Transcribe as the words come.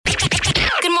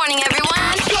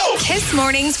Kiss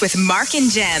Mornings with Mark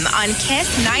and Jem on Kiss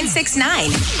 96.9.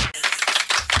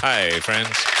 Hi, friends.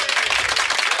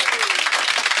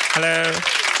 Hello.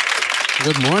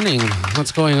 Good morning.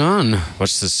 What's going on?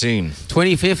 What's the scene?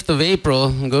 25th of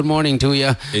April. Good morning to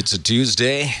you. It's a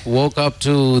Tuesday. Woke up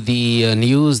to the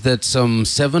news that some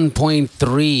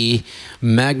 7.3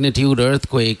 magnitude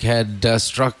earthquake had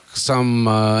struck some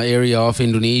area of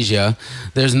Indonesia.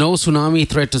 There's no tsunami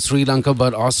threat to Sri Lanka,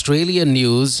 but Australian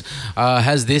News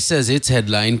has this as its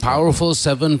headline: powerful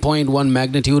 7.1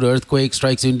 magnitude earthquake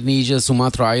strikes Indonesia,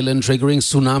 Sumatra Island, triggering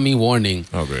tsunami warning.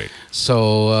 Oh, great.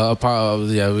 So,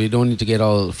 we don't need to get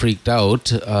all freaked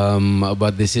out,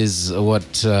 but this is what...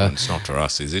 It's not for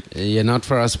us, is it? Yeah, not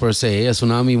for us per se. A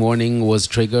tsunami warning was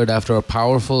triggered after a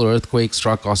powerful earthquake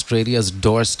struck Australia's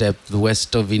doorstep,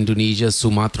 west of Indonesia,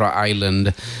 Sumatra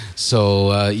Island. So,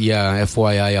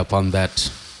 FYI upon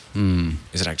that.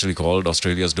 Is it actually called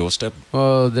Australia's doorstep?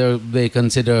 Well, they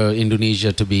consider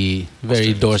Indonesia to be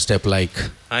very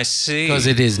doorstep-like. I see. Because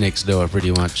it is next door,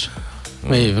 pretty much.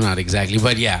 Maybe not exactly,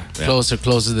 but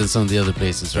closer than some of the other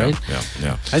places, right?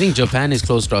 Yeah. I think Japan is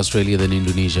closer to Australia than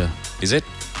Indonesia. Is it?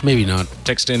 Maybe not.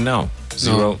 Text in now.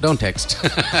 No, don't text.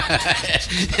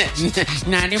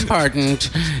 Not important.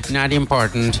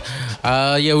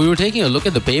 We were taking a look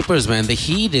at the papers, man. The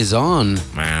heat is on.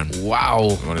 Man.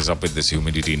 Wow. What is up with this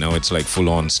humidity? Now it's like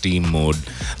full-on steam mode.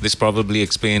 This probably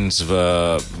explains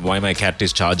why my cat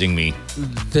is charging me.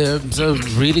 There's a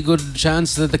really good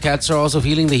chance that the cats are also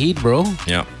feeling the heat, bro.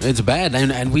 Yeah. It's bad.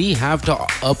 And we have to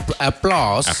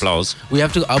applause. We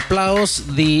have to applause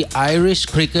the Irish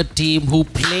cricket team who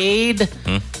played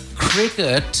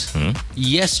cricket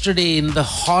yesterday in the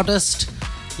hottest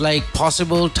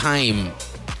possible time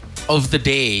of the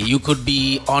day. You could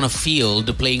be on a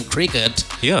field playing cricket.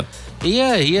 Here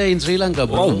in Sri Lanka,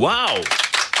 bro. Oh, wow.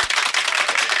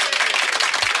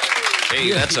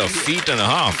 Hey, that's a feet and a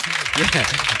half.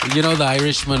 Yeah, you know the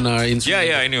Irishmen are in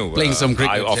I knew. Playing some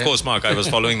cricket. Of course, Mark. I was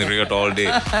following the cricket all day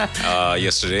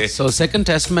yesterday. So second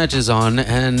test match is on,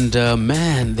 and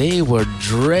man, they were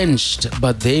drenched,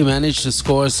 but they managed to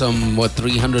score some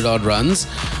 300 odd runs,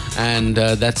 and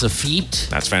that's a feat.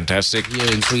 That's fantastic. Here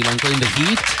in Sri Lanka in the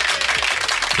heat.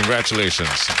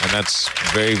 Congratulations. And that's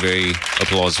very, very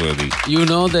applause-worthy. You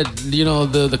know that,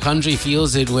 the country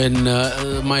feels it when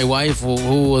my wife,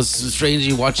 who was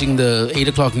strangely watching the 8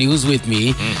 o'clock news with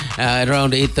me, at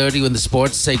around 8:30 when the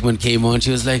sports segment came on, she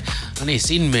was like, "Honey,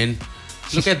 seen men.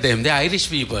 Look at them. They're Irish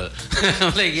people."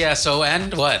 I'm like, yeah, so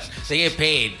and what? They get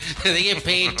paid. They get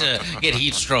paid to get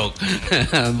heat stroke.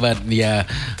 But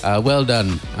well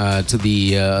done to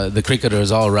the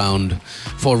cricketers all round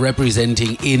for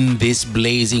representing in this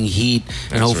blazing heat.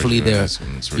 And hopefully it's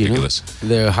ridiculous.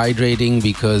 They're hydrating,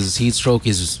 because heat stroke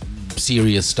is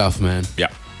serious stuff, man.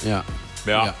 Yeah.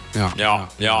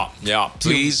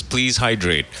 Please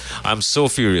hydrate. I'm so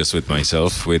furious with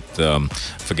myself with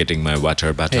forgetting my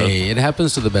water bottle. Hey, it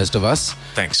happens to the best of us.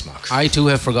 Thanks, Mark. I too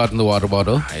have forgotten the water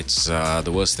bottle. It's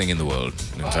the worst thing in the world.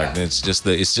 In fact, it's just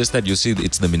that you see,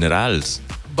 it's the minerals.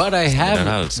 But I have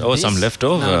minerals. Some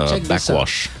leftover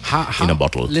backwash in a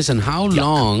bottle. Listen, how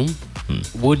long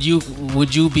would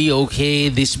you be okay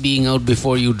this being out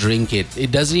before you drink it? It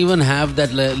doesn't even have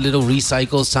that little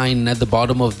recycle sign at the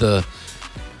bottom of the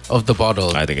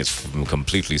bottle. I think it's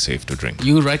completely safe to drink.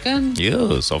 You reckon?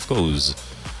 Yes, of course.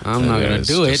 I'm not going to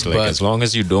do it, but... as long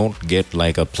as you don't get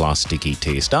like a plasticky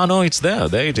taste. No, it's there.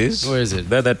 There it is. Where is it?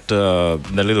 There, the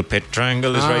little pet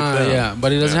triangle is right there. Yeah,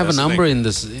 but it doesn't have a number in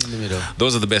the middle.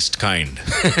 Those are the best kind.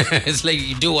 It's like,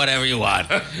 you do whatever you want.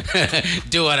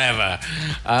 Do whatever.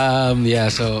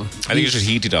 So... I think you should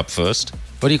heat it up first.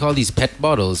 What do you call these pet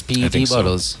bottles? PET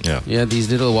bottles? So. Yeah, these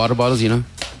little water bottles,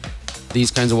 These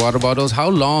kinds of water bottles. How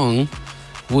long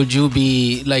would you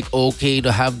be okay to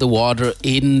have the water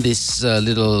in this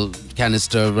little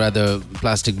canister, rather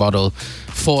plastic bottle,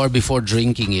 before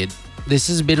drinking it? This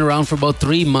has been around for about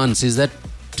 3 months. Is that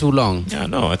too long? Yeah,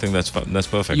 no, I think that's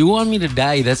perfect. You want me to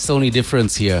die? That's the only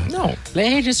difference here. No.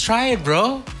 Hey, just try it,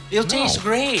 bro. It'll taste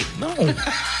great. No.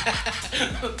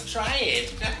 Try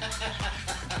it.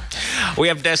 We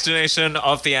have Destination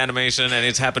of the Animation, and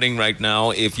it's happening right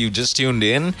now. If you just tuned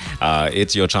in,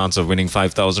 it's your chance of winning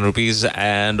 5,000 rupees,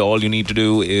 and all you need to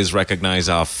do is recognize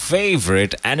our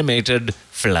favorite animated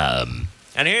film.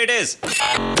 And here it is.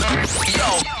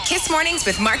 Kiss Mornings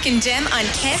with Mark and Jem on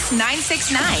Kiss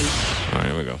 96.9. All right,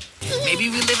 here we go. Maybe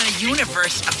we live in a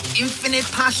universe of infinite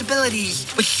possibilities,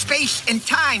 with space and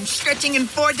time stretching in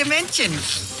 4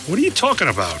 dimensions. What are you talking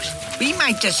about? We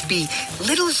might just be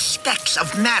little specks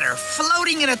of matter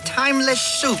floating in a timeless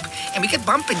soup, and we could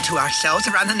bump into ourselves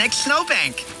around the next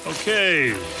snowbank.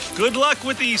 Okay. Good luck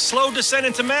with the slow descent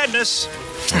into madness.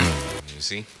 You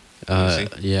see?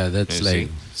 Yeah, that's You like see?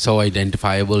 so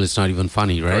identifiable. It's not even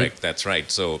funny, right? Correct. That's right.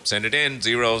 So send it in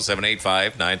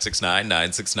 0785 969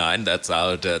 969. That's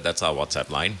our WhatsApp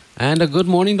line. And a good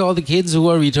morning to all the kids who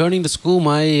are returning to school.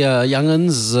 My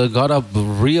young'uns got up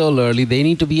real early. They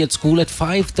need to be at school at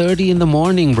 5:30 in the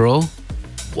morning, bro.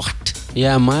 What?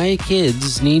 Yeah, my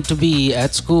kids need to be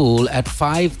at school at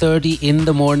 5:30 in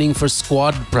the morning for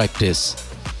squad practice.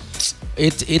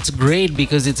 It's great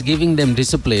because it's giving them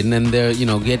discipline, and they're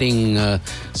getting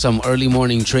some early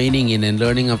morning training in and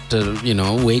learning up to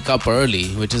wake up early,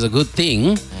 which is a good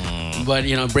thing. But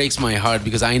it breaks my heart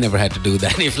because I never had to do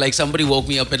that. If like somebody woke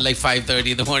me up at like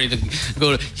 5:30 in the morning to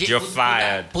go, You're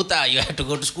fired. Puta, you have to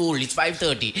go to school. It's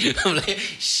 5:30. I'm like,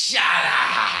 shut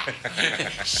up,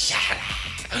 shut up.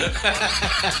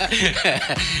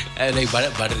 Like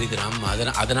බඩරිදනම්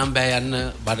අදනම් බෑ යන්න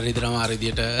බඩරිදනම්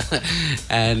ආරදියට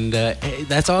and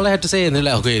that's all I had to say, and they're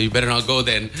like, okay, you better not go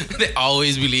then. They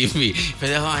always believe me.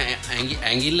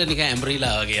 ඇඟිල්ල නිකන්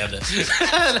ඇම්බ්‍රීලා වගේ අද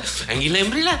ඇඟිල්ල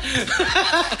ඇම්බ්‍රීලා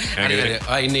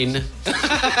ඉන්න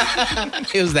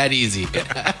it was that easy.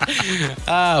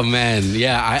 Oh man,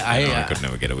 yeah, I could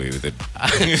never get away with it.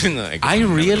 I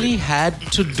really had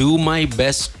to do my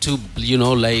best to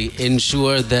like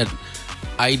ensure that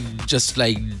I just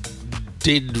like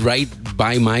did right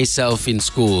by myself in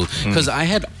school, because I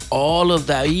had all of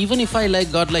that. Even if I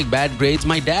like got like bad grades,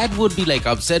 my dad would be like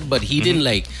upset, but he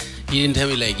didn't tell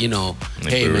me like,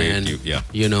 hey man,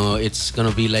 it's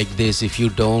gonna be like this if you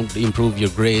don't improve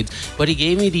your grades. But he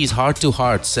gave me these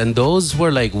heart-to-hearts, and those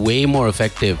were like way more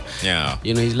effective. Yeah.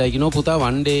 He's like, Puta,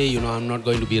 one day, I'm not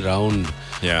going to be around.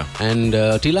 Yeah. And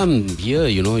till I'm here,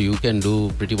 you can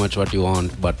do pretty much what you want.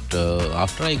 But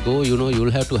after I go,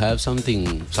 you'll have to have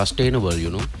something sustainable,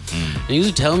 And he used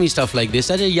to tell me stuff like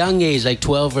this at a young age, like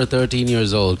 12 or 13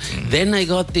 years old. Then I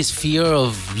got this fear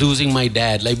of losing my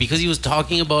dad, like because he was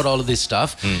talking about all of this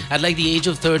stuff. At like the age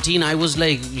of 13, I was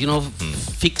like,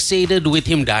 fixated with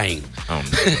him dying. Oh.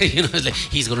 It's like,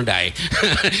 he's gonna die.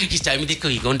 He's telling me that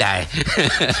he's gonna die.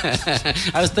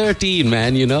 I was 13,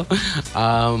 man,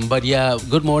 But yeah,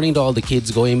 good morning to all the kids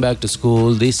going back to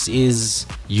school. This is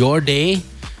your day,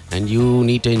 and you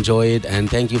need to enjoy it. And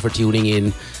thank you for tuning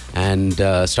in. And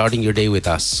starting your day with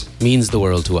us means the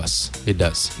world to us. It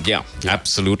does. Yeah,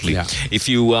 absolutely. Yeah. If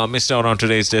you missed out on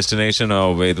today's destination,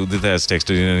 Udita has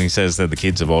texted in and he says that the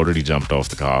kids have already jumped off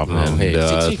the car. Oh, hey,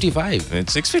 6:55.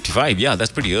 It's 6:55. Yeah,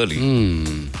 that's pretty early.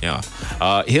 Yeah.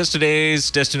 Here's today's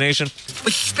destination.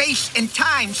 With space and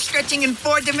time stretching in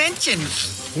 4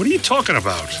 dimensions. What are you talking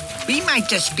about? We might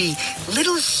just be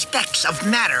little specks of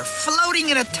matter floating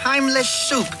in a timeless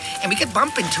soup, and we could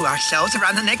bump into ourselves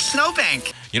around the next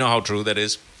snowbank. You know how true that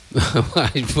is?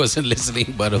 I wasn't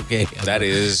listening, but okay. That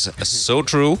is so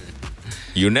true.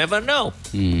 You never know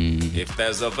if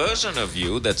there's a version of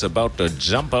you that's about to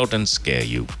jump out and scare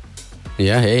you.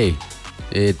 Yeah, hey.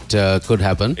 It could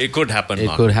happen. It could happen. It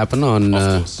could happen on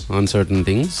course. on certain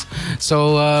things. So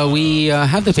we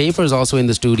have the papers also in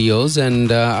the studios,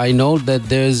 and I know that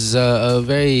there's a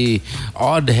very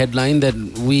odd headline that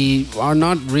we are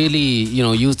not really,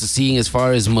 used to seeing as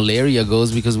far as malaria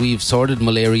goes, because we've sorted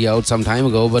malaria out some time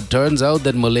ago. But turns out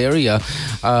that malaria,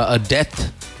 a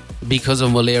death because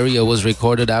of malaria was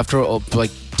recorded after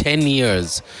like 10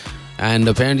 years. And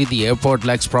apparently the airport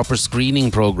lacks proper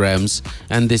screening programs,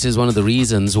 and this is one of the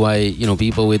reasons why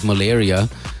people with malaria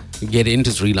get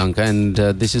into Sri Lanka. And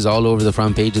this is all over the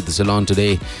front page of the Ceylon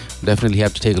today. Definitely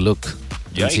have to take a look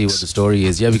and see what the story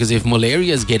is. Yeah, because if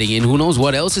malaria is getting in, who knows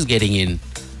what else is getting in?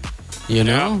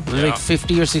 Yeah. Like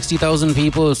 50 or 60,000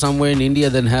 people somewhere in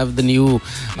India that have the new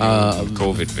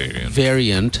COVID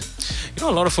variant.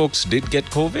 A lot of folks did get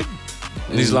COVID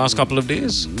these last couple of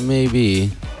days.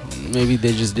 Maybe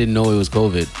they just didn't know it was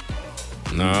COVID.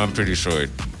 No, I'm pretty sure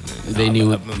they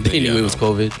knew it was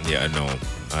COVID. Yeah, no.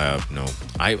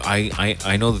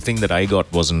 I know the thing that I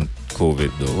got wasn't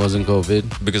COVID though. It wasn't COVID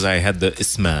because I had the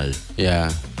smell.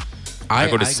 Yeah. I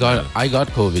got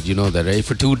COVID, you know that, right?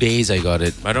 For 2 days I got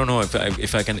it. I don't know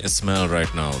if I can smell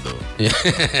right now though. Yeah.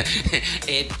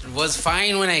 It was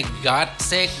fine when I got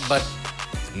sick, but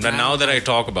But now that I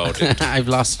talk about it, I've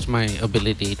lost my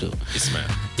ability to. yes, man.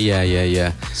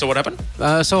 Yeah. So what happened?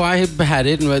 So I had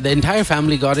it. The entire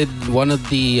family got it. One of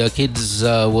the kids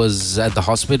was at the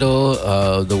hospital.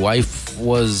 The wife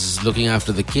was looking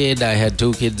after the kid. I had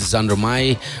 2 kids under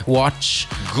my watch.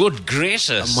 Good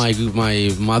gracious.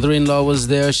 My mother-in-law was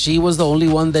there. She was the only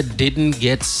one that didn't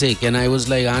get sick. And I was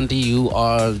like, Auntie, you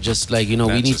are just like, we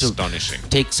That's need to astonishing.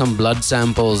 take some blood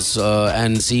samples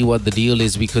and see what the deal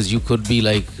is, because you could be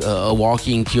like a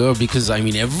walking cure, because I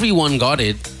mean everyone got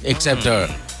it except her,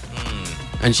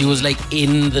 and she was like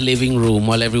in the living room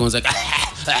while everyone's like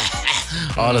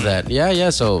all of that.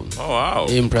 So Oh, wow.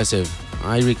 impressive.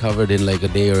 I recovered in like a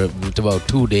day or about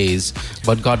 2 days,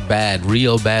 but got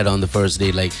real bad on the first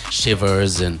day, like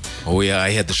shivers and Oh, yeah,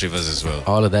 I had the shivers as well.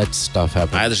 all of that stuff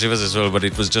happened. I had the shivers as well, but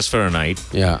it was just for a night.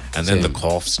 Yeah, And then the same.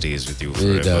 cough stays with you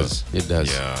forever. It does.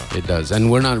 Yeah. It does.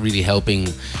 And we're not really helping,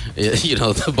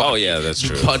 the body, Oh, yeah, that's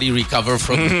true. body recover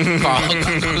from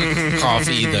cough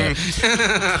either.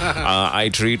 I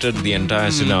treated the entire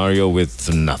scenario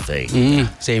with nothing.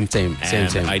 Same.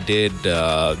 And I did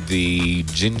the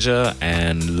ginger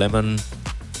and lemon.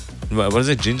 What is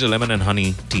it? Ginger, lemon, and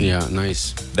honey tea. Yeah,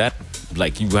 nice. That,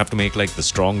 like, you have to make like the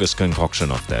strongest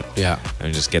concoction of that. Yeah.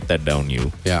 And just get that down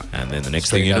you. Yeah. And then the next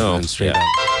Straight thing you up, know, man, straight yeah,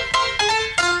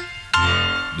 up.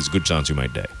 there's a good chance you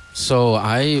might die. So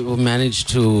I managed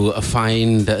to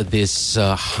find this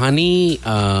honey,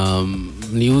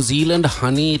 New Zealand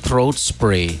honey throat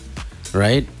spray,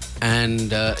 right?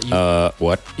 And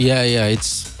What? Yeah,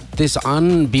 it's this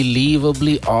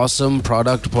unbelievably awesome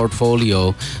product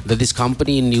portfolio that this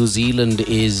company in New Zealand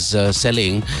is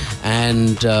selling,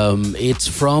 and it's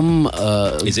from.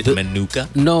 Is it Manuka?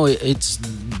 No, it's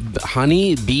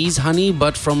honey, bees honey,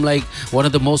 but from like one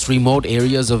of the most remote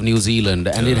areas of New Zealand,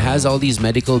 and it has all these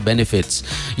medical benefits.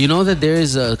 You know that there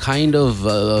is a kind of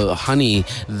honey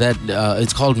that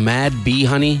it's called mad bee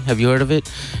honey. Have you heard of it?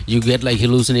 You get like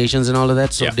hallucinations and all of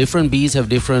that. So Yeah. different bees have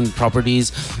different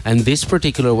properties, and this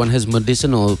particular one has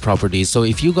medicinal properties. So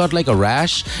if you got like a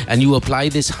rash and you apply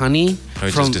this honey, Or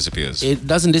it just disappears. It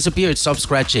doesn't disappear. It stops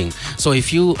scratching. So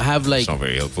if you have like It's not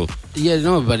very helpful. yeah,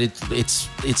 no, but it's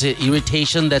an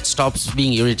irritation that stops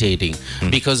being irritating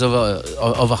because of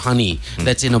a honey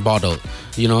that's in a bottle.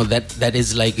 That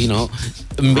is like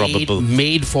Probable.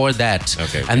 made for that.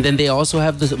 Okay. And then they also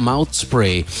have the mouth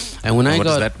spray. And when I what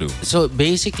got does that do? So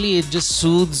basically, it just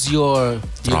soothes your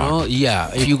Throat.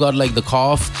 if you got like the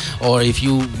cough or if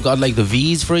you got like the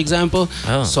V's, for example.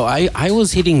 Oh. So I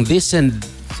was hitting this and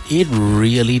it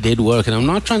really did work. And I'm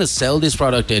not trying to sell this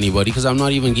product to anybody because I'm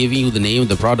not even giving you the name of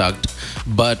the product,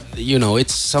 but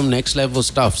it's some next level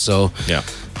stuff. So Yeah.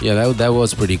 that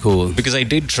was pretty cool. Because I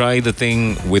did try the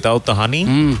thing without the honey,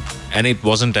 and it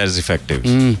wasn't as effective.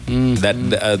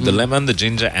 The lemon, the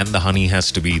ginger, and the honey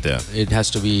has to be there. It has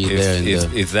to be there in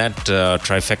If that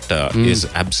trifecta is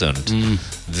absent,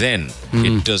 then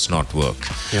it does not work.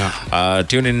 Yeah.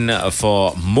 Tune in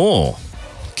for more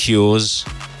cures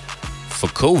for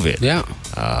COVID. Yeah.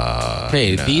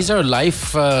 Hey, these are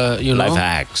life, Life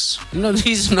hacks. No,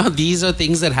 these are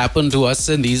things that happened to us,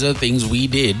 and these are things we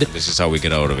did This is how we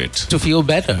get out of it. to feel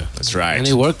better. That's right. And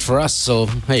it worked for us. So,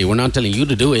 hey, we're not telling you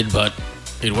to do it, but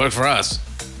it worked for us.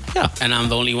 Yeah. And I'm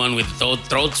the only one with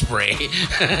throat spray.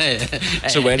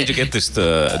 So where did you get this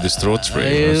throat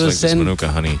spray? It It's was like this sent- Manuka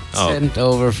honey. Oh, Sent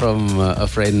over from a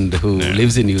friend who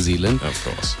lives in New Zealand, of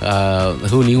course.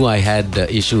 who knew I had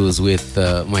issues with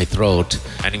my throat.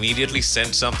 And immediately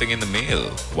sent something in the mail.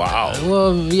 Wow.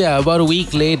 Well, yeah, about a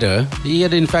week later, he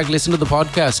had in fact listened to the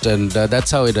podcast, and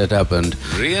that's how it had happened.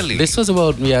 Really? This was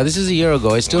this is a year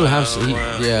ago. I still have,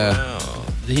 Wow.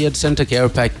 he had sent a care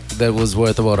pack that was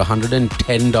worth about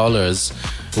 $110,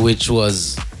 which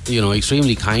was,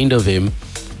 extremely kind of him.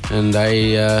 And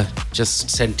I just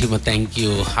sent him a thank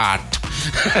you heart.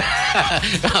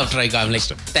 After I got, I'm like,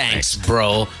 thanks,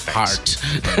 bro, heart.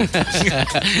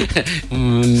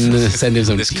 Send him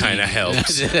some This tea. kind of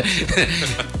helps.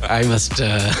 I must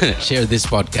share this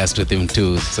podcast with him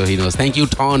too, so he knows. Thank you,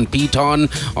 Ton, P. Ton,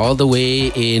 all the way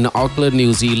in Auckland,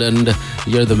 New Zealand.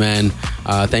 You're the man.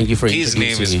 Thank you for His name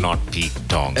introducing is me. not Pete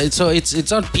Tong. So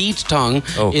it's not Pete Tong.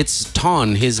 Oh. It's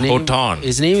Ton. His name. Ton.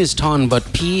 His name is Ton,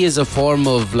 but P is a form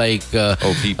of like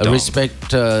Pete a Tong.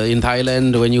 respect in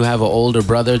Thailand. When you have an older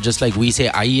brother, just like we say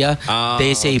Ayya,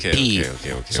 they say okay, P.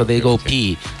 okay, So they go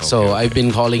P. So okay. I've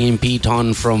been calling him P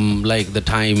Ton from like the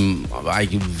time I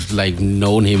like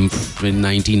known him in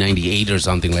 1998 or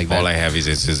something like that. All I have is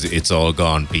it's all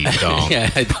gone Pete Tong. Yeah,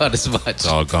 I thought as much. It's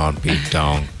all gone Pete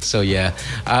Tong. So yeah,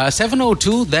 7:02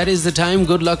 7:02. That is the time.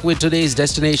 Good luck with today's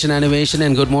destination animation,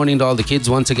 and good morning to all the kids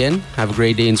once again. Have a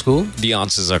great day in school. The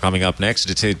answers are coming up next.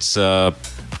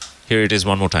 Here it is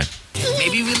one more time.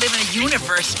 Maybe we live in a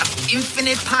universe of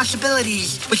infinite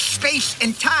possibilities with space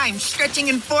and time stretching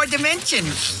in 4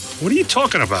 dimensions. What are you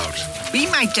talking about? We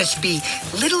might just be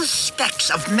little specks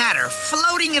of matter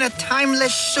floating in a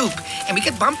timeless soup, and we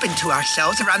could bump into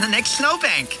ourselves around the next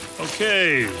snowbank.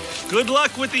 Okay. Good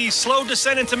luck with the slow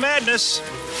descent into madness.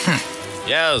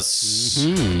 Yes.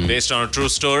 Based on a true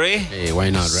story. Hey,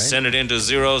 why not, right? Send it into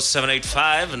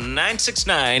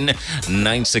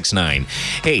 0785-969-969.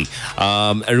 Hey,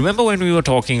 remember when we were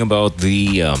talking about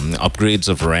the upgrades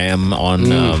of RAM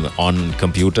on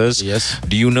computers? Yes.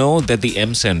 Do you know that the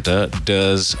M Center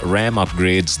does RAM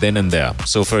upgrades then and there?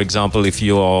 So, for example, if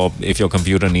your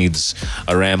computer needs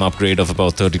a RAM upgrade of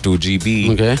about 32 GB,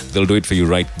 Okay. they'll do it for you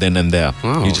right then and there.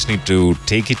 Wow. You just need to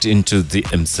take it into the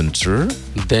M Center.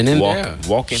 Then and there.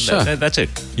 Walk in Sure. there. That's it.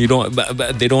 You don't.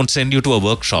 But they don't send you to a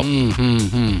workshop,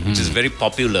 which is very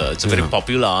popular. It's a very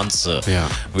popular answer, Yeah.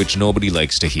 which nobody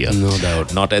likes to hear. No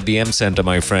doubt. Not at the M Center,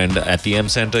 my friend. At the M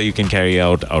Center, you can carry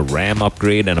out a RAM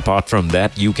upgrade, and apart from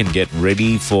that, you can get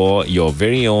ready for your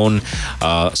very own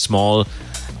small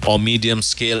or medium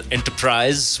scale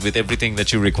enterprise with everything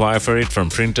that you require for it, from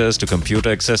printers to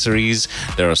computer accessories.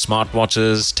 There are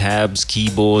smartwatches, tabs,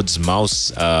 keyboards,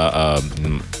 mice.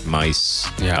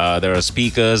 Yeah. There are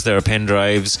speakers, there are pen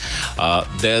drives.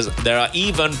 There are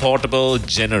even portable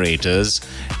generators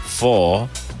for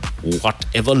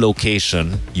whatever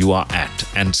location you are at.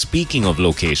 And speaking of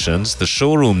locations, the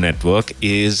showroom network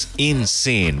is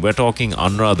insane. We're talking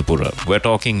Anuradhapura, we're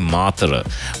talking Mathura,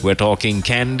 we're talking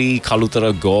Kandy,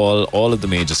 Kalutara, Gaul. All of the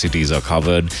major cities are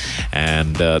covered,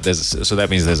 and so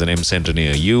that means there's an M Center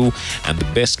near you. And the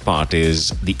best part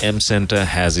is the M Center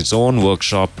has its own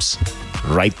workshops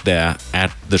right there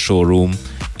at the showroom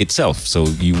itself. So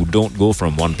you don't go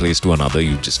from one place to another.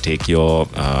 You just take your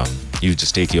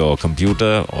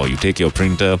computer, or you take your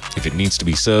printer. If it needs to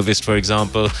be serviced, for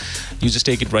example, you just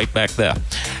take it right back there.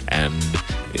 And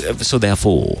so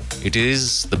therefore, it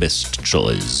is the best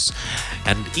choice.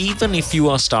 And even if you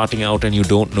are starting out and you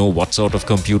don't know what sort of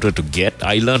computer to get,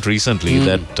 I learned recently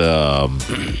that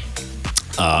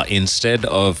instead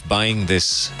of buying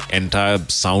this entire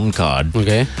sound card,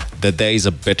 Okay. that there is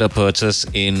a better purchase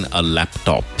in a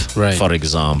laptop, Right. for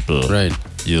example. Right.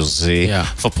 You see, Yeah.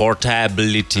 for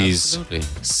portability's Absolutely.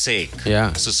 sake.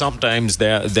 Yeah. So sometimes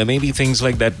there may be things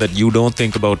like that you don't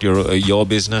think about your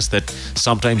business, that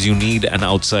sometimes you need an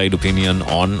outside opinion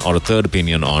on, or a third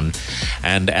opinion on.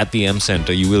 And at the M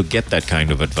Center, you will get that kind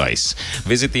of advice.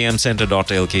 Visit the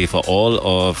mcenter.lk for all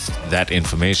of that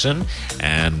information,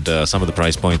 and some of the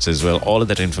price points as well. All of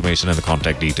that information and the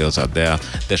contact details are there.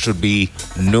 There should be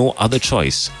no other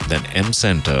choice than M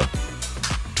Center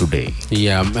today.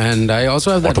 Yeah, and I also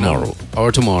have that tomorrow.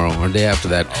 or day after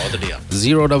that. Or the day after.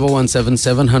 0117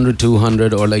 700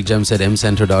 200, or like Jem said,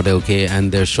 mcenter.lk,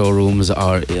 and their showrooms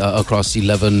are across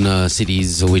 11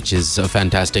 cities, which is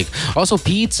fantastic. Also,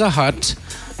 Pizza Hut,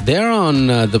 they're on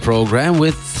the program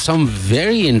with some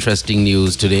very interesting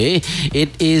news today. It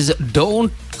is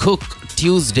Don't Cook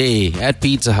Tuesday at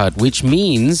Pizza Hut, which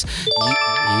means...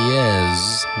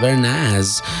 Yes, very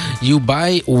nice. You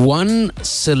buy one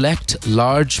select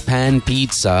large pan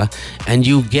pizza and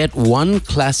you get one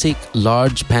classic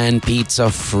large pan pizza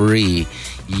free.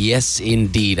 Yes,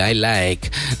 indeed. I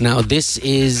like. Now, this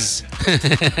is...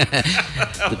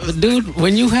 Dude,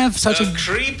 when you have such The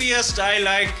creepiest I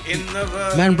like in the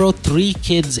world. Man, bro, 3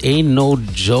 kids ain't no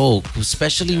joke,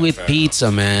 especially with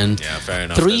pizza, man. Yeah, fair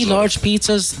enough. 3 There's a- large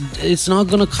pizzas, it's not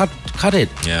gonna cut it.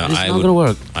 Yeah, it's not gonna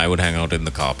work. I would hang out in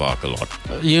the car park a lot.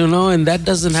 You know, and that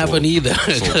doesn't happen either.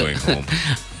 Before going home.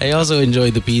 I also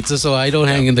enjoy the pizza, so I don't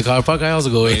hang in the car park. I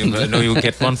also go in. No, you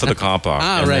get one for the car park.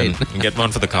 Ah, and right. then you get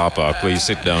one for the car park where you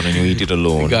sit down and you eat it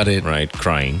alone. Got it. Right,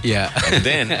 crying. Yeah.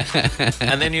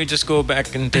 And then you just go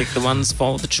back and take the ones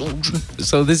for the children.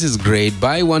 So this is great.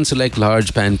 Buy one select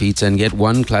large pan pizza and get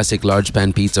one classic large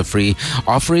pan pizza free.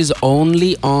 Offer is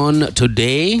only on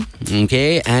today,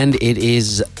 okay? And it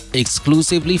is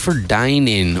exclusively for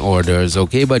dine-in orders,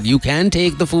 okay? But you can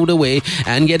take the food away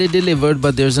and get it delivered,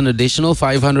 but there's an additional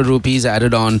 500 rupees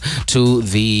added on to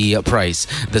the price.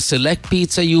 The select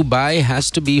pizza you buy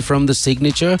has to be from the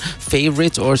signature,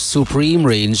 favorites, or supreme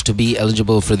range to be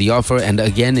eligible for the offer. And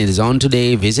again, it is on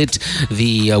today. Visit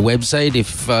the website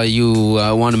if you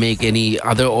want to make any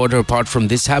other order apart from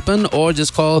this happen, or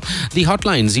just call the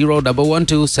hotline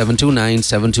 0112 729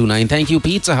 729. Thank you,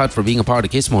 Pizza Hut, for being a part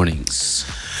of Kiss Mornings.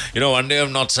 One day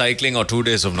of not cycling or 2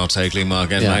 days of not cycling,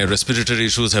 Mark, and my respiratory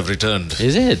issues have returned.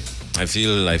 Is it? I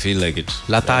feel like it.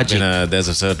 Lethargic. There's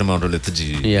a certain amount of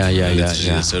lethargy. Yeah.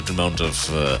 A certain amount of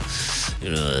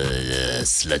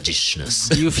sluggishness.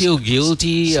 Do you feel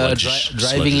guilty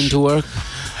driving into work?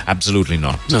 Absolutely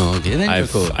not. No, okay, then you're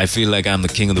cool. I feel like I'm the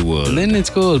king of the world. Then it's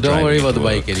cool. Don't worry about the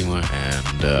work. bike anymore.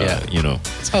 And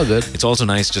it's all good. it's also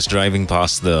nice just driving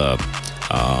past the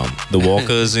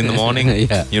walkers in the morning.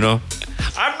 Yeah.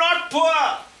 I'm not poor.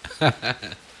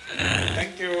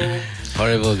 Thank you.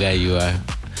 Horrible guy you are.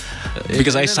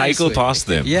 Because I In a nice cycle way. past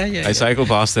them. I cycle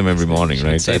past them every morning,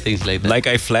 right? Say things like that. Like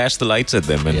I flash the lights at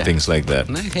them and things like that.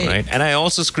 Okay. Right? And I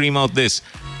also scream out this.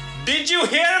 Did you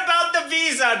hear about the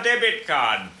Visa debit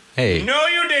card? Hey. No,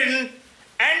 you didn't.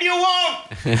 And you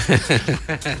won't.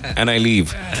 And I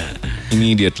leave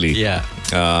immediately. Yeah.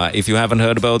 If you haven't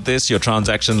heard about this, your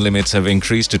transaction limits have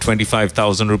increased to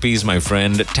 25,000 rupees, my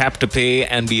friend. Tap to pay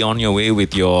and be on your way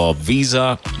with your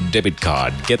Visa debit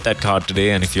card. Get that card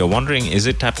today. And if you're wondering, is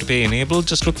it tap to pay enabled?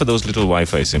 Just look for those little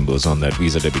Wi-Fi symbols on that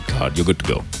Visa debit card. You're good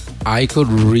to go. I could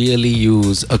really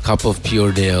use a cup of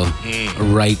Pure Dale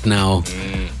right now.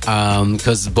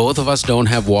 Because both of us don't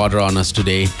have water on us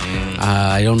today.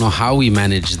 I don't know how we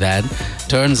managed that.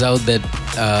 Turns out that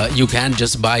you can't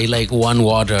just buy like one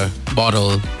water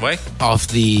bottle Why? off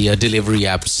the delivery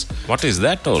apps. What is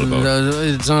that all about?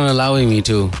 It's not allowing me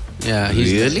to. Yeah,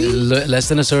 Really? Less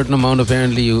than a certain amount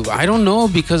apparently. I don't know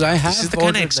because I have. This is the kind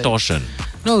of ordered, extortion.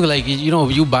 No, like,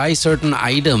 you buy certain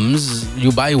items,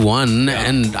 you buy one,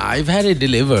 and I've had it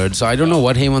delivered. So I don't know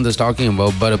what Hemant is talking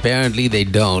about, but apparently they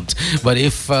don't. But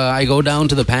if I go down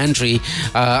to the pantry,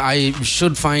 I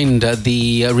should find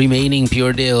the remaining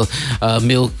Pure Dale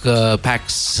milk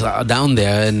packs down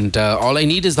there. And all I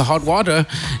need is the hot water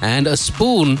and a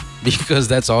spoon, because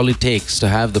that's all it takes to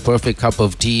have the perfect cup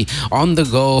of tea on the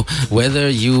go, whether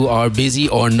you are busy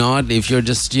or not. If you're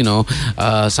just,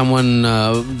 someone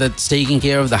that's taking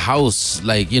care of the house,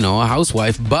 like, a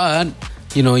housewife, but,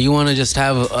 you want to just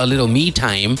have a little me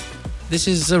time, this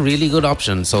is a really good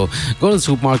option. So go to the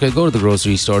supermarket, go to the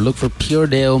grocery store, look for Pure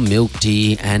Dale milk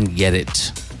tea and get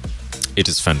it. It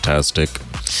is fantastic.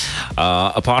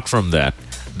 Apart from that,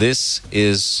 this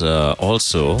is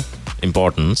also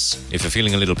importance. If you're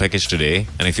feeling a little peckish today,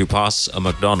 and if you pass a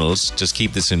McDonald's, just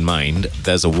keep this in mind.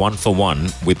 There's a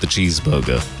 1-for-1 with the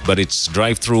cheeseburger, but it's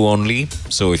drive-through only.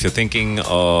 So if you're thinking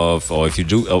of, or if you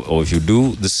do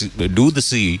the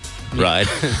C, right?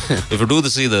 If you do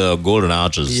the Golden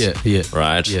Arches,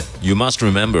 right? Yeah. You must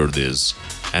remember this,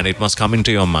 and it must come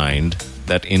into your mind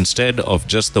that instead of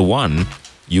just the one,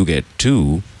 you get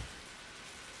 2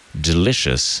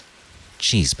 delicious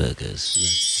cheeseburgers.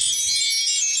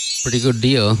 Pretty good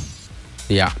deal.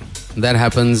 Yeah, that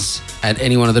happens at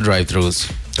any one of the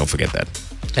drive-thrus. Don't forget that.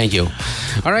 Thank you.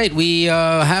 All right, we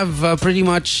have pretty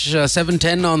much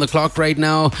 7:10 on the clock right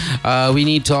now. We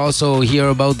need to also hear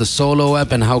about the Solo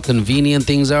app and how convenient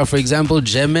things are. For example,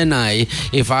 Gemini,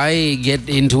 if I get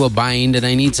into a bind and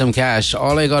I need some cash,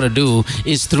 all I got to do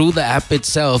is through the app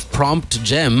itself prompt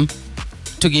Gem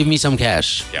to give me some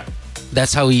cash. Yeah.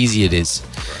 That's how easy it is.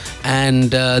 And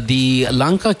the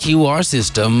Lanka QR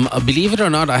system, believe it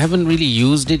or not, I haven't really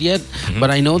used it yet,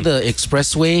 but I know the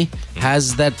Expressway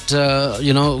has that,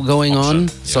 going on.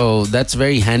 So that's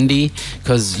very handy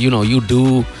because, you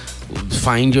do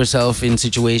find yourself in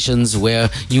situations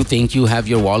where you think you have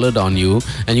your wallet on you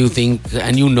and you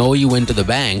went to the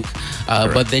bank,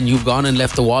 but then you've gone and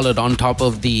left the wallet on top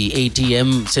of the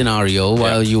ATM scenario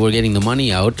while you were getting the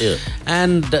money out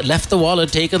and left the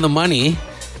wallet, taken the money.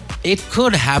 It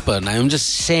could happen. I'm just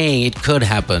saying it could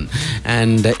happen.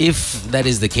 And if that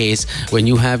is the case, when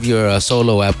you have your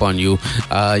Solo app on you,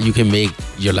 you can make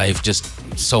your life just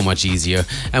so much easier.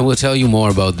 And we'll tell you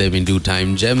more about them in due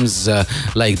time. Gem's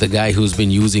like the guy who's been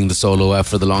using the Solo app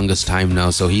for the longest time now.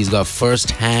 So he's got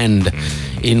first-hand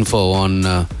info on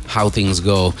how things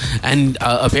go. And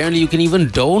apparently you can even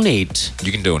donate.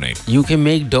 You can donate. You can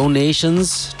make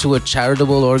donations to a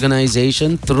charitable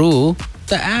organization through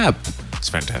the app. It's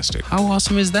fantastic. How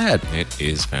awesome is that? It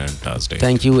is fantastic.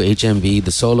 Thank you, HMB.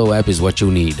 The Solo app is what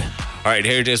you need. All right,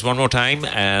 here it is one more time,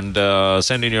 and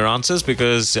send in your answers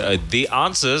because the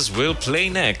answers will play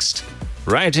next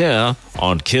right here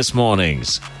on Kiss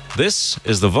Mornings. This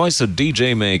is the voice a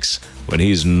DJ makes when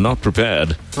he's not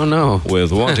prepared Oh, no.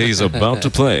 with what he's about to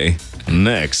play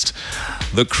next.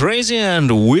 The crazier and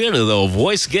weirder the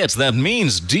voice gets, that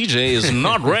means DJ is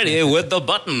not ready with the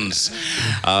buttons.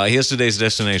 Here's today's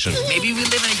destination. Maybe we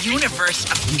live in a universe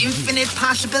of infinite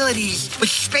possibilities with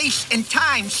space and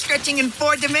time stretching in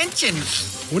 4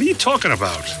 dimensions. What are you talking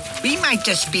about? We might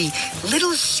just be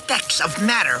little specks of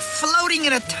matter floating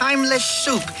in a timeless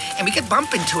soup, and we could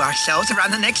bump into ourselves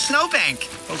around the next snowbank.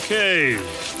 Okay.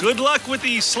 Good luck with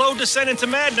the slow descent into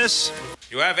madness.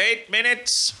 You have 8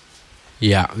 minutes.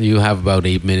 Yeah, you have about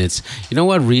 8 minutes. You know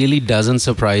what really doesn't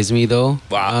surprise me though,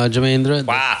 Wow. Jamendra?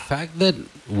 Wow. The fact that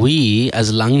we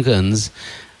as Lankans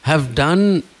have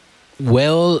done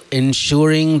well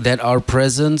ensuring that our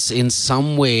presence in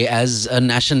some way as a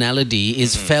nationality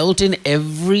is felt in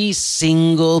every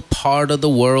single part of the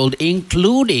world,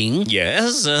 including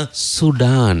Yes.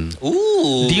 Sudan.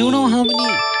 Ooh. Do you know how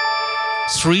many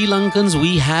Sri Lankans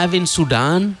we have in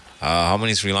Sudan? How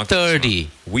many Sri Lankans? 30.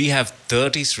 We have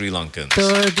 30 Sri Lankans.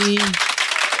 30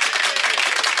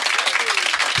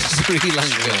 Sri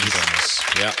Lankans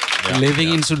Yeah. living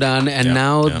in Sudan, and Yeah,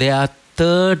 now yeah. there are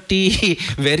 30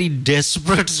 very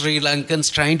desperate Sri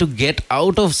Lankans trying to get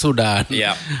out of Sudan.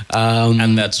 Yeah. Um,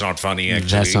 And that's not funny, actually.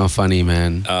 that's not funny,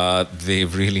 man. They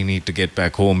really need to get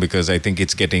back home because I think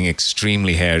it's getting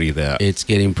extremely hairy there. It's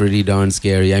getting pretty darn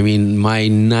scary. I mean, my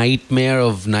nightmare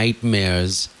of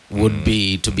nightmares would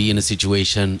be to be in a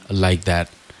situation like that.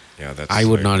 Yeah, that's. I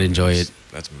would not enjoy it.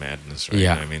 That's madness, right?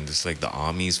 Yeah. I mean, it's like the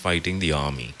army's fighting the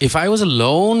army. If I was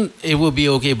alone, it would be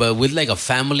okay, but with like a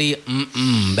family,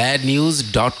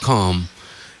 badnews.com,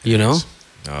 you know?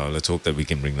 Let's hope that we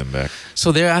can bring them back.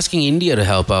 So they're asking India to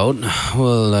help out.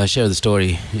 We'll share the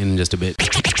story in just a bit.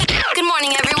 Good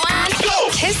morning, everyone.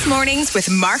 Kiss Mornings with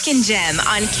Mark and Jem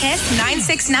on Kiss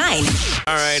 96.9.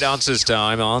 All right, answers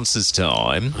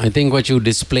time. I think what you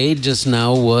displayed just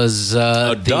now was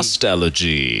A the dust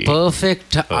allergy.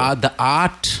 perfect the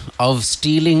art of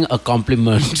stealing a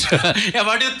compliment. Yeah,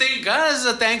 what do you think, guys?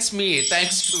 Thanks to me.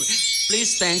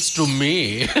 Please, thanks to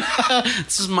me.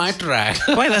 This is my track.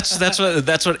 Why? That's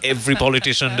what every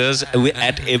politician does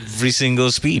at every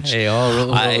single speech. Hey, all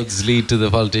roads lead to the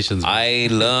politicians. I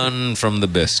learn from the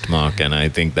best, Mark, and I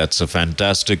think that's a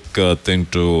fantastic thing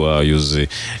to use.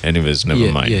 Anyways, never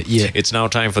mind. Yeah. It's now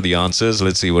time for the answers.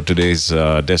 Let's see what today's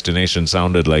destination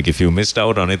sounded like. If you missed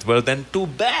out on it, well, then too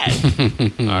bad.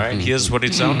 All right, here's what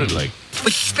it sounded like.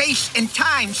 With space and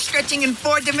time stretching in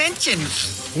 4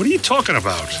 dimensions. What are you talking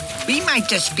about? We might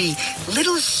just be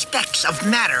little specks of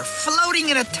matter floating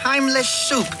in a timeless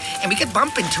soup, and we could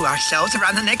bump into ourselves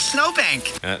around the next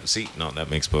snowbank. See, no, that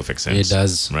makes perfect sense. It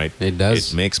does. Right? It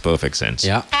does. It makes perfect sense.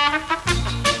 Yeah.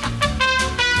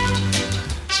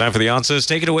 It's time for the answers.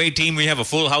 Take it away, team. We have a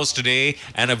full house today,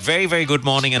 and a very, very good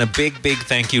morning, and a big, big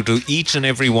thank you to each and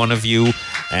every one of you.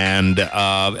 And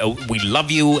we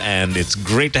love you, and it's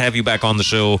great to have you back on the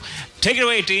show. Take it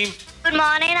away, team. Good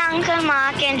morning, Uncle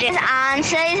Mark and Jim. The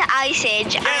answer is Ice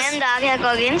Age. I am Dakia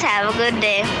Coggins. Have a good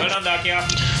day. Well done, Dakia.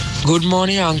 Good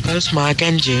morning, Uncles Mark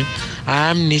and Jim. I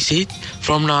am Nisit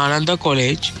from Nananda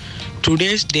College.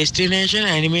 Today's destination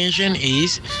animation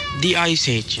is The Ice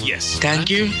Age. Yes.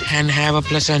 Thank you and have a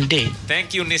pleasant day.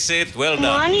 Thank you, Nisit. Well Good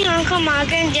done. morning, Uncle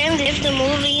Mark and Jim. If the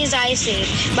movie is Ice Age.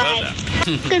 Well Bye. done.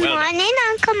 Good Well done. morning,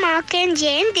 Uncle Mark and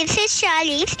Jim. This is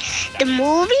Charlize. The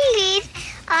movie is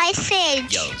Ice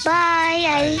Age. Yes.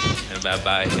 Bye.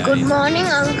 Bye-bye, guys. Good morning,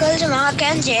 Uncles Mark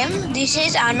and Jim. This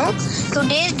is Anu.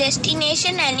 Today's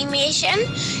destination animation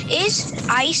is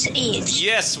Ice Age.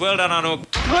 Yes, well done, Anu.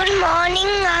 Good morning,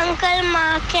 Uncle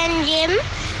Mark and Jim.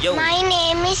 Yo. My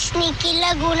name is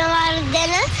Nikila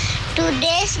Gunawardana.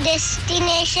 Today's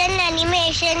destination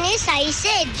animation is Ice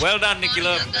Age. Well done,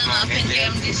 Nikhila.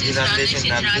 This is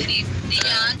Radhi. The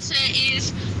answer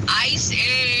is Ice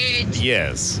Age.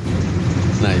 Yes.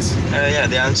 Nice. Yeah,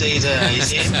 the answer is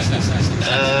Ice Age.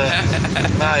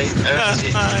 Bye.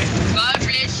 God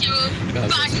bless you.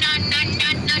 Banana.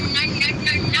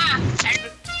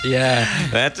 Yeah.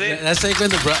 That's it. That's like when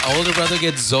the older brother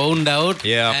gets zoned out,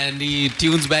 Yeah. and he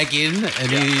tunes back in,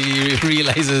 and he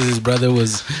realizes his brother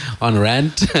was on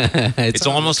rant. It's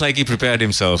almost like he prepared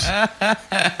himself.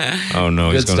 Oh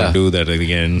no, he's Good going to stuff. do that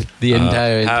again. The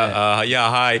entire- yeah,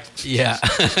 hi. Yeah.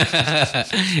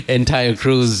 Entire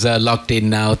crew's locked in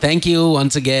now. Thank you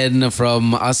once again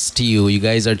from us to you. You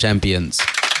guys are champions.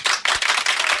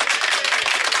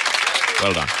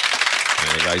 Well done.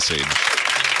 As I said.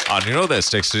 Anirudh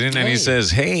texted in and he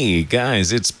says, hey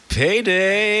guys, it's payday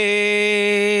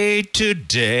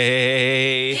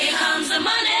today. Here comes the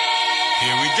money.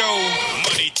 Here we go.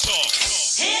 Money talk.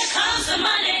 Here comes the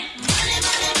money.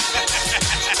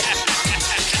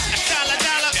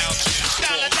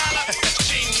 Dollar.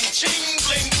 Ching, ching,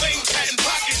 bling, bling, patent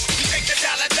pockets. We take the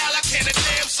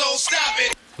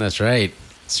That's right.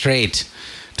 Straight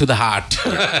to the heart.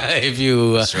 If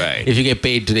you That's right. if you get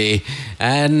paid today,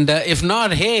 and if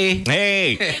not, hey,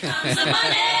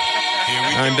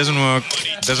 It doesn't work.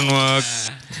 Doesn't work.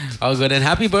 all good. And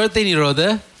happy birthday,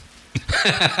 Nirodha.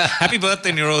 Happy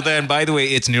birthday, Nirodha. And by the way,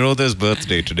 it's Nirodha's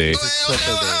birthday today.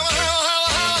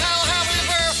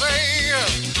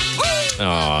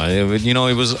 Oh,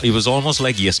 it was almost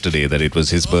like yesterday that it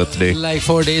was his birthday. Like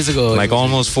 4 days ago. Like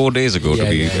almost 4 days ago,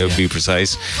 to be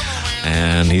precise.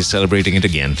 And he's celebrating it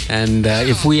again. And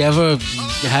if we ever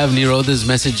have Nirodha's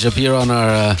message appear on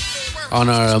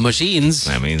our machines,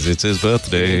 That means it's his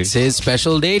birthday. it's his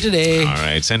special day today. All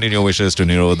right, send in your wishes to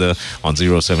Nirodha on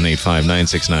 0785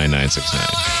 969 969.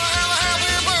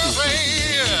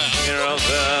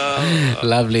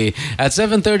 Lovely. At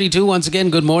 7:32, once again,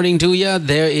 good morning to you.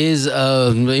 There is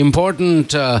an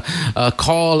important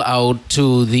call out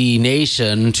to the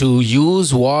nation to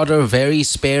use water very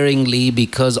sparingly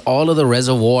because all of the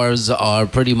reservoirs are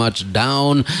pretty much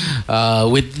down.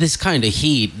 With this kind of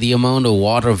heat, the amount of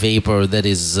water vapor that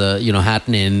is,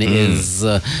 happening is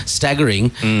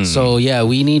staggering. So, yeah,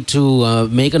 we need to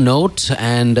make a note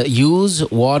and use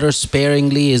water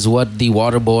sparingly is what the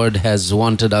water board has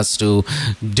wanted us to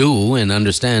do and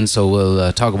understand. So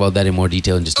we'll talk about that in more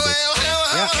detail in just a bit.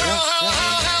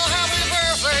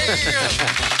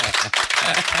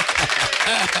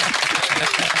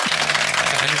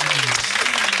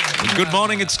 Good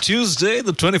morning, it's Tuesday,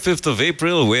 the 25th of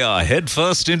April. We are head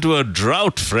first into a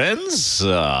drought, friends.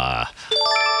 Maybe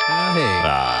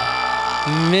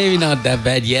not that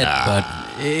bad yet, but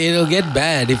it'll get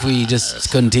bad if we just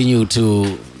continue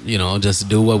to, just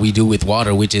do what we do with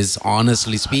water, which is,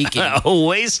 honestly speaking,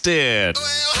 Waste it.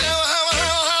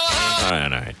 All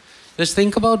right. Just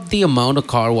think about the amount of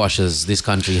car washes this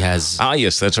country has.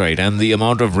 Yes, that's right. And the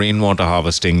amount of rainwater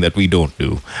harvesting that we don't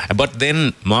do. But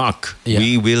then, Mark,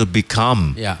 we will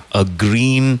become an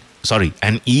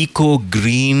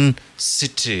eco-green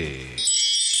city.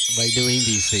 By doing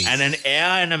these things. And an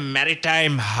air and a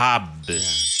maritime hub.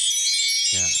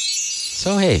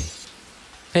 So, hey.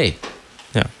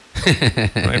 Yeah.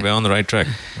 Right, we're on the right track.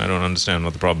 I don't understand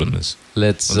what the problem is.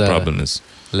 Let's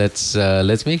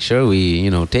make sure we,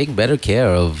 take better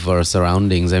care of our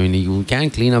surroundings. I mean, you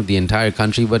can't clean up the entire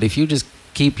country, but if you just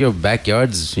keep your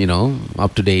backyards,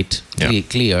 up to date,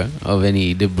 clear of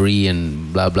any debris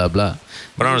and blah blah blah.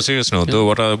 But on a serious note, though,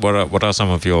 what are some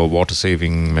of your water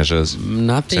saving measures?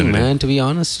 Nothing, man. To be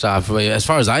honest, as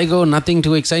far as I go, nothing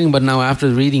too exciting. But now, after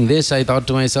reading this, I thought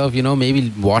to myself,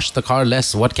 maybe wash the car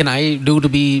less. What can I do to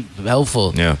be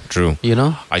helpful? Yeah, true.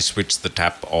 I switch the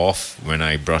tap off when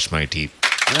I brush my teeth.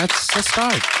 That's a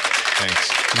start. Thanks.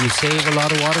 You save a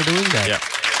lot of water doing that.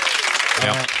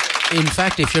 Yeah. In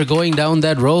fact, if you're going down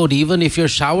that road, even if you're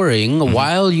showering,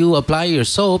 while you apply your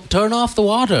soap, turn off the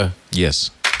water. Yes.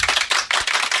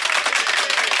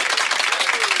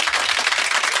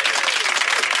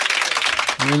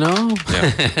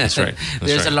 Yeah, that's right.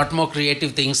 There's a lot more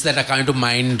creative things that are kind of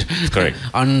mind Correct.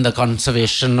 on the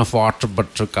conservation of water,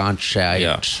 but you can't share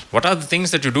it. What are the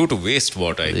things that you do to waste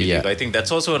water? I believe. I think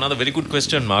that's also another very good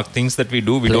question, Mark. Things that we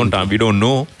do, we don't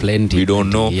know. Plenty. We don't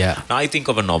know. Yeah. Now I think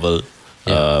of a novel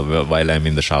while I'm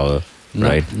in the shower.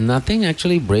 Right. Nothing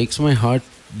actually breaks my heart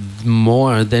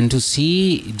more than to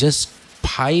see just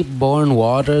pipe-borne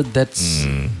water that's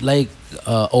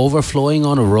overflowing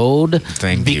on a road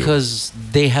because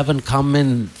they haven't come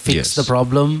and fixed the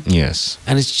problem. Yes.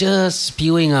 And it's just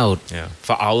spewing out. Yeah.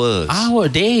 For hours.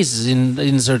 Days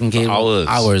in certain cases.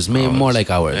 Hours. Maybe more like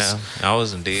hours. Yeah.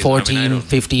 Hours and days. 14,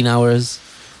 15 hours.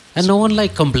 And no one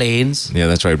complains. Yeah,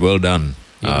 that's right. Well done.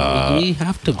 We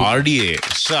have to be. RDA.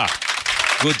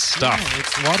 Good stuff. Yeah,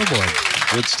 it's waterboard.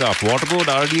 Good stuff. Waterboard,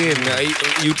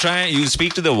 RDA. You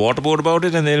speak to the waterboard about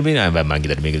it and they'll be,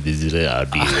 this is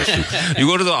RDA issue. You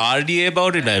go to the RDA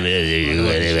about it,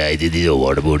 this is a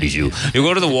waterboard issue. You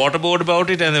go to the waterboard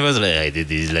about it and they was like, this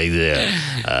is like the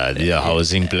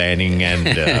housing planning and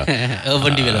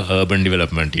urban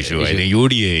development issue. I think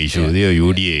UDA issue. The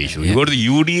UDA issue. You go to the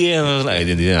UDA and it was like,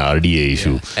 this is an RDA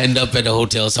issue. End up at a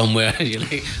hotel somewhere. You're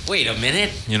like, wait a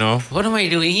minute. What am I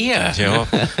doing here? Trying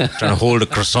to hold a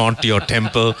croissant to your temple.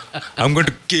 I'm going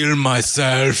to kill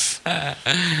myself.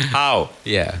 How?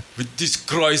 Yeah. With this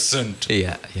croissant.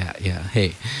 Yeah.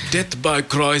 Hey. Death by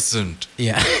croissant.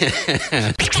 Yeah.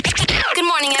 Good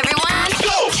morning, everyone.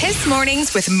 Kiss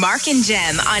Mornings with Mark and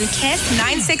Jem on Kiss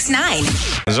 969.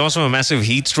 There's also a massive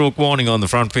heat stroke warning on the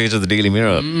front page of the Daily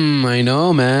Mirror. I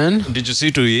know, man. Did you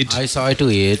see to it? I saw it to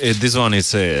it. This one, it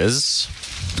says...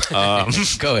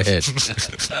 Go ahead.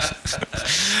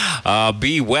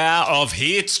 Beware of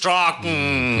heat stroke.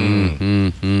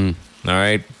 All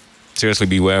right. seriously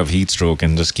beware of heat stroke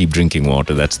and just keep drinking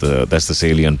water. That's the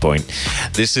salient point.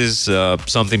 This is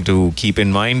something to keep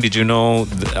in mind. Did you know?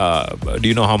 Do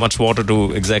you know how much water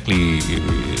to exactly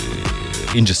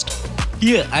ingest?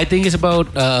 Yeah, I think it's about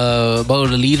a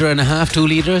liter and a half, 2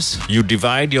 liters. You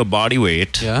divide your body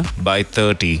weight by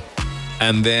 30,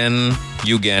 and then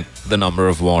you get the number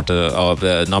of water or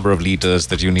the number of liters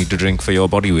that you need to drink for your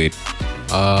body weight.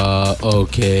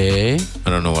 Okay. I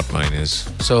don't know what mine is.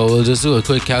 So we'll just do a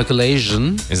quick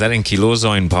calculation. Is that in kilos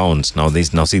or in pounds? Now,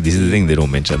 see, this is the thing, they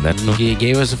don't mention that. No? He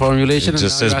gave us a formulation. It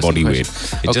just says body weight.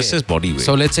 It just says body weight.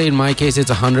 So let's say in my case it's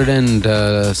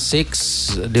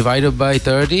 106 divided by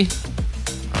 30.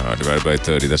 Divided by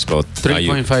 30, that's about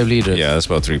 3.5 liters. Yeah, that's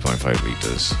about 3.5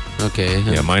 liters. Okay.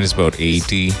 Yeah, mine is about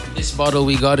 80. This bottle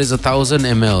we got is 1,000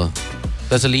 ml.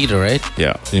 That's a liter, right?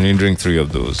 Yeah, you need to drink 3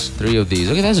 of those. 3 of these.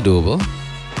 Okay, that's doable.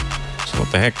 So what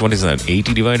the heck? What is that?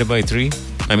 80 divided by 3?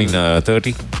 I mean,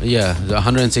 30? Yeah,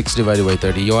 106 divided by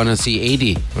 30. You want to see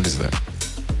 80? What is that?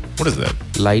 What is that?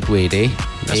 Lightweight, eh?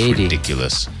 That's 80.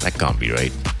 ridiculous. That can't be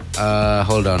right.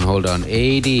 Hold on.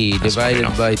 80 That's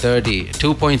divided by 30.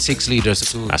 2.6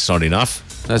 liters. That's not enough.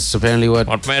 That's apparently what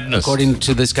madness. According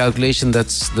to this calculation,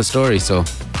 that's the story. So,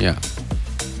 yeah.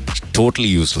 Totally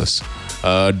useless.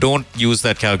 Don't use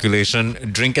that calculation.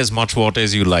 Drink as much water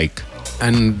as you like.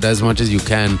 And as much as you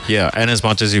can. Yeah, and as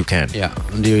much as you can. Yeah,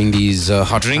 during these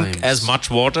hot Drink times. as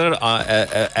much water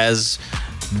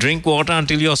drink water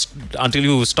until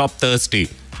you stop thirsty.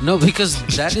 No, because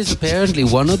that is apparently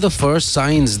one of the first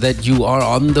signs that you are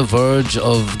on the verge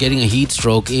of getting a heat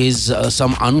stroke is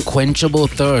some unquenchable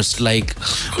thirst. Like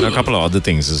a couple of other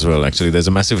things as well, actually. There's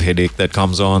a massive headache that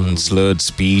comes on, slurred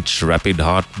speech, rapid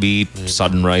heartbeat,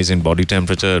 sudden rise in body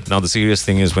temperature. Now, the serious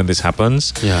thing is when this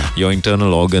happens, your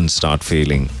internal organs start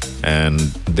failing and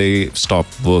they stop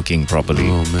working properly.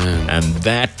 Oh, man. And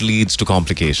that leads to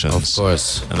complications. Of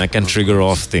course. And that can trigger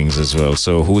off things as well.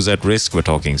 So who's at risk? We're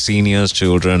talking seniors,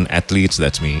 children, athletes,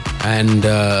 that's me. And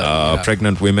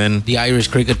pregnant women. The Irish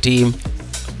cricket team.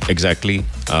 Exactly.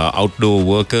 Outdoor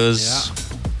workers.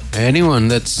 Yeah. Anyone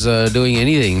that's doing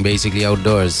anything basically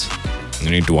outdoors.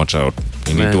 You need to watch out.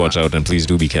 You need to watch out, and please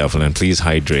do be careful, and please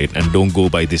hydrate, and don't go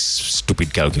by this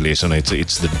stupid calculation. It's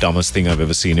the dumbest thing I've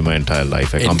ever seen in my entire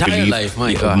life. I can't believe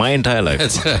my entire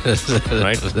life.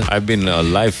 Right? I've been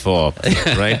alive for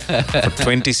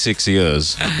 26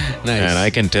 years. Nice. And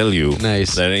I can tell you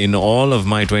that in all of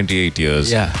my 28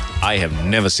 years, I have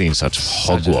never seen such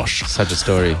hogwash. Such a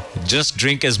story. Just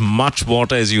drink as much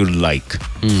water as you like,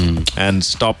 and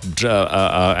stop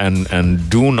and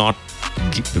do not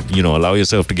allow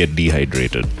yourself to get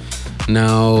dehydrated.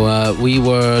 Now, we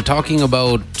were talking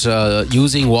about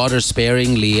using water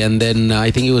sparingly, and then I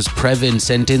think it was Previn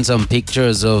sent in some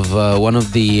pictures of one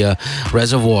of the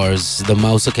reservoirs, the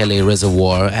Mausakele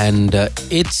Reservoir, and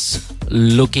it's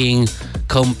looking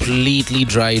completely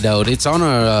dried out. It's on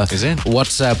our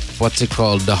WhatsApp, what's it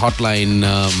called? The hotline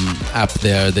app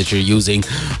there that you're using.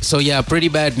 So yeah, pretty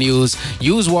bad news.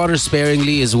 Use water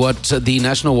sparingly is what the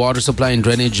National Water Supply and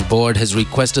Drainage Board has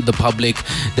requested the public.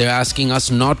 They're asking us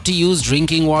not to use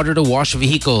drinking water to wash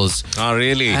vehicles. Oh,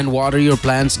 really? And water your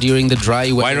plants during the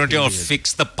dry weather. Why don't you all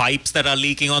fix the pipes that are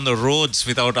leaking on the roads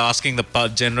without asking the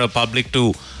general public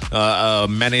to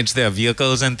manage their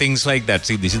vehicles and things like that?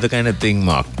 See, this is the kind of thing,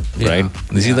 Mark, right?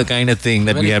 This is the kind of thing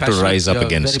that we have to rise up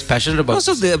against. Very passionate about.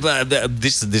 Also,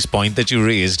 this point that you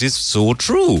raised is so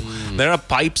true. There are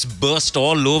pipes burst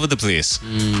all over the place.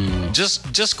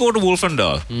 Just go to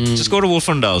Wolfendal. Just go to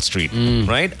Wolfendal Street,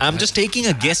 right? I'm just taking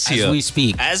a guess here.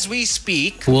 As we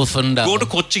speak, Wolfendal. Go to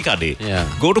Kochikade.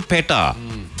 Go to Peta.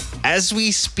 As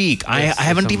we speak, I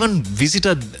haven't even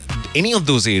visited any of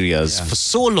those areas for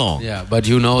so long. Yeah, but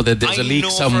you know that there's a leak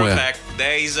somewhere. For a fact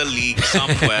there is a leak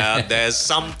somewhere. There's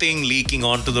something leaking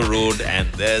onto the road, and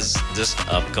there's just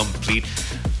a complete.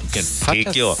 You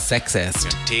can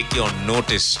take your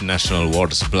notice, National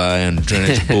Water Supply and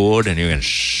Drainage Board, and you can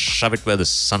shove it where the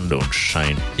sun don't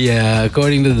shine. Yeah,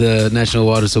 according to the National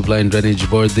Water Supply and Drainage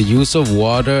Board, the use of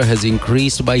water has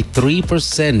increased by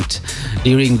 3%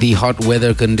 during the hot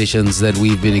weather conditions that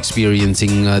we've been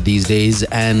experiencing these days,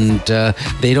 and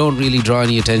they don't really draw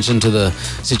any attention to the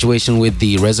situation with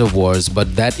the reservoirs,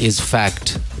 but that is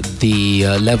fact.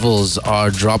 The levels are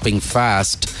dropping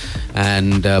fast,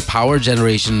 and power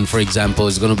generation, for example,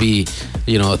 is going to be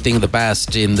a thing of the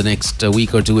past in the next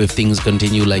week or two if things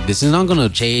continue like this. It's not going to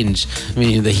change. I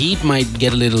mean, the heat might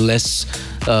get a little less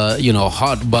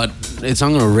hot, but it's not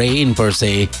going to rain per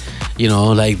se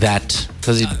like that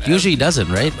Because it usually doesn't,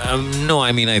 right? No,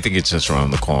 I mean, I think it's just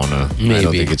around the corner. I don't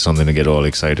Maybe. think it's something to get all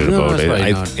excited No, about. that's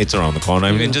probably not. It's around the corner.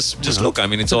 I mean, just look. I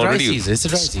mean, it's a dry already season. It's a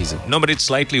dry season. No, but it's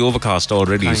slightly overcast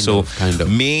already. Kind of.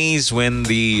 May is when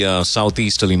the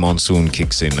southeasterly monsoon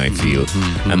kicks in. I feel,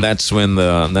 and that's when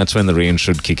the rain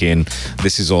should kick in.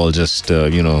 This is all just they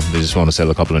just want to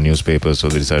sell a couple of newspapers, so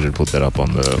they decided to put that up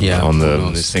on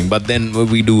this thing. But then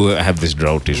we do have this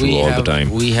drought issue the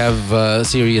time. We have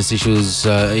serious issues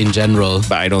in general.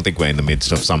 But I don't think we're in the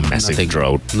midst of some massive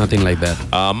drought. Nothing like that.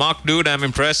 Mark, dude, I'm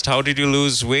impressed. How did you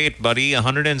lose weight, buddy?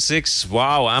 106.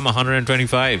 Wow, I'm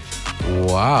 125.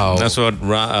 Wow. That's what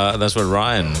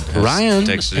Ryan has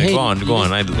texted. Hey, go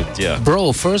on.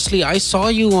 Bro, firstly, I saw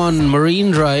you on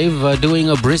Marine Drive doing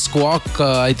a brisk walk.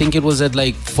 I think it was at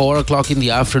like 4 o'clock in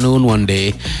the afternoon one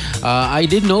day. I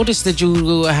did notice that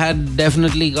you had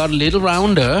definitely got a little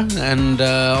rounder and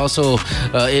also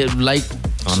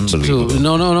Unbelievable.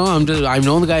 No. I've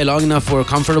known the guy long enough. We're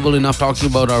comfortable enough talking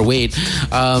about our weight.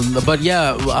 I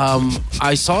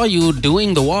saw you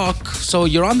doing the walk, so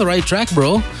you're on the right track,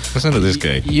 bro. Listen to this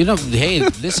guy. Hey,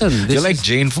 listen. You're like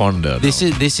Jane Fonda. This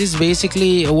is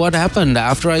basically what happened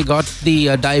after I got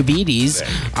the diabetes.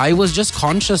 I was just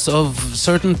conscious of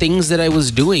certain things that I was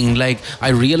doing. Like I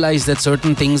realized that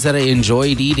certain things that I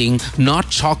enjoyed eating, not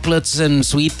chocolates and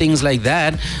sweet things like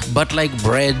that, but like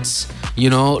breads,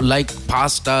 like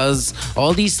pastas,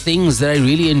 all these things that I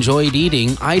really enjoyed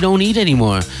eating, I don't eat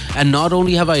anymore. And not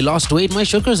only have I lost weight, my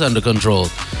sugar's under control.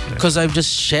 Because I've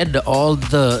just shed all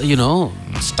the,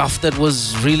 stuff that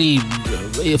was really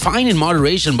fine in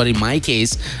moderation, but in my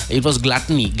case, it was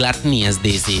gluttony as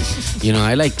they say.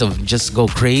 I like to just go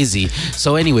crazy.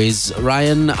 So anyways,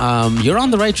 Ryan, you're on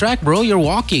the right track, bro. You're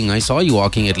walking. I saw you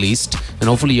walking at least. And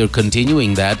hopefully you're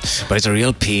continuing that. But it's a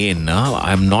real pain, no?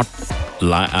 I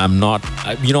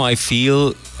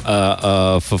feel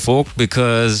for folk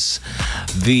because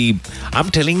I'm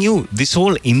telling you, this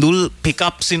whole Indul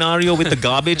pickup scenario with the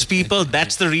garbage people,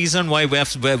 that's the reason why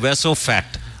we're so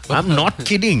fat. I'm not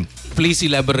kidding. Please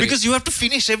elaborate. Because you have to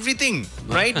finish everything,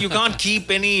 right? You can't keep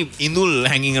any Indul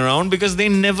hanging around because they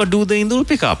never do the Indul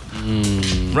pickup.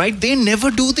 Right? They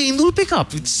never do the Indul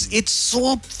pickup. It's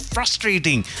so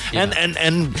frustrating. Yeah.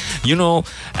 And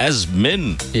as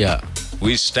men,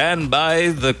 we stand by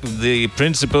the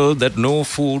principle that no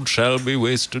food shall be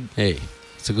wasted. Hey,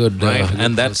 it's a good right, good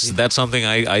and that's something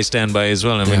I stand by as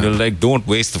well. I mean, like, don't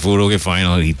waste the food. Okay, fine,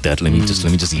 I'll eat that. Let me just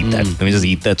eat that. Let me just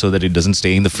eat that so that it doesn't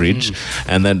stay in the fridge,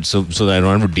 and then so that I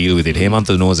don't have to deal with it. Hemant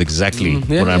knows exactly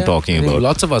what I'm talking about.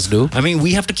 Lots of us do. I mean,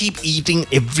 we have to keep eating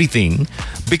everything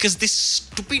because this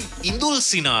stupid Indul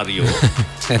scenario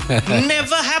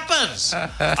never happens.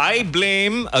 I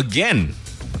blame again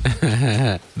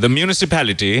the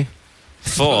municipality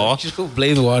for.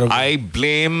 I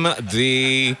blame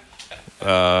the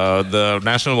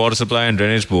National Water Supply and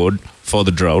Drainage Board for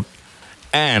the drought,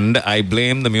 and I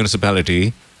blame the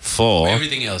municipality for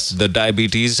everything else, the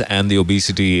diabetes and the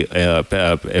obesity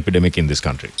epidemic in this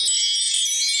country.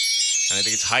 And I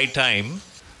think it's high time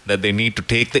that they need to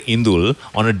take the Indul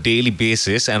on a daily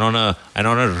basis and on a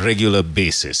regular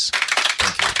basis.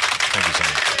 Thank you so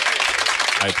much.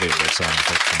 I played that song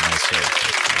for myself.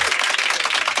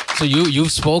 So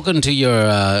you've spoken to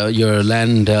your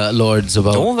landlords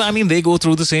about? No, I mean, they go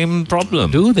through the same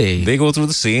problem. Do they? They go through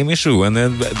the same issue, and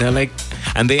they're like,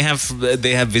 and they have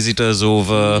visitors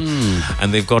over,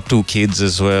 and they've got 2 kids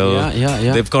as well.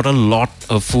 Yeah. They've got a lot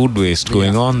of food waste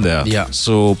going on there. Yeah.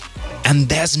 So, and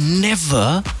there's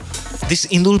never this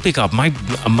Indul pickup. My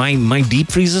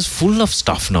deep freezer's full of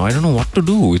stuff now. I don't know what to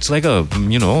do. It's like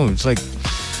it's like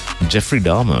Jeffrey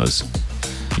Dahmer's.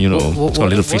 It's got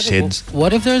little fish heads.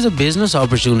 What if there's a business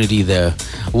opportunity there?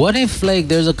 What if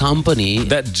there's a company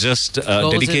that just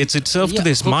dedicates itself to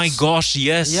this? My gosh,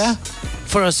 yes. Yeah,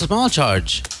 for a small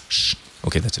charge. Shh.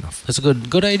 Okay, that's enough. That's a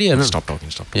good idea. No? Stop talking.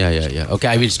 Yeah. Okay,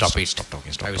 I will stop it. Stop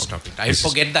talking. I will stop it. I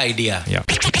forget the idea. Yeah.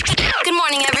 Good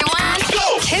morning, everyone.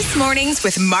 Kiss Mornings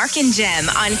with Mark and Jem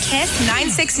on Kiss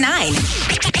 96.9.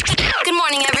 Good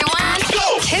morning, everyone.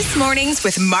 Kiss Mornings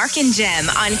with Mark and Jem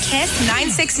on Kiss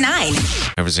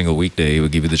 96.9. Every single weekday, we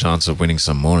give you the chance of winning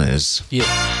some monies. Yeah.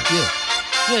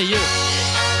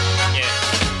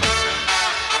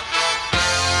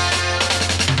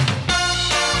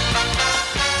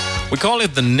 We call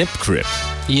it the nip crip.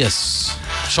 Yes.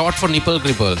 Short for nipple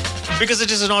cripple. Because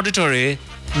it is an auditory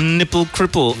nipple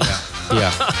cripple.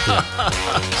 Yeah.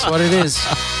 That's what it is.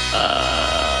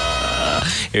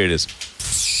 Here it is.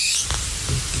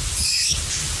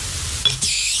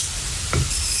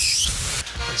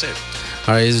 That's it.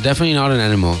 Alright, it's definitely not an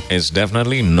animal. It's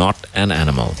definitely not an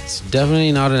animal. It's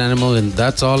definitely not an animal, and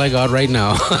that's all I got right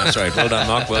now. That's right. Well done,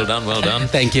 Mark. Well done. Well done.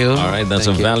 Thank you. All right. That's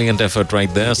Thank a you. valiant effort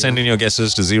right there. Send in your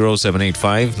guesses to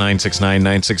 0785 969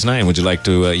 969. Would you like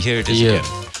to hear it again?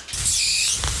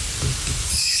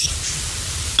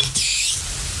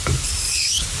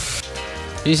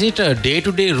 Is it a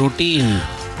day-to-day routine,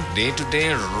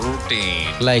 Day-to-day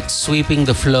routine. like sweeping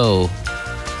the floor?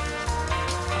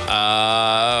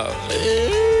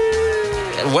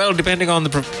 Well, depending on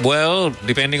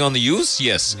the use,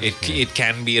 yes, it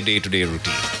can be a day-to-day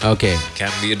routine. Okay.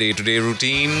 Can be a day-to-day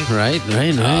routine. Right.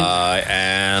 And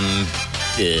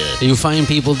You find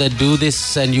people that do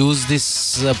this and use this,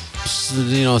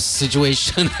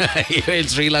 situation here in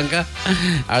Sri Lanka.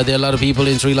 Are there a lot of people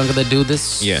in Sri Lanka that do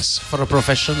this? Yes. For a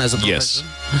profession, as a Yes.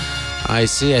 profession? I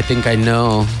see. I think I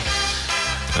know.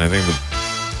 And I think the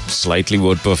slightly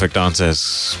word perfect answer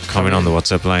is coming on the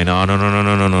WhatsApp line. Oh, no.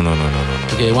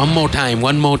 Okay, one more time.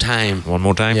 One more time?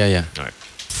 Yeah. All right.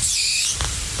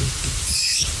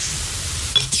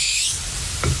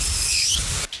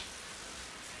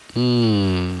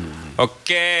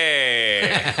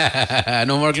 Okay.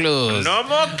 No more clues. No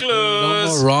more clues. No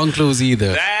more wrong clues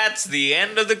either. That's the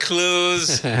end of the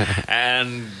clues.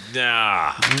 And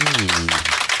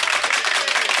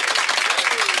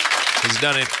he's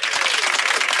done it.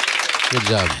 Good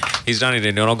job. He's done it,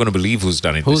 and you're not going to believe who's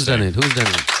done it. Who's this done time. it? Who's done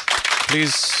it?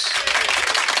 Please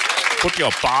put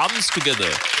your palms together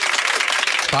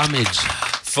Palmage.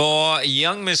 for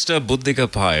young Mr. Buddhika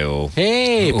Payo.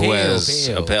 Hey, who Peo, has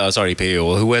Peo.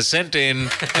 Payo, who has sent in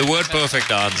the word perfect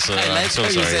answer. I like I'm so how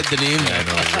sorry. you said the name. Yeah, I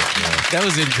know. That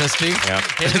was interesting. Yeah.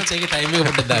 Take a time.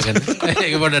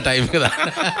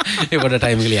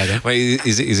 Wait,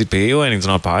 is it Payo and it's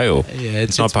not Payo? Yeah,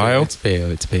 it's not Payo? It's Peo.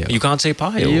 It's Peo. You can't say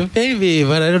Payo. You maybe,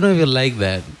 but I don't know if you like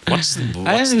that. What's the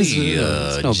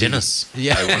it's no big- genus?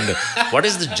 Yeah. I wonder. What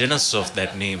is the genus of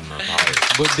that name? Payo?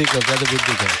 Buddhika, brother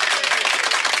Buddhika.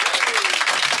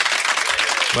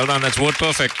 Well done. That's word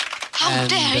perfect. How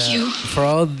dare you? For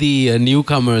all the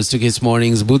newcomers to Kiss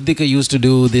Mornings, Buddhika used to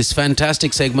do this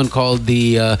fantastic segment called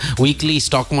the weekly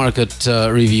stock market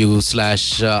review /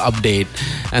 update.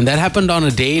 And that happened on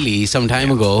a daily some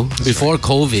time ago, before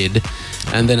COVID.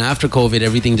 And then after COVID,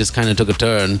 everything just kind of took a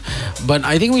turn. But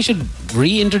I think we should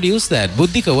reintroduce that.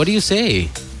 Buddhika, what do you say?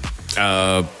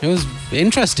 It was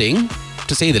interesting,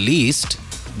 to say the least.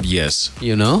 Yes.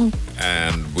 You know?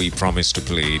 And we promised to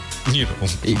play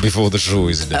it, before the show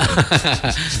is done.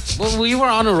 Well, we were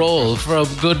on a roll for a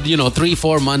good,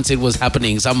 3-4 months. It was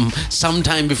happening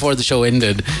sometime before the show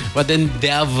ended. But then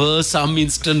there were some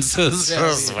instances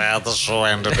where the show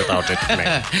ended without it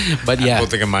playing. But yeah. I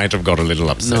think I might have got a little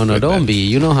upset. No, with don't that. be.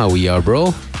 You know how we are,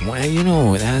 bro.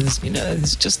 Well,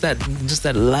 it's just that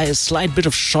slight bit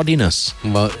of shoddiness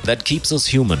Well, that keeps us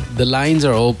human. the lines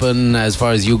are open as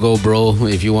far as you go, bro.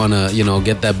 If you want to,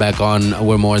 get that back on,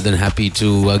 we're more than happy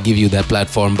to give you that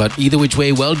platform. But either which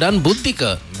way, well done,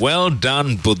 Buddhika. Well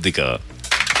done, Buddhika.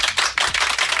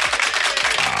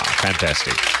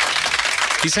 Fantastic.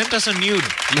 He sent us a nude.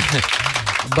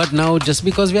 But now, just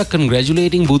because we are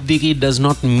congratulating Buddhika does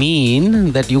not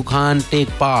mean that you can't take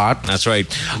part. That's right.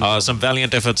 Some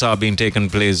valiant efforts are being taken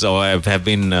place or have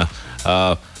been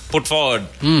put forward.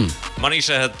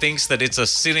 Manisha thinks that it's a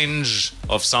syringe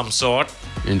of some sort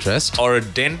Interest? or a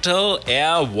dental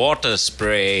air water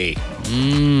spray.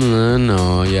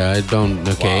 No, yeah, I don't.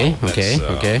 Okay, Wow, okay,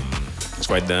 that's, okay. It's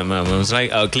quite them. It's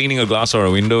like cleaning a glass or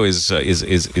a window is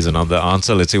another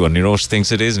answer. Let's see what Nirosh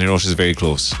thinks it is. Nirosh is very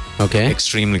close. Okay.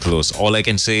 Extremely close. All I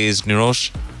can say is,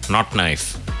 Nirosh, not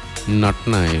knife. Not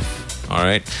knife. All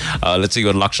right. Let's see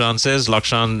what Lakshan says.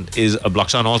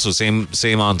 Lakshan also same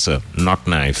answer. Not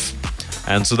knife.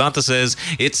 And Sudhanta says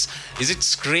is it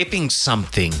scraping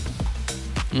something?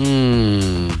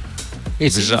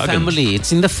 It's in the Vijagan. family.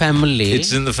 It's in the family.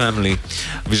 It's in the family.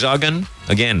 Vijagan,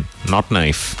 again, not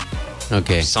knife.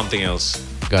 Okay. Something else.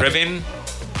 Got it. Previn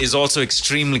is also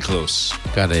extremely close.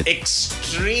 Got it.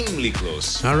 Extremely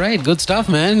close. All right, good stuff,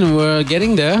 man. We're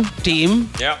getting there. Team.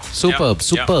 Yeah. Superb, yeah,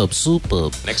 superb,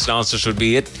 superb. Next answer should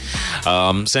be it.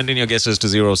 Send in your guesses to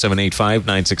 0785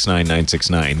 969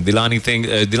 969.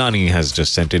 Dilani has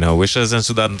just sent in her wishes, and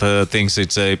Sudhanta thinks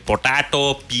it's a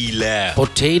potato peeler.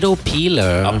 Potato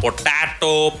peeler. A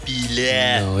potato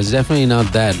peeler. No, it's definitely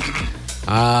not that.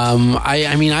 I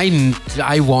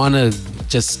want to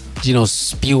just,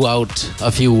 spew out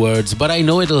a few words, but I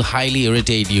know it'll highly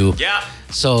irritate you. Yeah.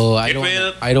 So I It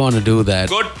will. don't want to do that.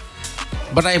 Good.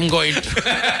 but I'm going to.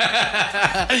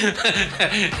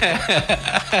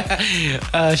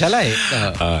 Shall I?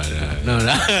 No.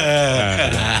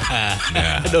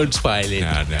 Don't spoil it.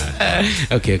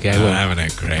 Okay, I won't. I'm having a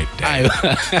great day.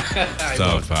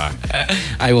 So far.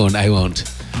 I won't.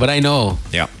 But I know.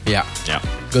 Yeah.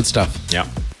 Good stuff. Yeah.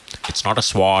 It's not a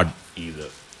sword either.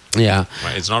 Yeah.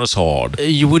 Right? It's not a sword.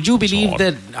 Would you believe Sword.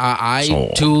 that I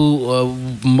Sword. too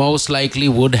most likely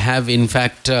would have in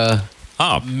fact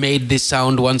made this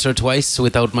sound once or twice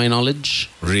without my knowledge?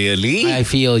 Really? I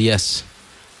feel yes.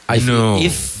 I feel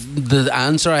if the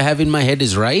answer I have in my head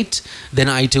is right, then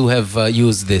I too have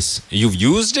used this. You've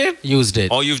used it? Used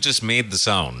it. Or you've just made the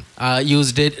sound?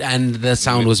 Used it and the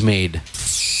sound was made.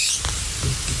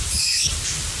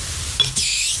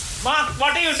 Mark,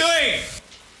 what are you doing?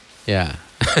 Yeah.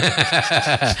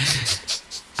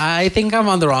 I think I'm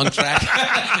on the wrong track.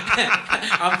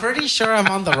 I'm pretty sure I'm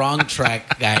on the wrong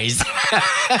track, guys.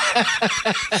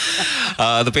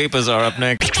 The papers are up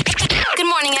next. Good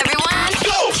morning, everyone.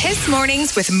 Kiss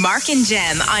Mornings with Mark and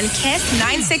Jem on Kiss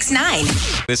 969.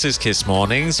 This is Kiss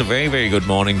Mornings. A very, very good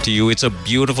morning to you. It's a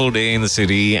beautiful day in the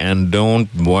city, and don't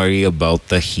worry about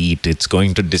the heat. It's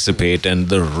going to dissipate, and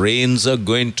the rains are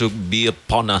going to be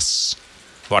upon us.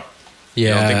 What?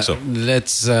 Yeah, I don't think so.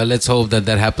 Let's hope that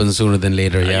happens sooner than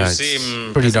later. Yeah, You it's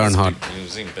seem pretty darn hot. You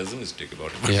seem pessimistic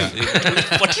about it. Yeah.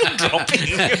 What are you dropping?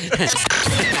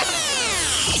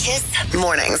 Kiss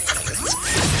Mornings.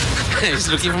 I was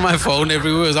looking for my phone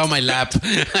everywhere. It was on my lap.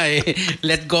 I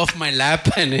let go of my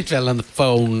lap and it fell on the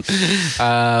phone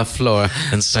floor.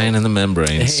 And staying in the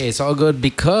membranes. Hey, it's all good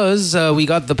because we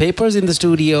got the papers in the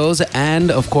studios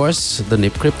and, of course, the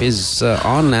Nip Crip is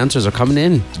on. Answers are coming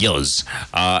in. Yes.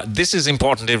 This is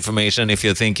important information if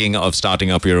you're thinking of starting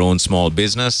up your own small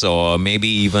business or maybe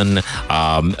even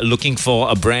looking for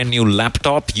a brand new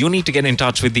laptop. You need to get in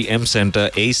touch with the M Center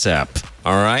ASAP.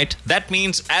 All right? That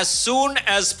means as soon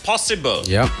as possible.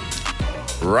 Yep.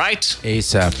 Right?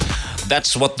 ASAP.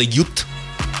 That's what the youth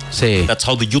say. That's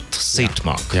how the youth say it,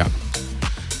 Mark. Yeah.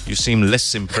 You seem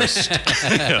less impressed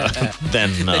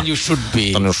than you should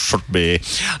be. Than you should be.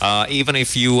 Even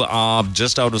if you are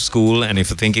just out of school and if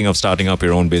you're thinking of starting up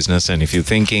your own business and if you're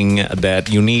thinking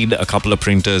that you need a couple of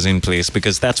printers in place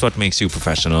because that's what makes you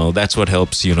professional, that's what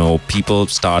helps, people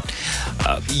start.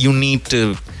 You need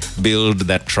to build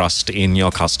that trust in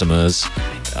your customers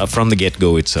from the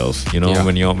get-go itself.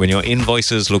 When your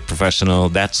invoices look professional,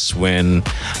 that's when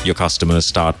your customers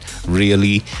start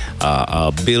really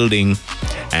building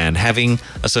and having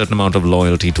a certain amount of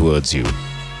loyalty towards you.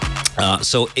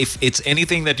 So if it's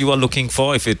anything that you are looking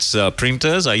for, if it's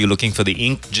printers, are you looking for the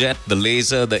inkjet, the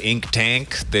laser, the ink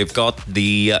tank? They've got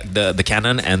the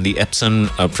Canon and the Epson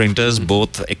printers,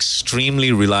 both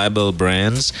extremely reliable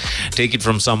brands. Take it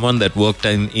from someone that worked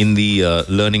in the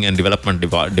learning and development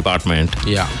department.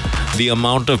 Yeah. The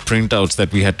amount of printouts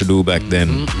that we had to do back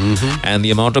then and the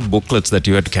amount of booklets that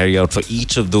you had to carry out for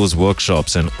each of those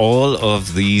workshops, and all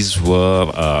of these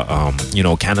were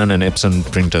Canon and Epson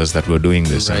printers that were doing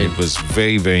this. Right. And it was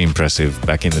very, very impressive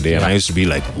back in the day. And I used to be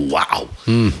like, wow,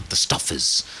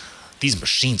 these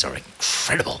machines are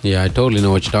incredible. Yeah, I totally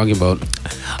know what you're talking about.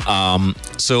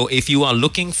 So if you are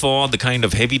looking for the kind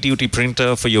of heavy-duty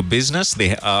printer for your business,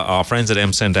 our friends at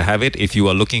M Center have it. If you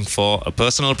are looking for a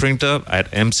personal printer at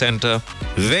M Center,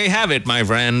 they have it, my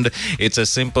friend. It's as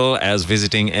simple as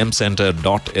visiting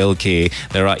mcenter.lk.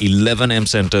 There are 11 M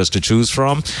Centers to choose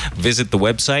from. Visit the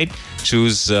website,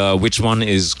 choose which one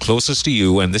is closest to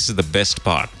you, and this is the best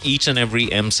part. Each and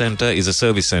every M Center is a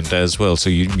service center as well, so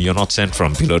you're not sent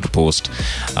from pillar to post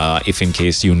if in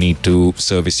case you need to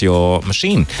service your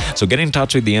machine. So get in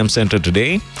touch with the M Center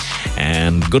today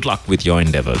and good luck with your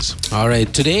endeavors. All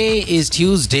right, today is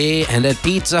Tuesday and at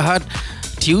Pizza Hut,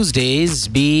 Tuesdays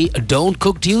be Don't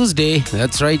Cook Tuesday.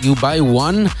 That's right, you buy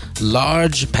one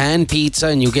large pan pizza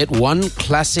and you get one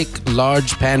classic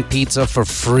large pan pizza for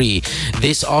free.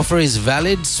 This offer is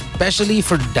valid specially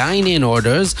for dine-in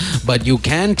orders, but you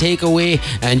can take away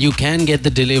and you can get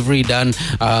the delivery done,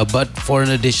 but for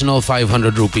an additional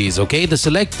 500 rupees, okay? The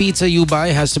select pizza you buy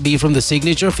has to be from the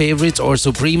Signature, Favorites or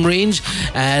Supreme range,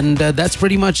 and that's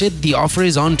pretty much it. The offer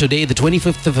is on today, the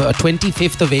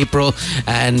 25th of April,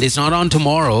 and it's not on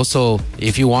tomorrow. So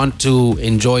if you want to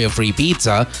enjoy a free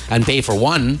pizza and pay for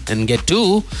one and get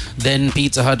two, then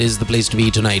Pizza Hut is the place to be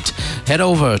tonight. Head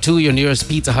over to your nearest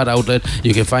Pizza Hut outlet.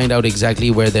 You can find out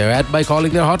exactly where they're at by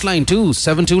calling their hotline too,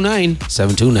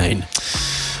 729-729.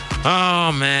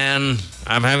 Oh man,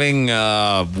 I'm having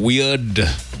weird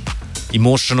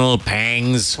emotional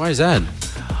pangs. Why is that?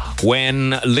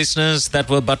 when listeners that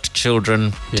were but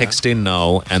children text in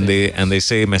now and they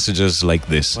say messages like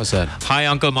this. What's that? Hi,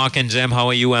 Uncle Mark and Jem. How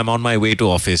are you? I'm on my way to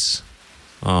office.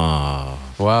 Oh,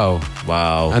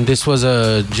 wow. And this was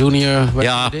a junior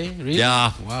back in the day? Really?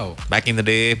 Yeah. Wow. Back in the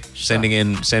day, sending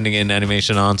in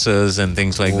animation answers and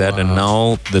things like that. And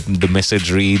now the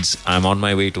message reads, I'm on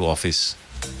my way to office.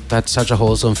 That's such a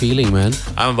wholesome feeling, man.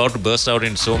 I'm about to burst out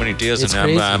in so many tears, It's and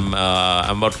crazy.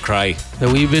 I'm about to cry.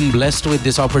 We've been blessed with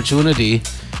this opportunity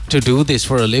to do this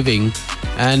for a living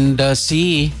and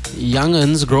see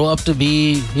young'uns grow up to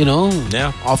be,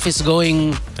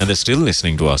 office-going And they're still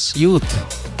listening to us.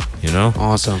 youth.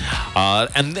 Awesome.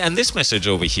 And this message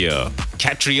over here,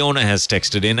 Catriona has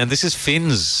texted in, and this is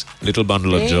Finn's little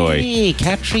bundle of joy. Hey,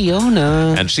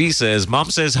 Catriona. And she says,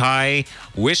 Mom says hi,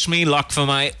 wish me luck for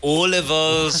my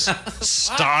O-levels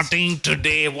starting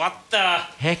today. What the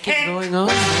heck is going on?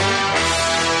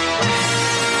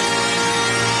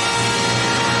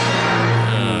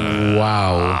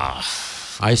 Wow.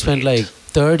 I spent like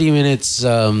 30 minutes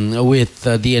with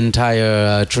the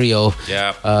entire trio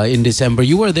in December.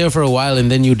 You were there for a while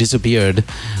and then you disappeared.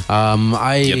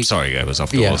 Sorry, I was up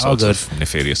to all sorts good. of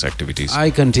nefarious activities.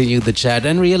 I continued the chat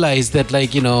and realized that,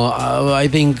 I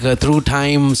think through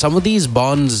time, some of these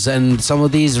bonds and some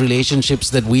of these relationships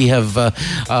that we have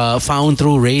found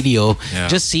through radio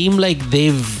just seem like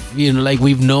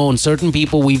we've known certain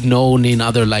people we've known in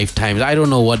other lifetimes. I don't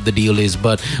know what the deal is,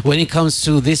 but when it comes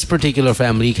to this particular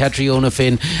family, Catriona,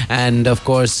 Finn, and of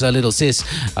course little sis,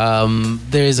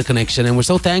 there is a connection, and we're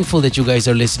so thankful that you guys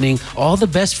are listening. All the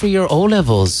best for your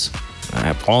O-levels.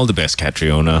 All the best,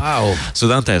 Catriona. Wow.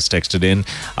 Sudhanta has texted in.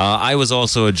 I was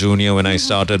also a junior when I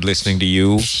started listening to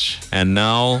you, and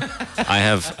now I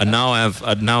have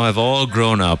all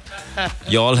grown up.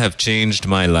 Y'all have changed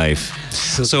my life.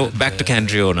 So back to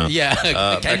Catriona. Back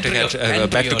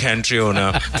to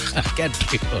Catriona.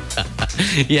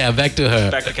 Yeah, back to her.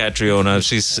 Back to Catriona.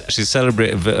 She's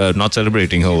not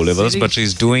celebrating her O-levels, but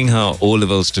she's doing her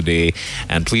O-levels today.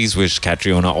 And please wish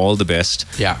Catriona all the best.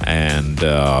 Yeah. And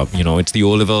it's the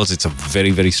O-levels. It's a very,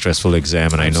 very stressful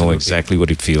exam, and I know exactly what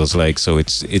it feels like. So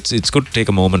it's good to take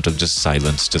a moment of just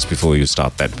silence just before you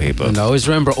start that paper. And always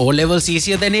remember, O-levels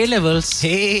easier than A-levels.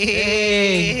 Hey.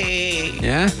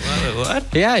 Yeah. What?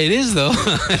 Yeah, it is though.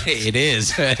 It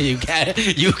is. You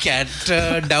can't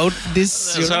doubt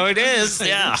this. That's how it is.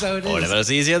 Yeah.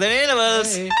 O-levels easier than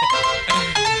A-levels. Hey.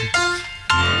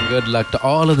 Good luck to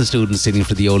all of the students sitting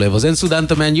for the O-levels. And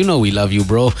Sudhanta, man, we love you,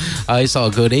 bro. It's all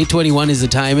good. 8:21 is the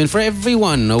time. And for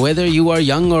everyone, whether you are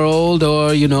young or old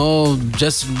or,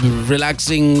 just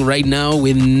relaxing right now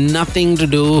with nothing to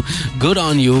do, good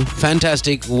on you.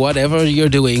 Fantastic. Whatever you're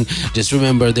doing, just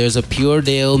remember there's a Pure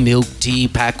Dale milk tea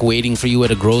pack waiting for you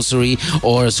at a grocery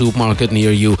or a supermarket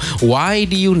near you. Why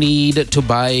do you need to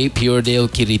buy Pure Dale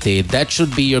Kirite? That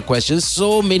should be your question.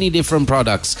 So many different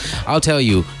products. I'll tell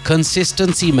you,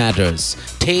 consistency matters,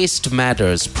 taste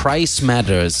matters, price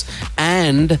matters,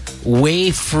 and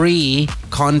whey-free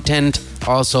content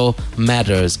also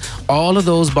matters. All of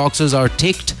those boxes are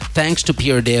ticked thanks to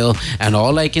Pure Dale, and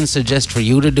all I can suggest for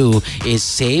you to do is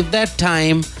save that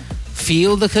time,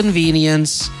 feel the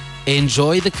convenience,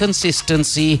 enjoy the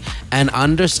consistency, and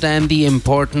understand the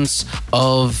importance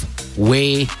of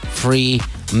whey-free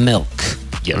milk.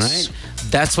 Yes. All right?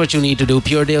 That's what you need to do.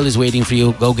 Pure Dale is waiting for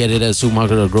you. Go get it at a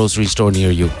supermarket or grocery store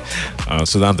near you.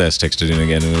 Sudhanta has texted in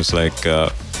again and was like,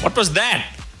 what was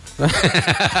that?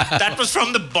 That was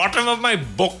from the bottom of my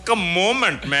book a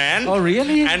moment, man. Oh,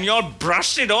 really? And y'all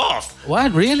brushed it off.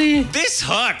 What, really? This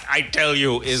hurt, I tell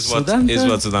you, is what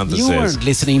Sudhanta you says. weren't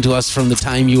listening to us from the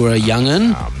time you were a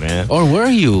young'un. Oh, man. Or were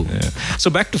you? Yeah. So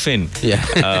back to Finn. Yeah.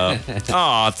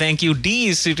 Thank you. Dee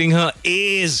is sitting her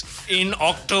A's in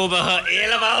October, her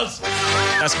A-levels.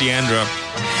 That's Deandra.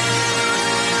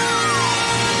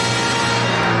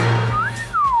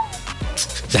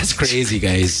 That's crazy,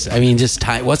 guys. I mean, just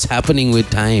time. What's happening with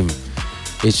time?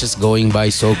 It's just going by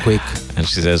so quick. And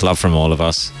she says, love from all of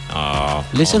us.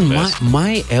 Listen,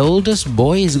 my eldest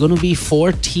boy is going to be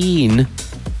 14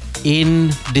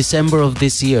 in December of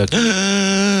this year.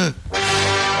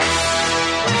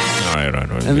 Right.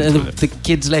 And the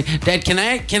kid's like, Dad, can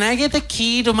I get the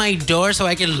key to my door so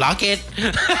I can lock it?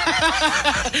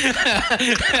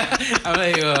 I'm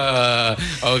like,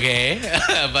 okay.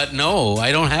 But no,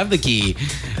 I don't have the key.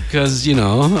 Because,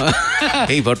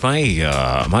 Hey, but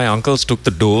my uncles took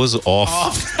the doors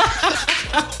off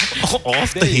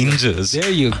the hinges.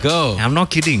 There you go. I'm not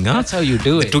kidding. Huh? That's how you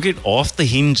do it. They took it off the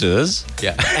hinges.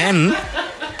 Yeah. And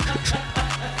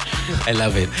I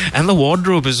love it. And the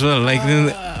wardrobe as well. Like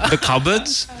the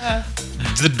cupboards,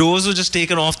 the doors were just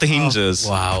taken off the hinges.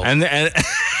 Oh, wow. And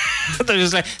They're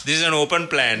just like, this is an open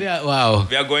plan. Yeah, wow.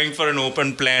 We are going for an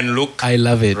open plan look. I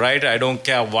love it. Right? I don't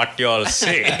care what y'all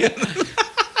say.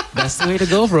 That's the way to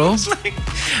go, bro.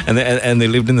 And they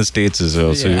lived in the States as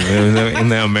well. So in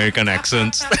their American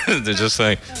accents, they're just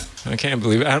like, I can't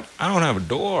believe it. I don't have a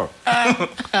door.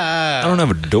 I don't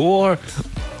have a door.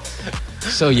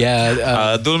 So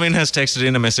yeah, Dulmin has texted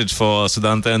in a message for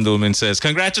Sudhanta, and Dulmin says,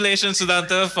 "Congratulations,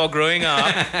 Sudhanta, for growing up."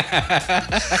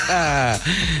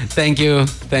 Thank you.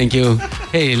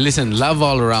 Hey, listen, love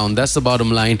all around. That's the bottom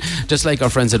line. Just like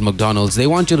our friends at McDonald's, they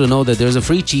want you to know that there's a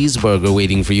free cheeseburger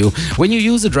waiting for you when you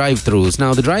use the drive-thrus.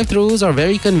 Now, the drive-thrus are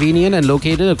very convenient and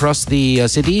located across the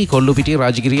city: Kollupitiya,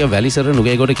 Rajagiriya, Valisara,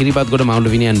 Nugegoda, Kiribati, Mount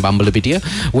Lavinia, and Bambalapitiya.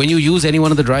 When you use any one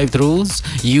of the drive-thrus,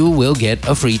 you will get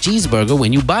a free cheeseburger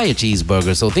when you buy a cheeseburger.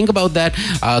 So think about that.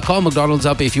 Call McDonald's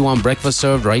up if you want breakfast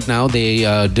served right now. They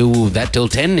do that till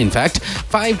 10, in fact.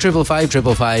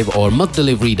 555-555 or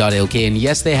McDelivery.lk. And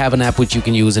yes, they have an app which you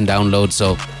can use and download.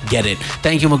 So get it.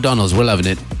 Thank you, McDonald's. We're loving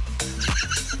it.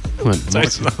 Sorry,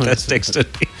 Sudhanta's texted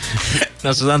me.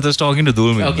 Now Sudhanta's talking to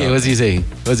Dulmin. Okay, what's he saying?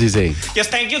 Yes,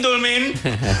 thank you, Dulmin.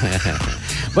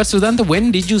 But Sudhanta,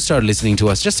 when did you start listening to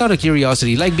us? Just out of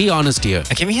curiosity, like, be honest here.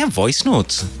 Can we have voice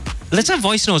notes? Let's have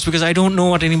voice notes, because I don't know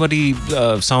what anybody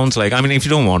sounds like. I mean, if you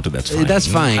don't want to, that's fine. That's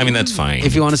fine. I mean, that's fine.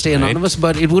 If you want to stay anonymous,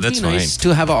 but it would be nice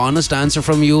to have an honest answer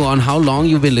from you on how long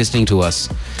you've been listening to us.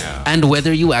 Yeah. And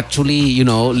whether you actually,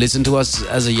 listen to us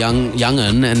as a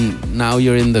young'un and now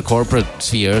you're in the corporate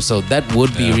sphere. So that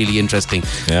would be really interesting.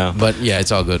 Yeah. But yeah,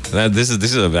 it's all good. This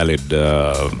is a valid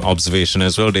observation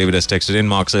as well. David has texted in,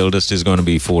 Mark's eldest is going to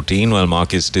be 14 while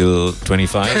Mark is still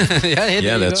 25.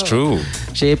 Yeah, that's true.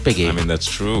 I mean, that's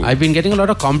true. I've been getting a lot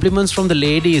of compliments from the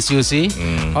ladies, you see.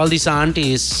 All these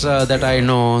aunties that I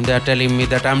know, they're telling me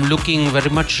that I'm looking very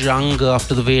much younger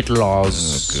after the weight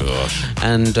loss. Oh, gosh.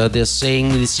 And they're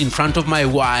saying this in front of my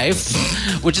wife,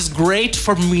 which is great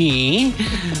for me.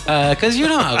 Because you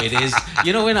know how it is.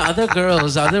 When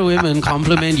other women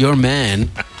compliment your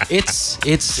man, it's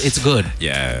good.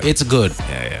 Yeah. It's good.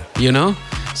 Yeah.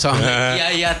 So I'm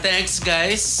like, yeah, thanks,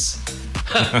 guys.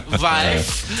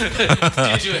 Wife,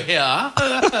 did you hear?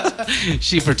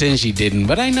 She pretends she didn't,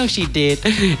 but I know she did.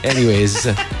 Anyways,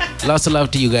 lots of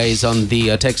love to you guys on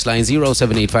the text line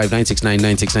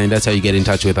 0785-969-969. That's how you get in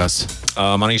touch with us.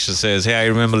 Manisha says, hey, I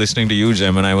remember listening to you,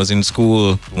 Jem, when I was in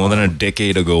school more than a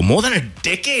decade ago. More than a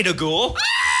decade ago?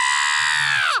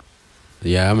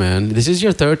 Yeah, man. This is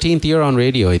your 13th year on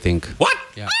radio, I think. What?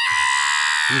 Yeah.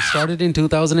 You started in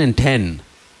 2010.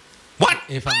 What?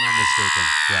 If I'm not mistaken.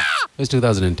 Yeah. It was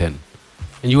 2010.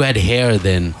 And you had hair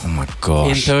then. Oh my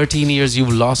gosh. In 13 years,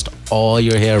 you've lost all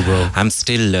your hair, bro. I'm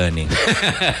still learning.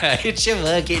 It's your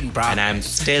work in progress. And I'm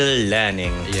still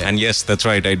learning. Yeah. And yes, that's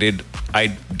right. I did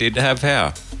have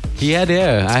hair. He had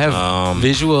hair. I have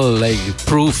visual,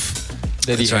 proof.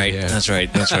 That's right.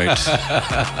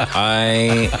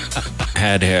 I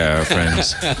had hair,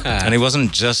 friends. And it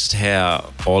wasn't just hair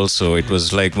also. It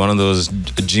was like one of those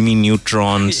Jimmy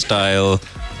Neutron style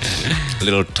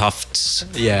little tufts.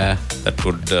 Yeah. That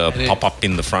would pop up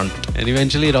in the front. And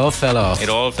eventually it all fell off. Hey,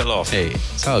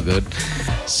 it's all good.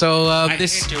 So I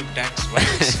hate you, Dax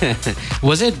Wax.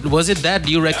 Was it that?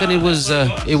 Do you reckon it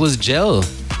was gel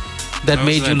that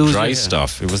made you lose dry your hair?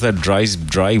 stuff? It was that dry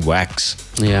wax.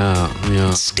 Yeah.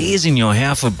 It stays in your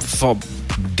hair for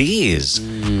days.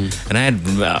 And I had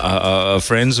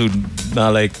friends who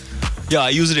are like, yeah, I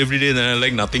use it every day,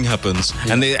 then nothing happens.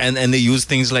 Yeah. And they use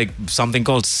things like something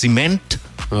called cement.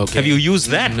 Okay. Have you used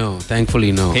that? No,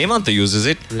 thankfully no. Hemanta uses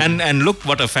it, really? and look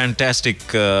what a fantastic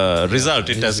result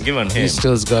it has given him. He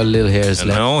still's got little hairs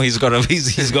left. No, he's got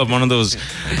one of those.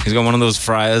 He's got one of those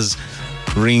Friars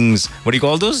rings. What do you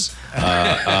call those?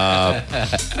 What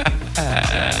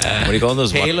do you call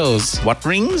those? Halos. What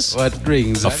rings? What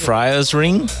rings? A friar's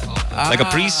ring? Like a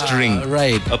priest ring.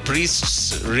 Right. A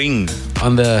priest's ring.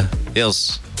 On the...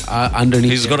 Yes.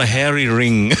 Underneath. He's got a hairy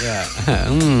ring.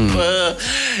 Yeah.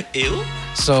 Ew.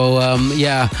 So,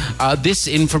 this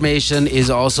information is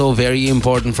also very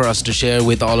important for us to share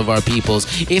with all of our peoples.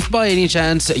 If by any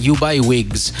chance you buy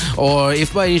wigs, or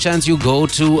if by any chance you go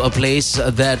to a place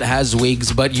that has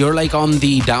wigs, but you're on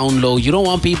the down low, you don't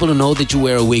want people to know that you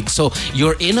wear a wig. So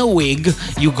you're in a wig,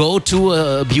 you go to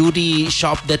a beauty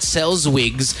shop that sells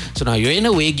wigs. So now you're in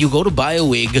a wig, you go to buy a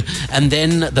wig, and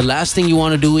then the last thing you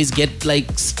want to do is get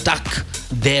stuck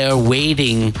there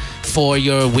waiting for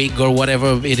your wig or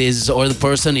whatever it is, or the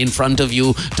person in front of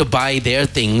you to buy their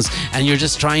things, and you're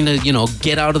just trying to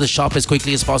get out of the shop as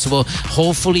quickly as possible.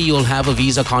 Hopefully you'll have a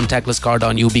Visa contactless card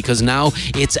on you, because now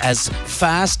it's as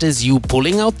fast as you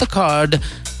pulling out the card,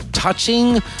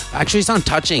 touching, actually it's not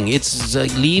touching, it's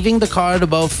leaving the card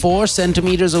about 4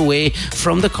 centimeters away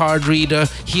from the card reader,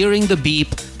 hearing the beep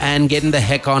and getting the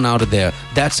heck on out of there.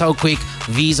 That's how quick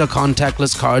Visa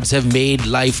contactless cards have made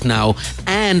life now.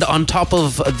 And on top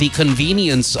of the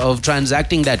convenience of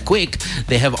transacting that quick,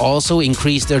 they have also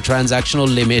increased their transactional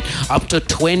limit up to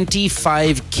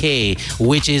 25K,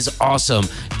 which is awesome.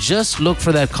 Just look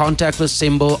for that contactless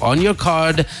symbol on your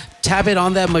card, tap it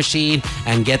on that machine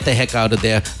and get the heck out of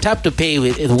there. Tap to pay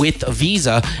with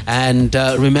Visa. And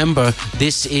remember,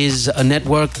 this is a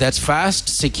network that's fast,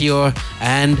 secure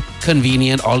and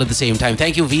convenient all at the same time.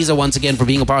 Thank you, Visa, once again for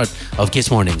being a part of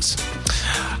Kiss Mornings.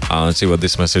 Let's see what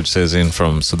this message says in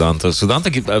from Sudhanta.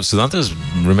 Sudhanta's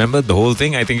remembered the whole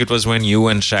thing. I think it was when you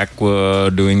and Shaq were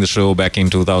doing the show back in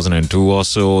 2002 or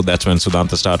so. That's when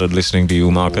Sudhanta started listening to you,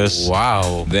 Marcus.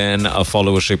 Wow. Then a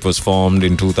followership was formed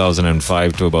in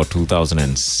 2005 to about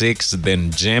 2006.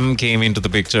 Then Jem came into the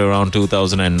picture around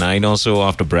 2009 or so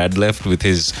after Brad left with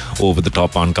his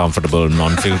over-the-top, uncomfortable,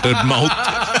 non-filtered mouth.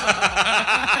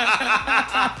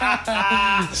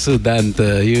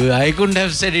 Sudhanta, I couldn't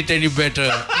have said it any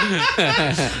better.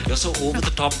 You're so over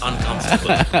the top,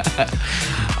 uncomfortable.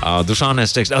 Dushan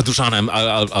has texted. Dushan,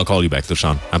 I'll call you back,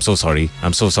 Dushan. I'm so sorry.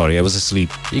 I was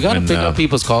asleep. You gotta pick up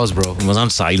people's calls, bro. It was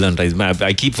on silent.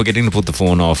 I keep forgetting to put the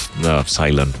phone off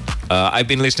silent. I've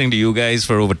been listening to you guys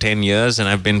for over 10 years and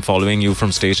I've been following you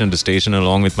from station to station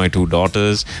along with my 2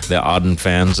 daughters. They're ardent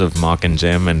fans of Mark and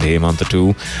Jem and Hemantha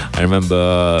too. I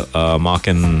remember Mark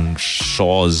and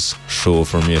Shaw's show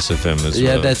from Yes FM as well.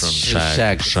 Yeah, that's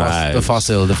Shaq. The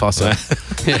fossil.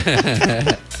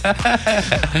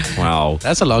 Wow.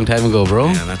 That's a long time ago, bro.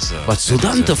 Yeah, that's but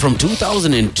Sudhanta from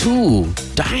 2002.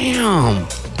 Damn.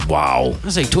 Wow.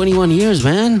 That's like 21 years,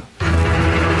 man.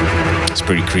 It's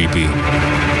pretty creepy.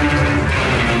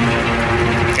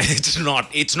 It's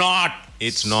not.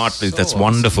 That's awesome.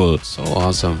 Wonderful. So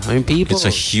awesome. I mean, people... It's a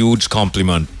huge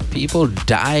compliment. People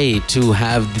die to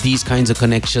have these kinds of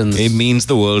connections. It means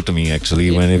the world to me,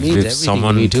 actually. If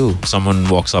someone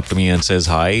walks up to me and says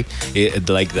hi,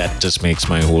 like that just makes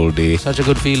my whole day. Such a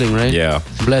good feeling, right? Yeah.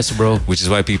 Blessed, bro. Which is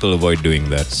why people avoid doing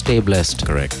that. Stay blessed.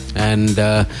 Correct. And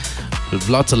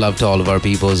lots of love to all of our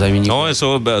peoples. I mean, so is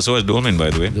Dulmin, by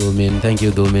the way. Dulmin, thank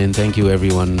you, Dulmin. Thank you,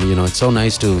 everyone. You know, it's so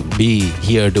nice to be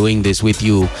here doing this with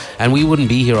you. And we wouldn't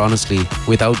be here, honestly,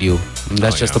 without you. And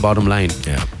that's just the bottom line.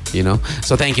 Yeah. You know,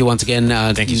 so thank you once again.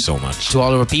 Thank you so much to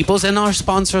all of our peoples and our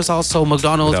sponsors also,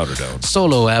 McDonald's, without a doubt,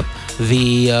 Solo app,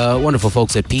 the wonderful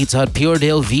folks at Pizza Hut,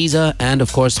 Puredale, Visa, and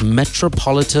of course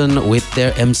Metropolitan with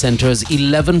their M Centers.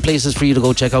 11 places for you to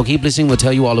go check out. Keep listening, we'll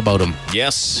tell you all about them.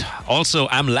 Yes. Also,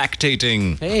 I'm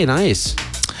lactating. Hey, nice.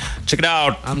 Check it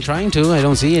out. I'm trying to. I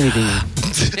don't see anything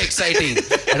exciting.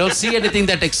 I don't see anything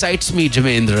that excites me,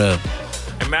 Jamendra.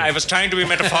 I was trying to be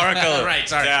metaphorical. Right,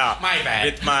 sorry. Yeah. My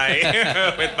bad.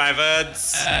 With my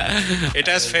words. It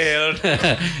has failed.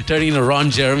 Turning into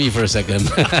Ron Jeremy for a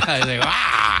second. I was like,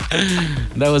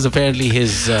 that was apparently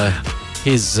his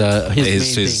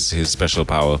special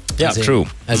power. Yeah, true.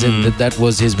 As in that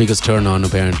was his biggest turn on,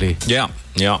 apparently. Yeah.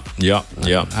 I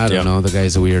don't know. The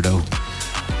guy's a weirdo.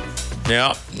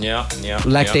 Yeah.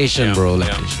 Lactation, bro.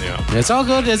 Lactation. Yeah. It's all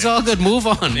good. Move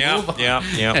on.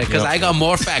 Yeah. Because I got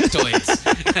more factoids.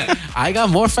 I got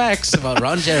more facts about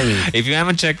Ron Jeremy. If you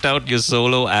haven't checked out your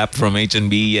Solo app from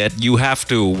H&B yet, you have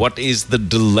to. What is the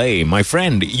delay? My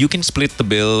friend, you can split the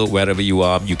bill wherever you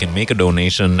are. You can make a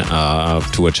donation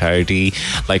to a charity.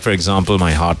 Like, for example,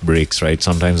 my heart breaks, right?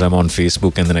 Sometimes I'm on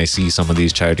Facebook and then I see some of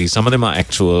these charities. Some of them are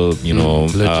actual,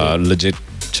 legit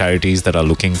charities that are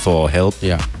looking for help.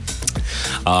 Yeah.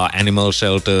 Animal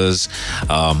shelters,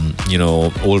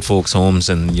 old folks' homes,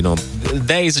 and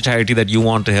there is a charity that you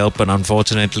want to help, but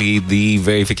unfortunately the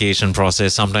verification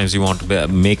process, sometimes you want to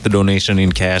make the donation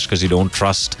in cash because you don't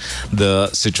trust the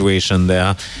situation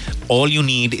there. All you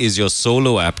need is your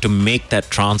Solo app to make that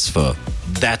transfer.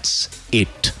 That's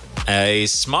it. A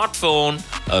smartphone,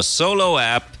 a Solo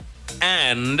app,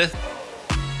 and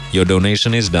your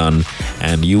donation is done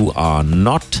and you are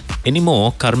not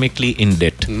anymore karmically in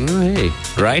debt. Hey.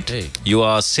 Right? Hey. You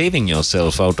are saving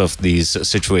yourself out of these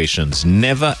situations.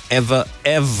 Never, ever,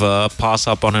 ever pass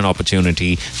up on an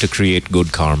opportunity to create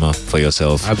good karma for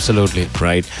yourself. Absolutely.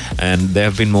 Right? And there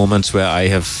have been moments where I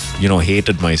have,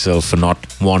 hated myself for not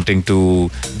wanting to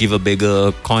give a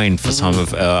bigger coin for some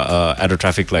of, at a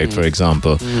traffic light, for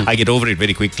example. I get over it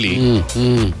very quickly.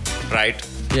 Right?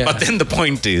 Yeah. But then the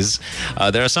point is,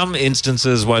 there are some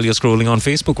instances while you're scrolling on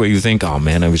Facebook where you think, oh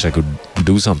man, I wish I could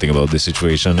do something about this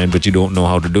situation, but you don't know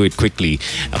how to do it quickly.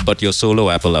 But your Solo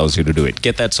app allows you to do it.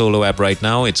 Get that Solo app right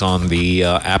now. It's on the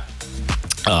App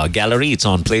Gallery. It's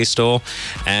on Play Store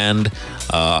and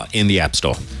in the App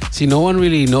Store. See, no one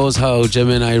really knows how Jim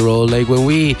and I roll. Like when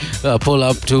we pull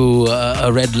up to a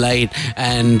red light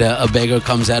and a beggar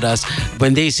comes at us,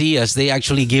 when they see us, they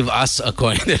actually give us a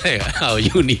coin. They're like, oh,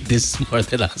 you need this more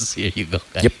than us. Here you go,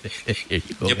 guy. Yep. Here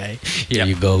you go, Yep. guy. Here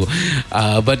you go.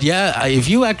 But yeah, if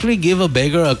you actually give a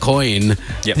beggar a coin,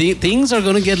 Yep. things are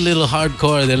going to get a little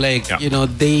hardcore. They're like, Yeah.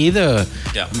 they either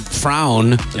Yeah.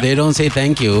 frown, they don't say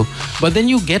thank you, but then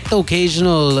you get the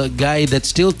occasional guy that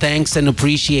still thanks and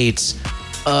appreciates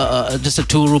just a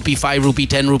 2 rupee, 5 rupee,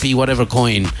 10 rupee, whatever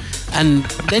coin. And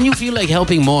then you feel like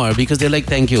helping more because they're like,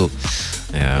 thank you.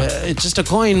 Yeah. It's just a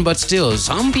coin, but still,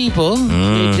 some people,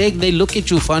 they look at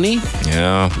you funny.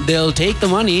 Yeah. They'll take the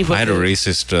money. But I had a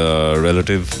racist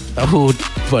relative. who,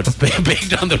 what,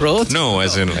 begged on the road? No,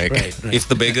 as in like, Right. if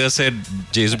the beggar said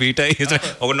Jesu Pita, he's like,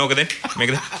 oh no, make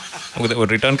it.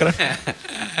 Return kara.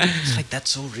 It's like, that's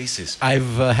so racist.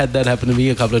 I've had that happen to me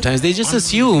a couple of times. They just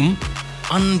assume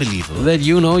Unbelievable. that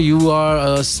you are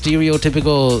a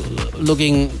stereotypical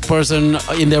looking person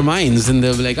in their minds, and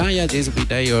they'll be like, yeah, Jesu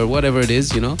Pita or whatever it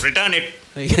is, Return it.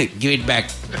 give it back.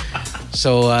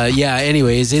 So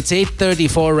anyways, it's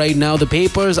 8:34 right now. The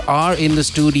papers are in the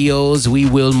studios. We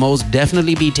will most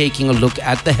definitely be taking a look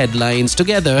at the headlines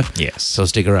together. Yes. So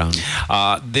stick around.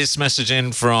 This message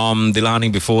in from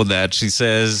Dilani before that. She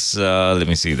says, let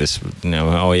me see this. No,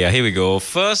 oh yeah, here we go.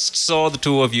 First saw the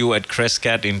two of you at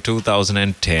Crescat in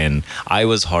 2010. I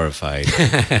was horrified.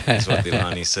 That's what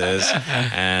Dilani says.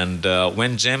 And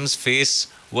when Jem's face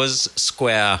was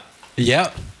square,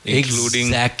 Yeah,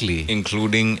 including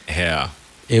including hair.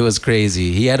 It was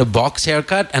crazy. He had a box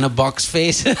haircut and a box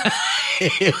face.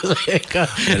 It was like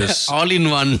all in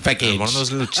one package. One of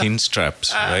those little chin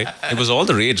straps, right? It was all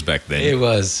the rage back then. It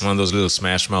was. One of those little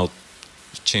smash mouth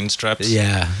chin straps.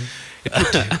 Yeah.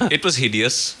 It was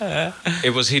hideous.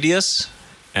 It was hideous,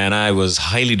 and I was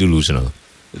highly delusional.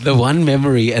 The one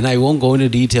memory, and I won't go into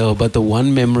detail, but the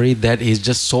one memory that is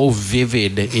just so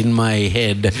vivid in my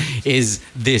head is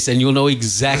this, and you'll know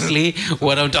exactly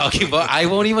what I'm talking about. I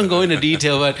won't even go into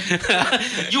detail, but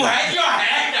you had your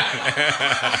hand up.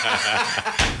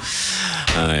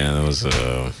 Yeah, that was.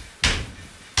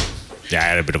 Yeah, I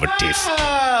had a bit of a tiff.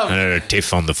 I had a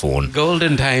tiff on the phone.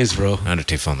 Golden times, bro. I had a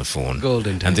tiff on the phone.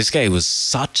 Golden times. And this guy was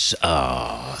such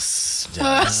a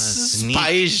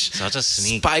spice, such a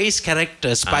sneak. Spice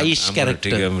character, spice I'm character.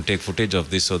 gonna take footage of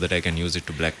this so that I can use it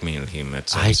to blackmail him at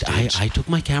some stage. I took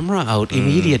my camera out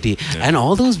immediately, and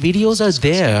all those videos are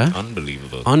there.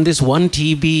 Unbelievable. On this 1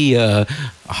 TB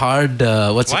hard,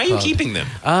 what's Why it are you called? keeping them?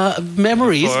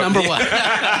 Memories, number one.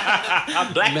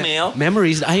 Blackmail.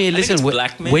 Memories. Listen, it's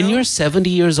blackmail. when you're 70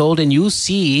 years old and you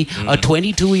see a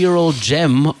 22-year-old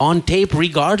Gem on tape,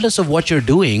 regardless of what you're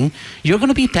doing, you're going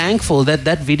to be thankful that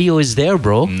that video is there,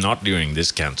 bro. Not during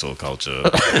this cancel culture.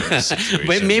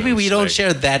 But maybe we don't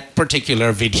share that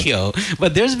particular video,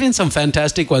 but there's been some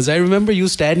fantastic ones. I remember you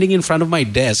standing in front of my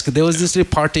desk. There was this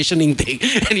partitioning thing,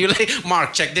 and you're like,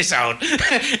 Mark, check this out.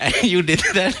 And you did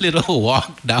that little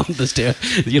walk down the stair,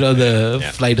 the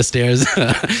flight of stairs.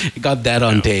 Got that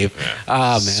on tape. Yeah.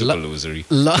 Ah, man. Super losery.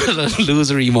 Lot of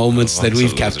losery moments that Lots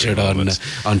we've of captured losery on moments.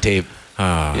 tape.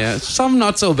 Ah. Yeah, some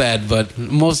not so bad, but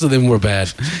most of them were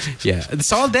bad. Yeah,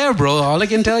 it's all there, bro. All I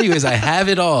can tell you is I have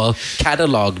it all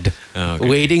cataloged, Okay.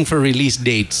 waiting for release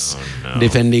dates, no.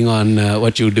 depending on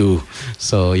what you do.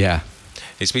 So, yeah.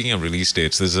 Hey, speaking of release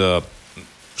dates, there's a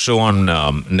show on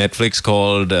Netflix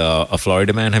called A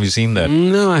Florida Man. Have you seen that?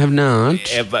 No, I have not.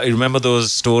 Remember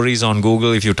those stories on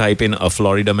Google? If you type in A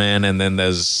Florida Man, and then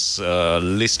there's a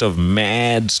list of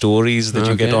mad stories that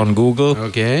you get Okay. on Google.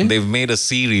 Okay. They've made a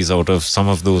series out of some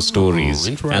of those stories.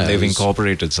 And they've interesting.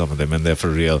 incorporated some of them, and they're for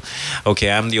real.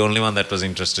 Okay, I'm the only one that was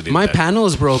interested in My that.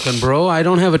 panel's broken, bro. I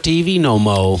don't have a TV no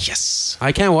mo. Yes.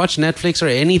 I can't watch Netflix or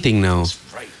anything now.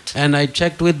 Right. And I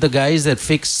checked with the guys that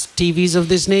fix TVs of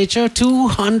this nature.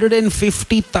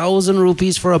 250,000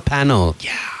 rupees for a panel.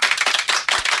 Yeah.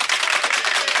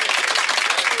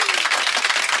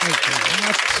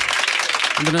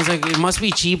 And then I was like, it must be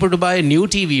cheaper to buy a new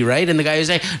TV, right? And the guy was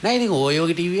like, "Nahi, dekho, wo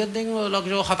yogi TV,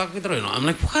 I'm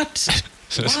like, what?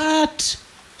 What?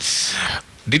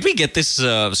 Did we get this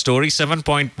story?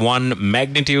 7.1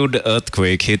 magnitude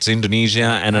earthquake hits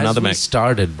Indonesia and As another we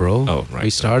started, bro. Oh, right. We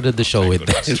started the show Thank with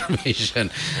goodness. that information.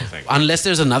 thank Unless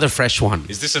there's another fresh one.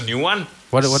 Is this a new one?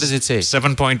 What does it say?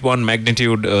 7.1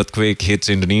 magnitude earthquake hits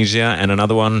Indonesia, and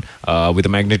another one with a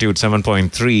magnitude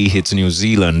 7.3 hits New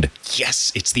Zealand.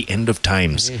 Yes, it's the end of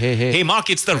times. Hey. Hey, Mark,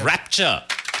 it's the rapture.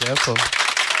 Careful.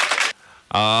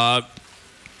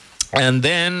 And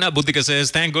then Buddhika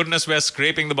says, thank goodness we're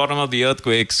scraping the bottom of the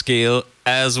earthquake scale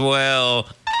as well.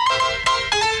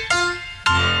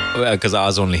 Well, because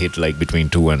ours only hit like between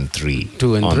 2 and 3.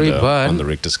 2 and 3, but on the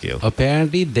Richter scale.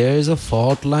 Apparently, there's a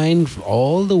fault line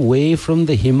all the way from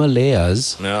the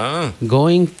Himalayas,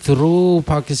 going through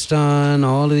Pakistan,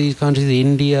 all of these countries,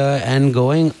 India, and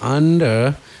going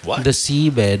under the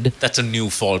seabed. That's a new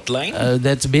fault line?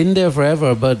 That's been there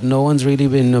forever, but no one's really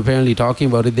been apparently talking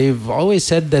about it. They've always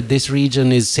said that this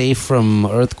region is safe from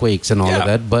earthquakes and all of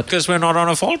that, but because we're not on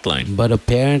a fault line. But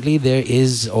apparently there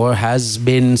is or has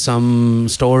been some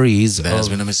stories. There has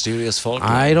been a mysterious fault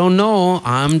line. I don't know.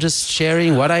 I'm just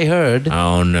sharing what I heard.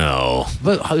 Oh no.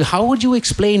 But how would you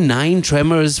explain 9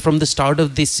 tremors from the start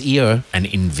of this year? An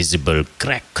invisible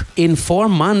crack. In 4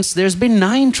 months, there's been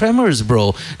 9 tremors,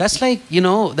 bro. That's like,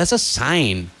 that's a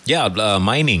sign. Yeah,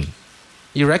 mining.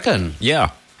 You reckon?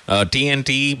 Yeah.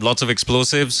 TNT, lots of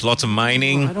explosives, lots of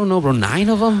mining. I don't know, bro. 9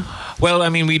 of them? Well, I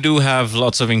mean, we do have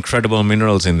lots of incredible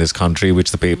minerals in this country, which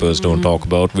the papers don't talk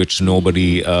about, which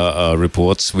nobody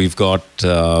reports. We've got,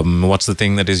 what's the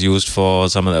thing that is used for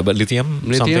some of the, lithium?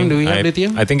 Lithium? Something? Do we have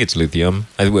lithium? I think it's lithium.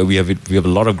 We have a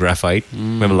lot of graphite.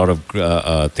 We have a lot of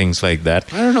things like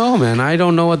that. I don't know, man. I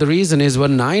don't know what the reason is,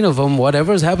 but 9 of them,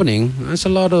 whatever's happening, that's a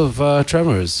lot of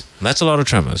tremors. That's a lot of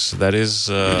tremors. That is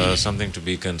something to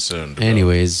be concerned about.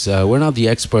 Anyways, we're not the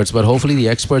experts, but hopefully the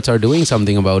experts are doing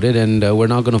something about it, and we're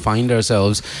not going to find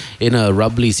ourselves in a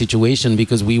rubbly situation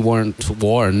because we weren't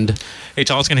warned. Hey,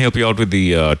 Charles can help you out with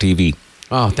the TV.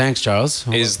 Oh, thanks, Charles.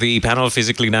 Is the panel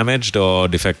physically damaged or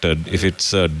defected? If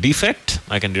it's a defect,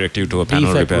 I can direct you to a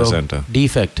panel repair center.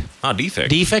 Defect. Ah, defect.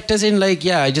 Defect as in like,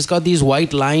 I just got these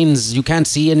white lines. You can't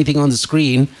see anything on the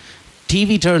screen.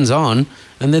 TV turns on,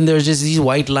 and then there's just these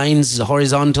white lines,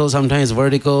 horizontal, sometimes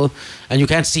vertical, and you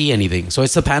can't see anything. So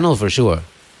it's the panel for sure.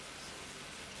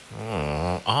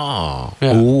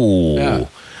 Yeah. Ooh. Yeah.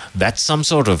 That's some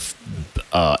sort of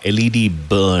LED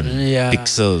burn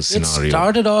pixel scenario. It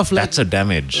started off like... That's a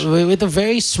damage. With a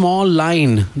very small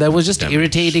line that was just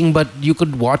irritating, but you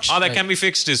could watch... Oh, that can be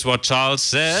fixed is what Charles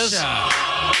says.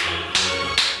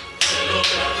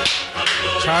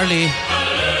 Charlie,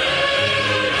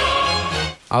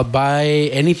 I'll buy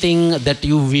anything that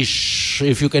you wish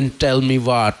if you can tell me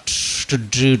what to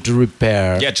do to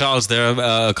repair. Yeah, Charles, there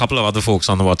are a couple of other folks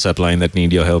on the WhatsApp line that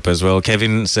need your help as well.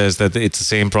 Kevin says that it's the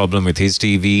same problem with his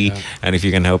TV, and if you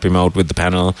can help him out with the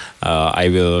panel, I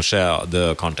will share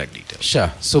the contact details. Sure,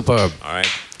 superb. All right.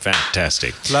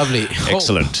 Fantastic. Lovely.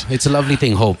 Excellent. Hope. It's a lovely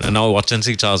thing, hope. And now watch and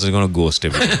see Charles is going to ghost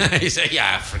him. He's like,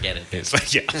 forget it. It's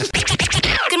like,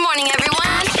 Good morning, everyone.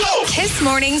 Kiss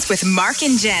Mornings with Mark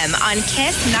and Jem on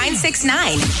Kiss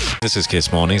 969. This is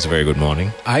Kiss Mornings. A very good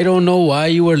morning. I don't know why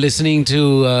you were listening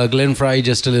to Glenn Fry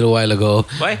just a little while ago.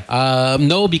 Why?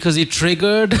 No, because it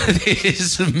triggered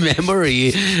this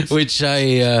memory, which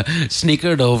I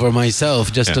snickered over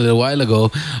myself just a little while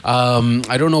ago.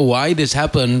 I don't know why this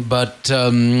happened, but...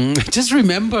 I just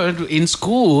remembered in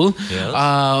school,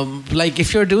 like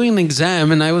if you're doing an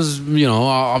exam, and I was,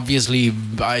 obviously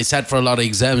I sat for a lot of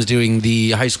exams during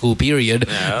the high school period,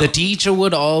 the teacher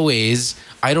would always...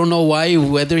 I don't know why,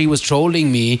 whether he was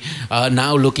trolling me.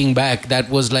 Now looking back,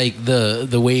 that was like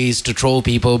the ways to troll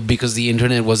people because the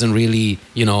internet wasn't really,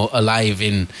 alive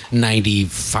in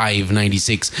 95,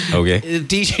 96. Okay. The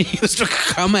teacher used to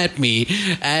come at me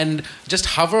and just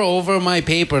hover over my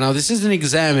paper. Now, this is an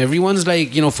exam. Everyone's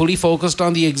like, fully focused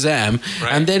on the exam.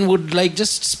 Right. And then would like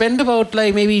just spend about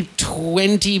like maybe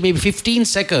 20, maybe 15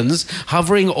 seconds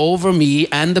hovering over me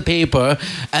and the paper.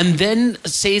 And then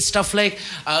say stuff like,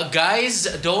 guys,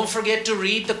 don't forget to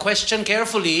read the question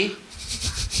carefully.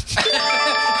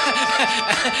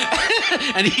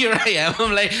 And here I am.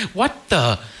 I'm like, what?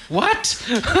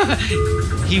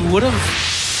 He would have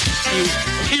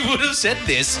said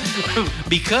this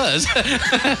because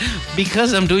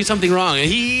I'm doing something wrong.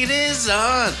 Heat is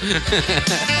on.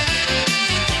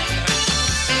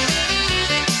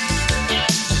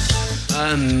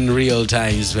 Unreal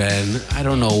times, man. I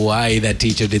don't know why that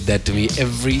teacher did that to me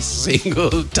every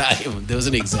single time there was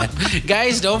an exam.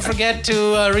 Guys, don't forget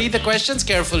to read the questions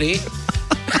carefully.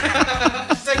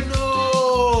 It's like,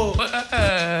 no.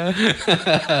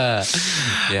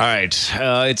 All right.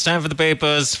 It's time for the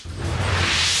papers.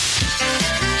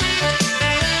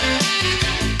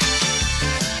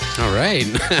 All right.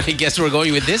 I guess we're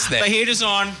going with this The then. heat is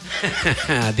on.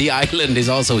 The island is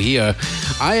also here.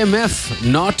 IMF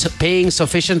not paying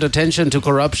sufficient attention to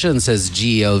corruption, says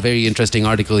GL. Very interesting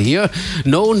article here.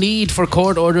 No need for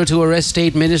court order to arrest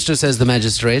state minister, says the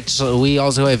magistrate. So we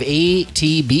also have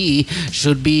ATB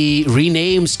should be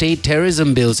renamed state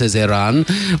terrorism bill, says Iran.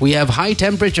 We have high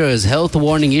temperatures, health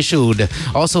warning issued.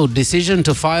 Also, decision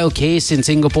to file case in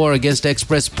Singapore against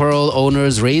Express Pearl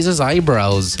owners raises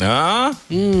eyebrows.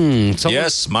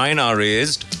 Yes, mine are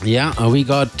raised. Yeah, we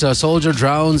got soldier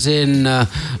drowns in a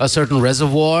certain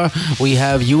reservoir. We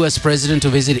have U.S. president to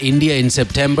visit India in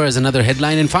September as another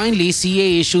headline. And finally,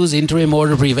 CA issues interim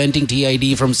order preventing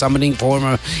TID from summoning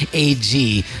former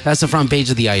AG. That's the front page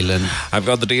of the island. I've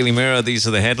got the Daily Mirror. These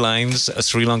are the headlines.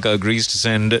 Sri Lanka agrees to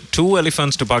send 2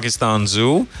 elephants to Pakistan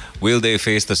Zoo. Will they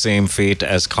face the same fate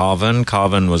as Karvan?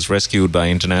 Karvan was rescued by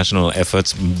international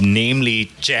efforts,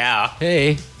 namely Cha.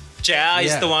 Hey. Cha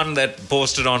is Yeah. the one that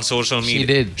posted on social media. She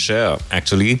did. Sure,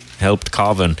 actually helped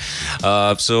Karvan.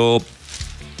 So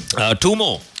 2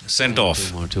 more sent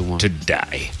off two more. to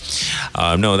die.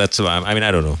 No, that's. I mean,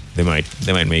 I don't know. They might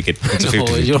make it. It's a No,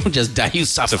 50-50. you don't just die, you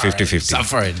suffer. It's a 50-50.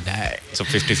 Suffer and die. It's a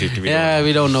 50-50.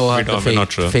 We don't know how we're not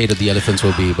the sure. fate of the elephants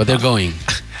will be, but they're going.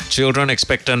 Children,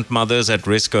 expectant mothers at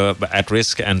risk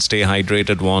and stay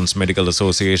hydrated, warns Medical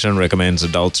Association, recommends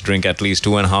adults drink at least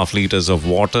 2.5 liters of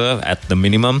water at the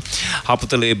minimum.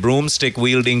 Haputale broomstick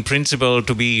wielding principal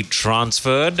to be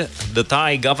transferred. The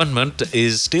Thai government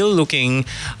is still looking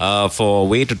for a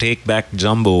way to take back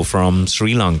Jumbo from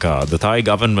Sri Lanka. The Thai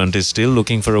government is still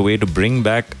looking for a way to bring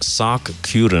back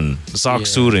Saksurin.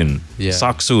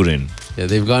 Yeah,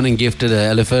 they've gone and gifted an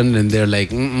elephant, and they're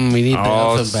like, we need the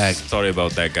elephant back. Sorry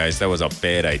about that, guys. That was a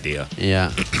bad idea.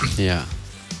 Yeah, yeah.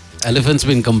 Elephant's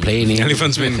been complaining.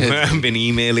 Elephant's been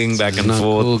emailing back and Not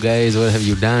forth. cool, guys. What have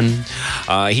you done?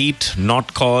 Heat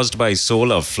not caused by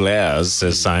solar flares,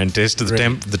 says scientists.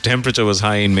 The temperature was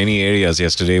high in many areas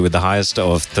yesterday, with the highest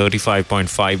of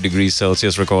 35.5 degrees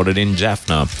Celsius recorded in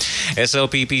Jaffna.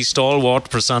 SLPP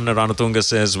stalwart Prasanna Ranatunga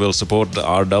says will support the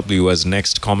RW as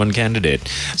next common candidate.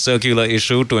 Circular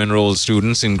issued to enroll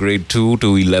students in grade 2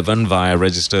 to 11 via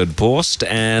registered post,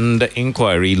 and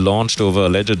inquiry launched over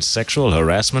alleged sexual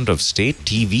harassment of state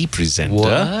TV presenter.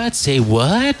 What? Say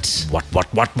what? What?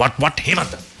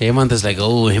 Hemant. Hemant is like,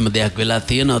 oh, Himadyak Vila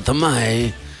Thina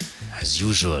Tamai. As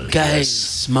usual.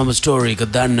 Guys, Mama Story,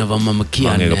 Kadanava Mama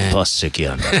Kian.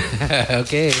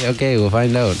 Okay, we'll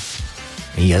find out.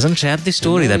 He hasn't shared the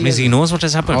story. That means he knows what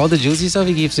has happened. All the juicy stuff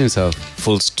he keeps to himself.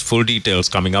 Full details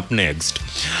coming up next.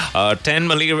 10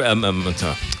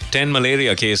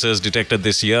 malaria cases detected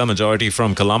this year, majority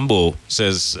from Colombo,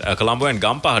 says Colombo and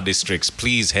Gampaha districts.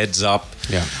 Please, heads up.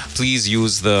 Yeah. Please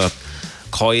use the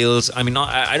coils. I mean,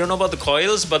 I don't know about the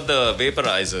coils, but the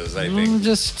vaporizers, I think.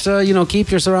 Just, keep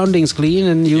your surroundings clean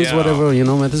and use Yeah. whatever,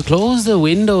 methods. Close the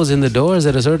windows and the doors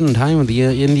at a certain time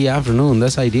in the afternoon.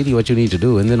 That's ideally what you need to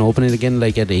do. And then open it again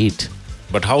like at 8.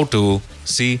 But how to?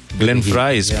 See, Glenn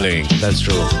Fry is playing. That's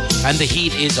true. And the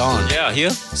heat is on. Yeah,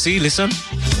 here. See, listen.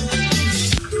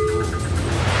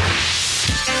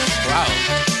 Wow.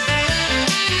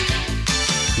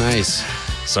 Nice.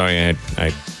 Sorry,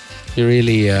 I You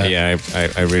really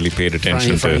I really paid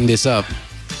attention frying to this up.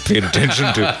 paid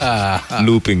attention to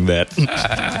looping that.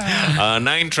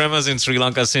 9 tremors in Sri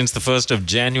Lanka since the 1st of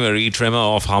January. Tremor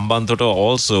off Hambantota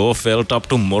also felt up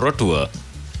to Moratuwa.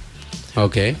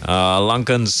 Okay.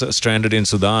 Lankans stranded in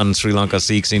Sudan. Sri Lanka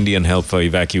seeks Indian help for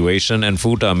evacuation, and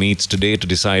FUTA meets today to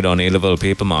decide on A-level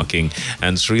paper marking.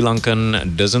 And Sri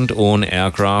Lankan doesn't own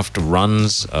aircraft,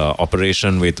 runs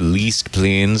operation with leased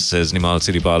planes, says Nimal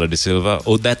Siripala de Silva.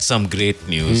 Oh, that's some great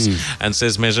news. And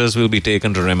says measures will be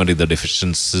taken to remedy the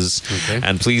deficiencies. Okay.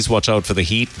 And please watch out for the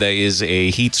heat. There is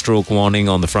a heat stroke warning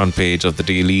on the front page of the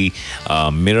Daily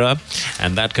Mirror.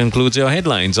 And that concludes your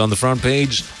headlines on the front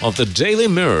page of the Daily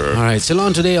Mirror. All right. Still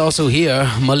on today, also here,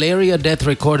 malaria death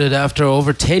recorded after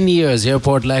over 10 years.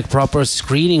 Airport lack proper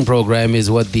screening program is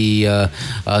what the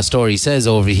story says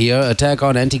over here. Attack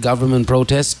on anti-government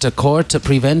protest. Court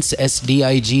prevents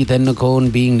SDIG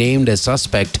Thenakone being named as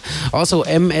suspect. Also,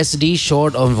 MSD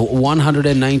short of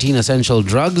 119 essential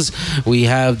drugs. We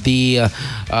have the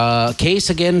case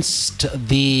against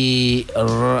the...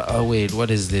 wait,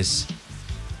 what is this?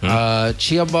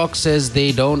 Chia Box says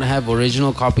they don't have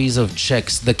original copies of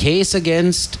checks. The case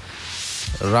against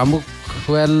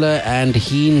Quelle and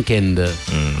Heenkende.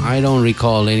 I don't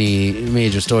recall any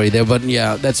major story there, but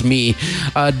yeah, that's me.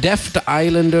 Deft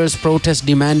Islanders protest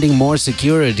demanding more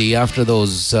security after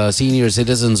those senior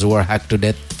citizens were hacked to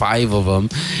death, 5 of them.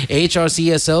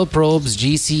 HRCSL probes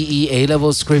GCE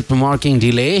A-level script marking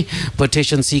delay.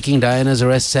 Petition seeking Diana's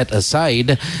arrest set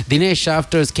aside. Dinesh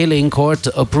Shafter's killing, court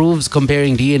approves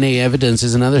comparing DNA evidence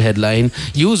is another headline.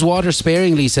 Use water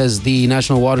sparingly, says the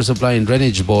National Water Supply and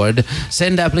Drainage Board.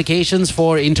 Send applications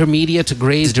for intermediate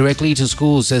grades directly to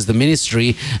schools, says the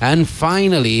ministry. And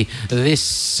finally,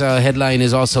 this headline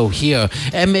is also here.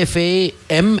 MFA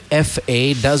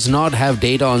does not have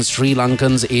data on Sri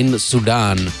Lankans in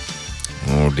Sudan.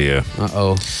 Oh dear.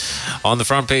 Uh-oh. On the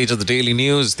front page of the Daily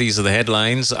News, these are the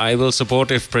headlines. I will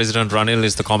support if President Ranil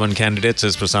is the common candidate,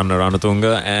 says Prasanna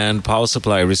Ranatunga. And power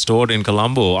supply restored in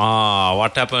Colombo.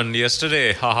 What happened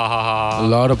yesterday? Ha ha ha ha. A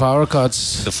lot of power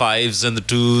cuts. The 5s and the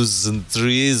 2s and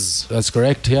 3s. That's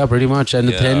correct, yeah, pretty much. And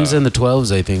the 10s and the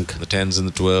 12s, I think. The 10s and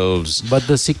the 12s. But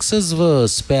the 6s were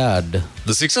spared.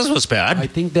 The 6s were spared? I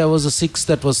think there was a 6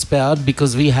 that was spared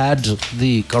because we had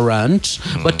the current.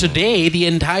 But today, the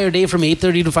entire day from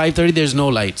 8:30 to 5:30, there's no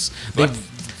lights.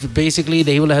 Basically,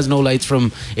 Dehula has no lights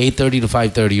from 8:30 to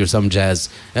 5:30 or some jazz.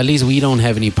 At least we don't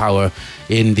have any power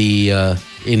in the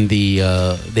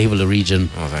Dehula region.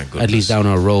 Oh, thank goodness. At least down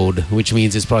our road, which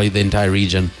means it's probably the entire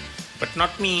region. But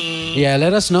not me. Yeah,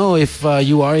 let us know if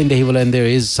you are in Dehula and there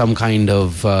is some kind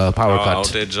of power cut,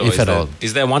 outage, or if at all.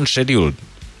 Is there one scheduled?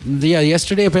 Yeah,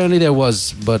 yesterday apparently there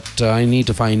was, but I need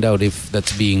to find out if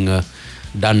that's being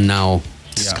done now.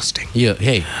 Disgusting. Yeah.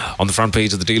 Hey. On the front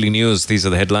page of the Daily News, these are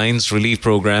the headlines. Relief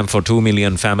program for 2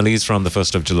 million families from the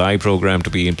 1st of July. Program to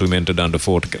be implemented under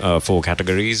four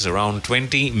categories. Around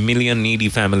 20 million needy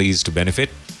families to benefit.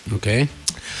 Okay.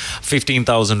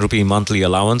 15,000 rupee monthly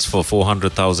allowance for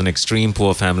 400,000 extreme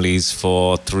poor families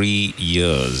for 3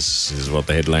 years. This is what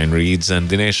the headline reads. And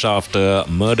Dinesh Shafter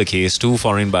murder case, 2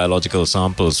 foreign biological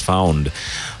samples found.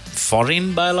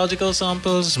 Foreign biological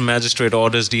samples? Magistrate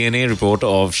orders DNA report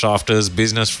of Shafter's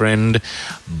business friend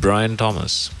Brian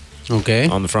Thomas. Okay.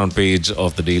 On the front page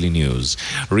of the Daily News.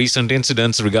 Recent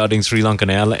incidents regarding Sri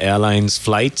Lankan Airlines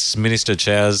flights. Minister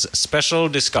chairs special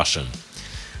discussion.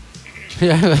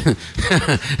 Yeah.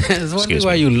 I was wondering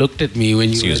why you looked at me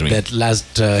when you read that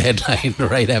last headline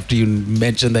right after you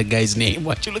mentioned that guy's name.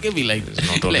 Why'd you look at me like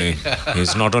that?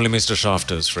 He's not only Mr.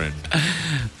 Shafter's friend.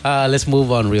 Let's move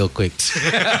on real quick.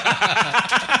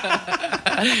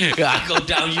 I go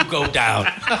down, you go down.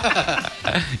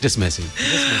 Just messing.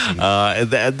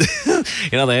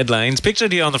 The headlines.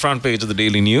 Pictured here on the front page of the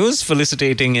Daily News.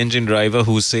 Felicitating engine driver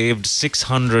who saved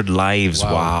 600 lives.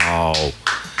 Wow.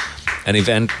 An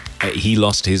event, he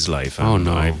lost his life. Oh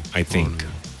no! I think.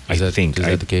 Is that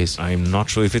the case? I'm not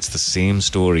sure if it's the same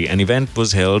story. An event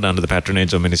was held under the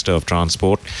patronage of Minister of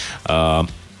Transport at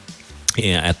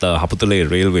the Haputale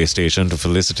railway station to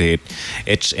felicitate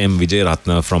H.M.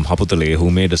 Vijayaratna from Haputale,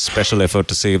 who made a special effort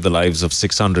to save the lives of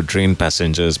 600 train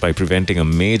passengers by preventing a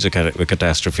major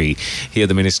catastrophe. Here,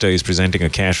 the minister is presenting a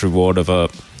cash reward of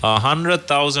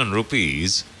 100,000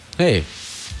 rupees. Hey,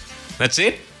 that's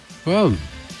it. Well.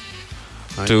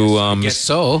 I guess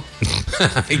so.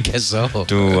 I guess so.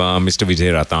 To Mr.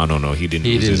 Vijayaratna. No, he didn't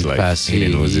lose his life. He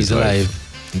didn't lose his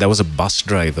life. There was a bus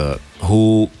driver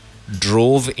who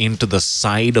drove into the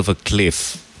side of a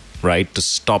cliff, right, to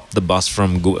stop the bus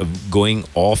from going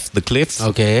off the cliff.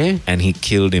 Okay. And he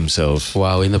killed himself.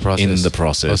 Wow, in the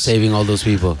process. Of saving all those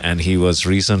people. And he was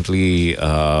recently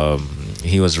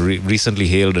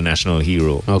hailed a national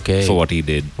hero. Okay. For what he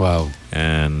did. Wow.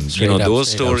 And those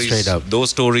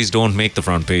stories don't make the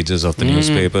front pages of the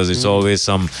newspapers. It's always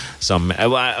some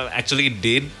actually it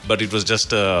did, but it was just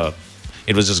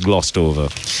glossed over.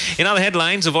 In other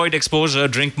headlines, avoid exposure,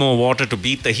 drink more water to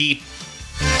beat the heat.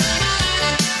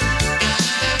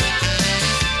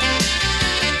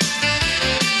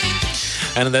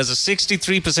 And there's a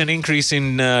 63% increase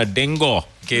in dengue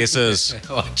cases.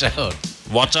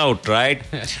 Watch out, right?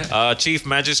 Chief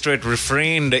Magistrate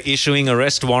refrained issuing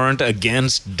arrest warrant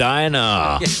against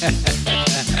Diana.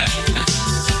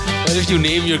 What if you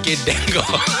name your kid Dango?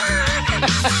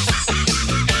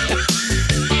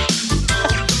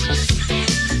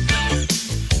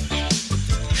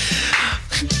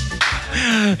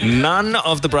 None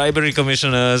of the bribery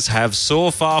commissioners have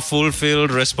so far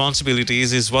fulfilled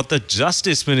responsibilities, is what the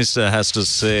Justice Minister has to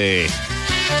say.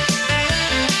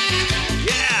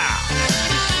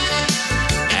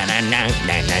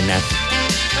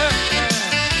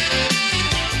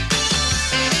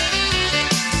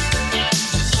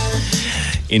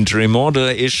 Interim order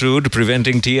issued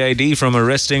preventing TID from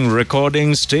arresting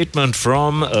recording statement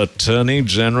from Attorney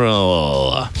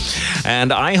General.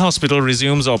 And Eye Hospital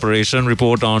resumes operation.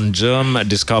 Report on germ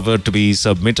discovered to be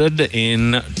submitted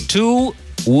in 2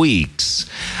 weeks.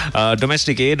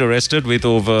 Domestic aid arrested with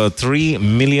over 3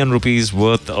 million rupees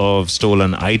worth of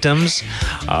stolen items.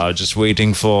 Just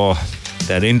waiting for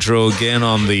that intro again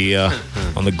on the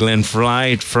Glen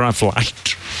flight.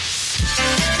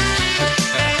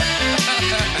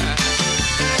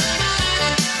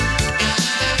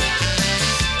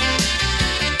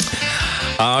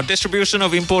 Distribution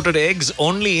of imported eggs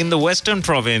only in the Western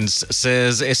Province,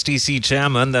 says STC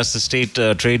chairman. That's the State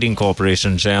Trading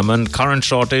Corporation chairman. Current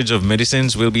shortage of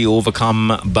medicines will be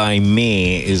overcome by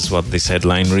May, is what this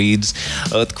headline reads.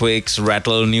 Earthquakes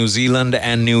rattle New Zealand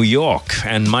and New York,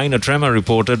 and minor tremor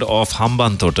reported off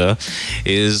Hambantota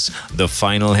is the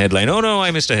final headline. Oh no,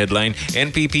 I missed a headline.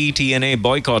 NPP TNA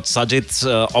boycott Sajith's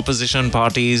opposition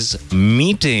parties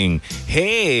meeting.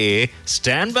 Hey,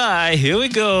 stand by. Here we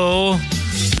go.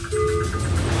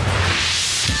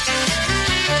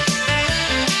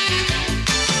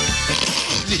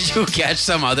 Did you catch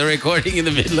some other recording in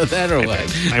the middle of that or what?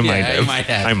 I might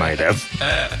have.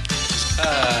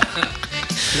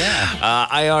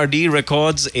 IRD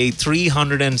records a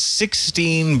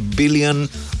 316 billion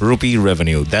rupee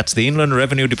revenue. That's the Inland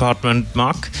Revenue Department,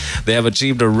 Mark. They have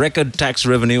achieved a record tax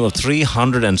revenue of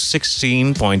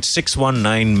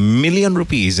 316.619 million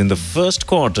rupees in the first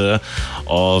quarter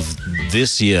of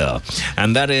this year.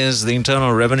 And that is the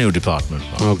Internal Revenue Department,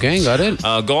 Mark. Okay, got it.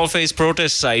 Galface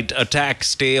protest site attack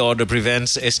stay order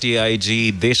prevents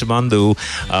STIG Deshbandhu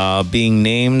being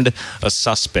named a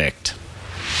suspect.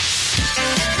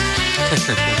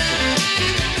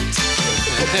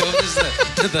 When was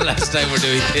the last time we're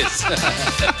doing this?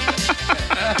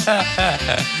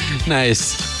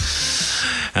 Nice.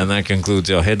 And that concludes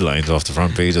your headlines off the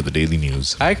front page of the Daily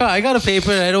News. I got a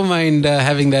paper. I don't mind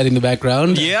having that in the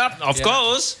background. Yep, of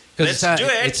course. Let's do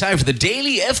it. It's time for the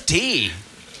Daily FT.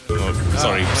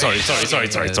 Sorry. It's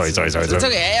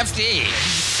okay, FT.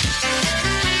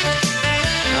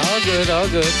 All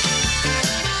good.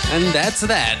 And that's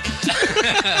that.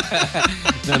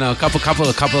 No, a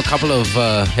couple of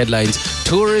headlines.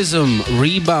 Tourism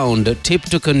rebound tip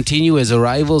to continue as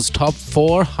arrivals top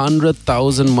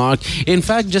 400,000 mark. In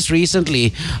fact, just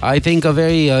recently, I think a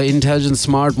very intelligent,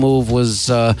 smart move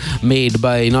was made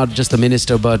by not just the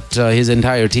minister but his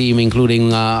entire team,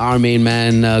 including our main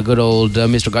man, good old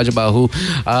Mr. Gajabahu.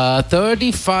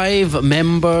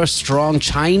 35-member strong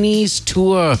Chinese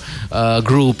tour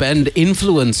group and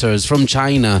influencers from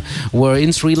China were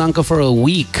in Sri Lanka for a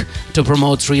week to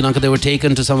promote Sri Lanka. They were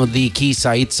taken to some of the key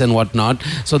sites and whatnot.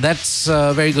 So that's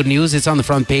very good news. It's on the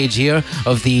front page here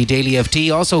of the Daily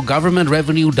FT. Also, government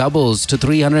revenue doubles to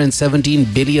 317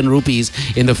 billion rupees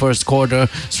in the first quarter.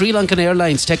 Sri Lankan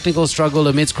Airlines technical struggle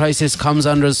amidst crisis comes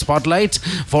under spotlight.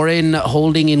 Foreign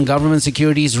holding in government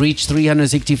securities reached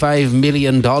 $365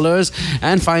 million.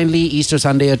 And finally, Easter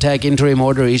Sunday attack interim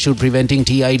order issued preventing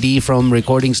TID from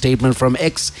recording statement from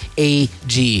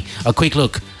XAG. A quick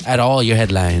look at all your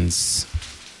headlines.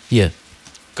 Yeah.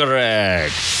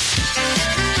 Correct.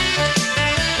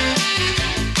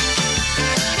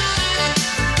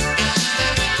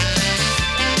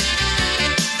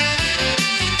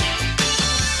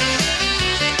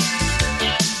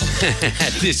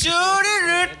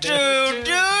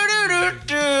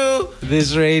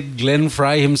 This rate, Glenn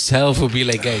Fry himself will be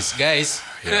like, guys.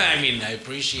 I mean, I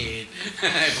appreciate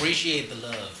the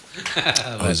love.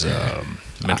 It was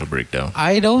mental breakdown.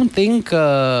 I don't think.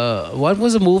 What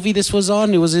was the movie this was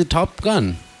on? It was a Top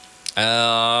Gun.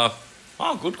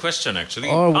 Good question, actually.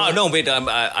 No, wait,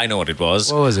 I know what it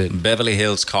was. What was it? Beverly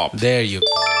Hills Cop. There you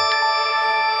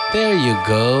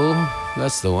go.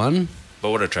 That's the one. But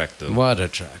what a track, though. What a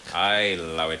track. I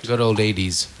love it. Good old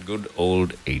 80s. Good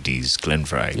old 80s, Glenn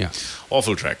Fry. Yeah.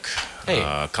 Awful track. Hey.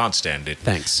 Can't stand it.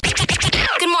 Thanks.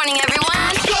 Good morning, everyone.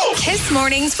 Kiss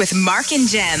Mornings with Mark and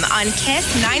Jem on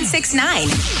Kiss 969.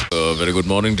 Very good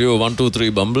morning to you. 1, 2,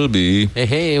 3, Bumblebee.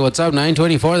 Hey, what's up?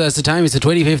 9:24. That's the time. It's the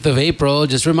 25th of April.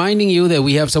 Just reminding you that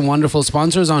we have some wonderful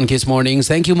sponsors on Kiss Mornings.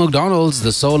 Thank you, McDonald's.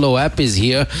 The Solo app is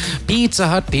here. Pizza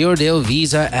Hut, Puredale,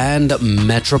 Visa, and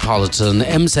Metropolitan.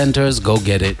 M Centers, go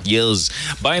get it. Yes.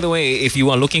 By the way, if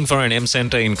you are looking for an M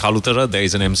Center in Kalutara, there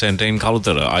is an M Center in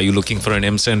Kalutara. Are you looking for an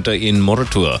M Center in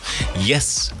Moratua?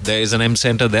 Yes, there is an M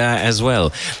Center there as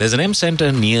well. There's an M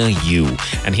Center near you.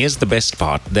 And here's the best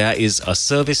part. There is a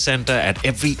service center at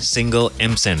every single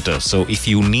M Center. So if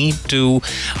you need to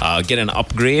get an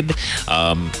upgrade,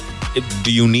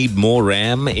 Do you need more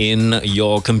RAM in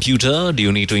your computer? Do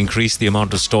you need to increase the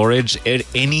amount of storage?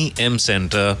 Any M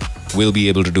Center will be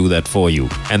able to do that for you,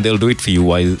 and they'll do it for you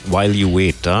while you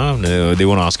wait. They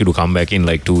won't ask you to come back in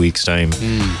like 2 weeks' time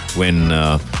when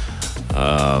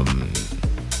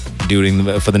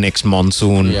for the next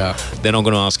monsoon. Yeah. They're not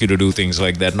going to ask you to do things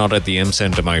like that. Not at the M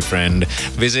Center, my friend.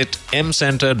 Visit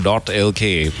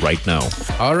mcenter.lk right now.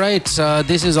 All right,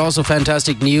 this is also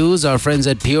fantastic news. Our friends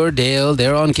at Pure Dale,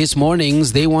 they're on Kiss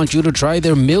Mornings. They want you to try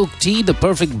their milk tea, the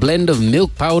perfect blend of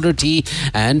milk powder tea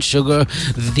and sugar.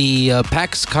 The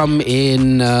packs come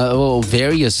in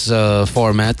various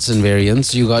formats and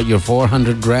variants. You got your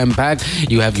 400-gram pack,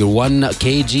 you have your 1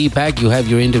 kg pack, you have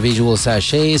your individual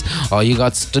sachets. All you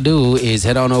got to do is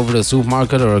head on over to a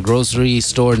supermarket or a grocery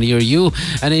store near you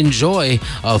and enjoy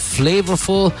a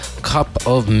flavorful cup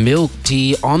of milk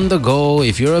tea on the go.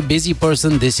 If you're a busy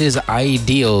person, this is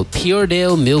ideal. Pure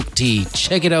Dale milk tea.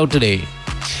 Check it out today.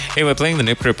 Hey, we're playing the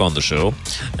Nip Grip on the show,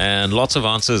 and lots of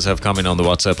answers have come in on the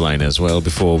WhatsApp line as well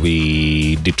before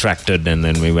we detracted and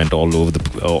then we went all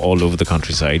over the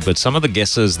countryside. But some of the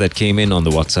guesses that came in on the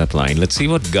WhatsApp line, let's see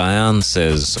what Gayan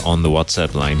says on the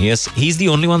WhatsApp line. He's the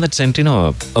only one that sent in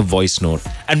a voice note,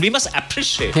 and we must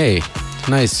appreciate. Hey,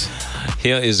 nice.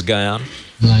 Here is Gayan.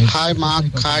 Hi, Mark.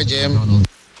 Hi, Jim.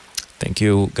 Thank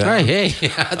you, Gayan. Hi, hey.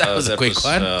 That was a quick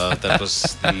one. That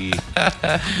was the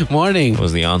morning.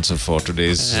 Was the answer for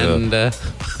today's. And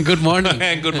good morning.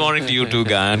 And good morning to you too,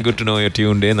 Gayan. Good to know you're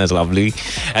tuned in. That's lovely.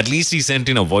 At least he sent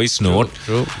in a voice note.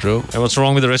 True. And what's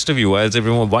wrong with the rest of you? Why is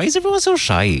everyone so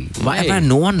shy? Why?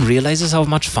 No one realizes how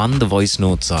much fun the voice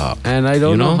notes are. And I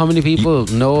don't know how many people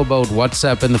know about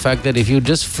WhatsApp and the fact that if you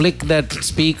just flick that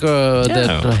speaker,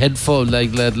 that headphone,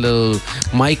 like that little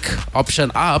mic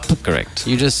option up. Correct.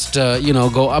 You just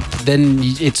go up, then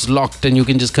it's locked and you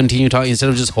can just continue talking instead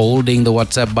of just holding the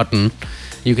WhatsApp button.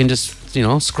 You can just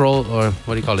scroll, or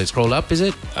what do you call it, scroll up, is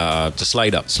it? Just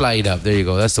slide up. Slide up, there you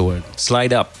go, that's the word.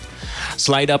 Slide up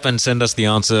and send us the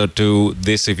answer to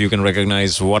this if you can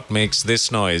recognize what makes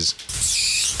this noise.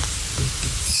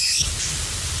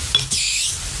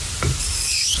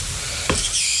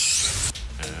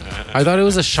 I thought it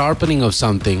was a sharpening of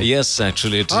something. Yes,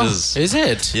 actually it is. Is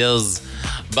it? Yes.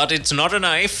 But it's not a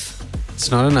knife. It's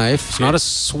not a knife. It's not a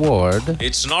sword.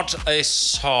 It's not a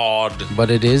sword. But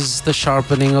it is the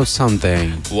sharpening of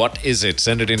something. What is it?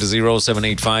 Send it into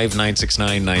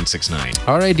 0785-969-969.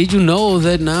 All right. Did you know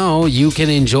that now you can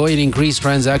enjoy an increased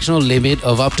transactional limit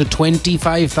of up to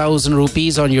 25,000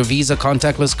 rupees on your Visa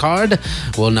contactless card?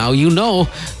 Well, now you know.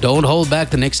 Don't hold back.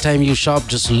 The next time you shop,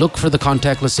 just look for the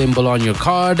contactless symbol on your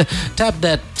card. Tap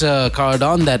that card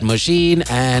on that machine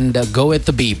and go at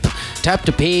the beep. Tap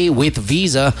to pay with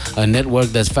Visa, a network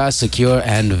that's fast, secure,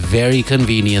 and very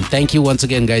convenient. Thank you once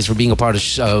again, guys, for being a part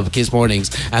of Kiss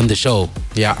Mornings and the show.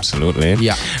 Yeah. Absolutely.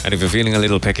 Yeah. And if you're feeling a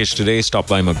little peckish today, stop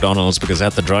by McDonald's, because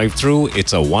at the drive-thru,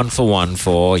 it's a 1-for-1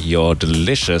 for your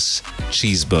delicious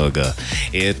cheeseburger.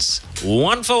 It's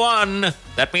 1 for 1.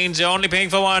 That means you're only paying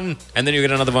for one, and then you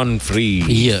get another one free.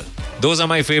 Yeah. Those are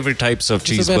my favorite types of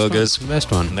cheeseburgers. The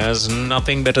best one. There's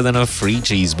nothing better than a free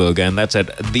cheeseburger, and that's at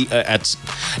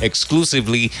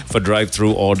exclusively for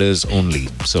drive-thru orders only.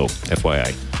 So,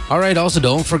 FYI. All right. Also,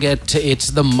 don't forget, it's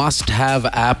the must-have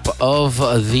app of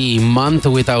the month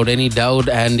without any doubt.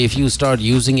 And if you start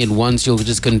using it once, you'll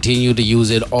just continue to use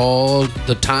it all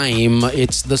the time.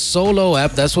 It's the Solo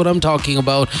app. That's what I'm talking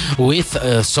about. With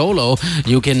Solo,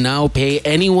 you can now pay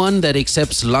anyone that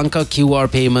accepts Lanka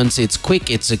QR payments. It's quick.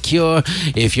 It's secure.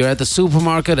 If you're at the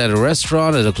supermarket, at a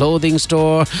restaurant, at a clothing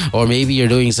store, or maybe you're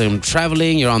doing some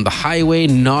traveling, you're on the highway,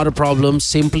 not a problem.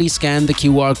 Simply scan the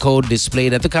QR code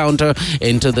displayed at the counter,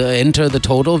 enter the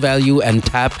total value, and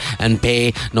tap and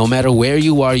pay. No matter where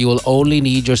you are, you will only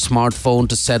need your smartphone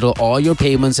to settle all your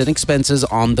payments and expenses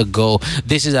on the go.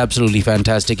 This is absolutely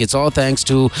fantastic. It's all thanks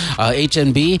to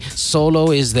HNB.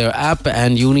 Solo is their app,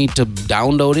 and you need to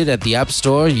download it at the App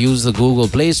Store, use the Google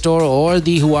Play Store or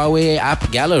the Huawei App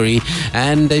Gallery.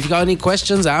 And if you got any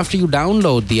questions after you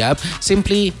download the app,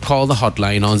 simply call the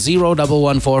hotline on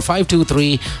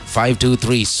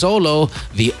 0114-523-523. Solo,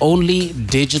 the only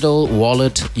digital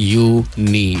wallet you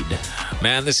need.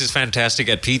 Man, this is fantastic.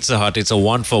 At Pizza Hut, it's a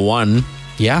 1-for-1.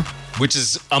 Yeah. Which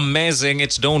is amazing.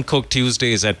 It's Don't Cook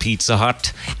Tuesdays at Pizza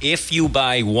Hut. If you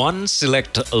buy one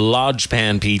select large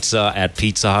pan pizza at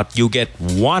Pizza Hut, you get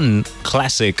one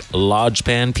classic large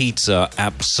pan pizza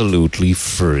absolutely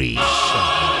free.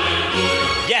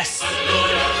 Yes!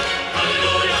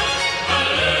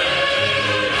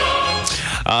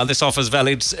 This offer is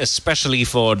valid especially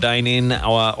for dine-in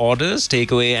orders,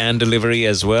 takeaway and delivery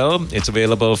as well. It's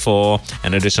available for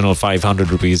an additional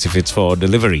 500 rupees if it's for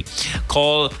delivery.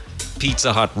 Call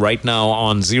Pizza Hut right now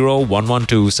on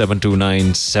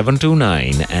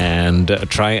 0112-729-729 and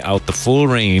try out the full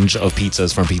range of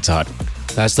pizzas from Pizza Hut.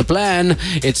 That's the plan.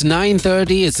 It's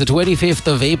 9:30. It's the 25th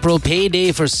of April.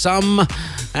 Payday for some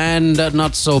and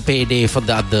not so payday for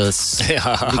the others.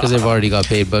 Because they've already got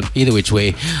paid. But either which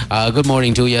way, good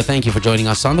morning to you. Thank you for joining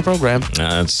us on the program.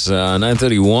 It's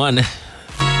 9:31.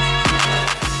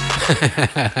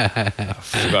 I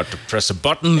forgot to press a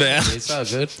button there. It's all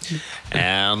good.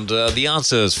 And the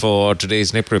answers for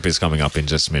today's Nip Rip is coming up in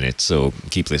just a minute, so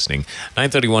keep listening.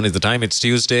 9:31 is the time. It's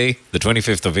Tuesday, the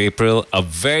 25th of April. A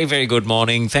very, very good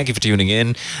morning. Thank you for tuning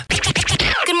in.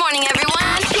 Good morning,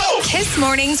 everyone. Kiss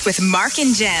Mornings with Mark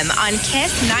and Jem on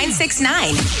Kiss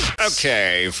 969.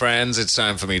 Okay, friends, it's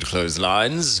time for me to close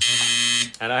lines.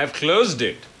 And I have closed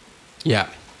it. Yeah.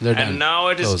 And now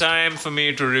it is time for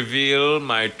me to reveal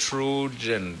my true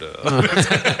gender.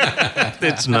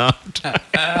 It's not.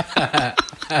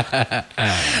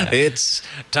 It's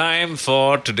time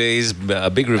for today's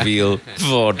big reveal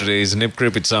for today's Nip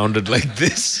Crip. It sounded like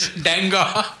this.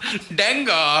 Denga.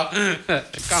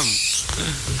 Come.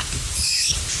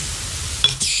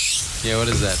 Yeah, what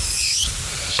is that?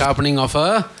 Sharpening of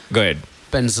a... Go ahead.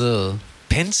 Pencil.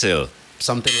 Pencil?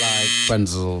 Something like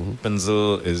pencil.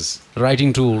 Pencil is...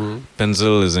 Writing tool.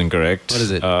 Pencil is incorrect. What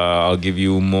is it? I'll give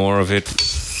you more of it.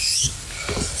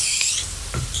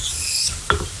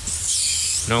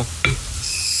 No?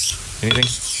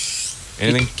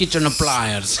 Anything? Kitchen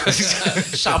appliance.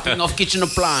 Sharpening of kitchen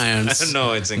appliance.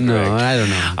 No, it's incorrect. No, I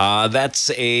don't know. That's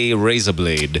a razor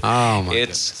blade. Oh, my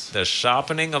It's the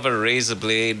sharpening of a razor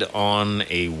blade on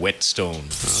a whetstone.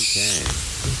 Okay.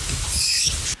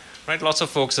 Right, lots of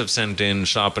folks have sent in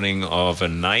sharpening of a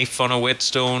knife on a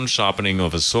whetstone, sharpening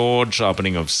of a sword,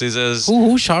 sharpening of scissors.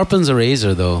 Who sharpens a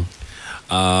razor, though?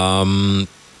 You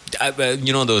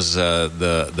know those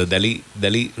the Delhi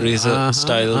razor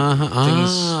style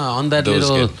things. On that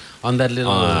little.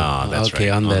 That's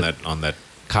okay, right. On that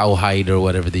cowhide or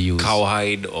whatever they use.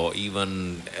 Cowhide, or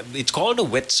even it's called a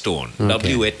whetstone.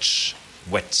 Okay. WH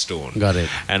whetstone. Got it.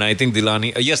 And I think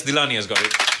Dilani. Yes, Dilani has got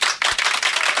it.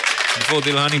 Before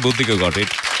Dilani, Buddhika got it.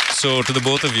 So to the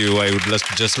both of you, I would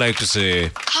just like to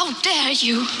say, How dare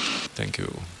you? thank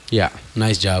you. Yeah,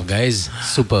 nice job, guys.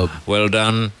 Superb. Well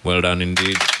done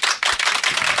indeed.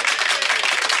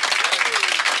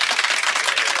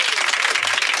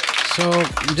 So,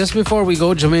 just before we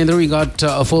go, Jamendra, we got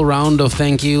a full round of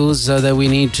thank yous that we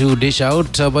need to dish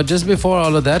out. But just before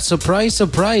all of that, surprise,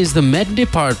 surprise, the Met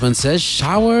Department says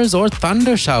showers or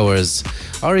thunder showers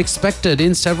are expected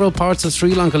in several parts of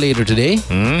Sri Lanka later today.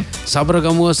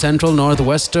 Sabaragamuwa, Central,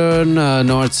 Northwestern,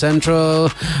 North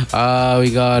Central.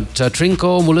 We got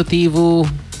Trinco, Mulattivu.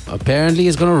 Apparently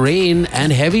it's going to rain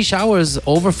and heavy showers,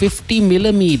 over 50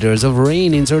 millimeters of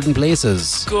rain in certain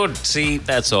places. Good. See,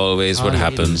 that's always what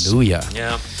happens. Hallelujah.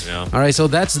 Yeah. All right, so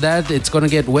that's that. It's going to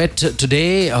get wet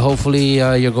today. Hopefully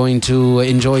you're going to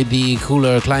enjoy the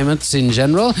cooler climates in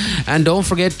general. And don't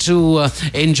forget to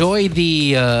enjoy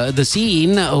the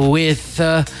scene with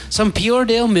some Pure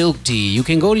Dale milk tea. You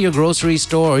can go to your grocery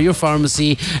store or your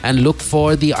pharmacy and look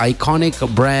for the iconic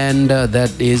brand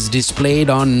that is displayed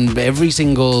on every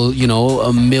single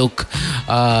milk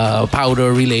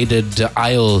powder related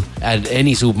aisle at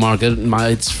any supermarket.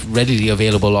 It's readily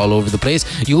available all over the place.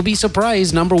 You'll be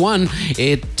surprised. Number one,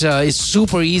 it is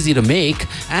super easy to make,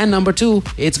 and number two,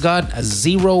 it's got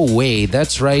zero whey.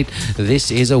 That's right,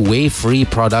 this is a whey-free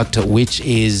product, which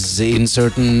is in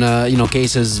certain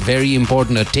cases very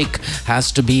important. A tick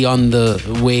has to be on the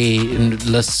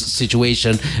whey-less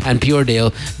situation, and Pure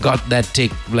Dale got that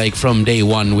tick like from day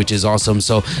one, which is awesome.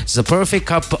 So it's a perfect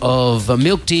cup of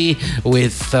milk tea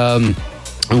with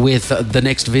the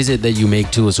next visit that you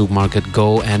make to a supermarket.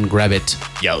 Go and grab it.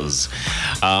 Yes.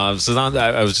 Sudhanta,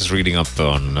 I was just reading up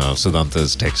on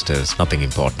Sudhanta's text. It's nothing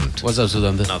important. What's up,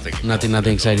 Sudhanta?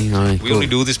 Nothing exciting. All right, we only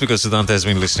do this because Sudhanta has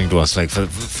been listening to us like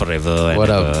forever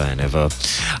and ever.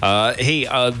 Hey,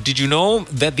 did you know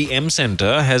that the M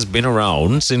Center has been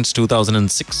around since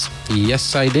 2006?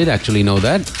 Yes, I did actually know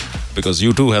that. Because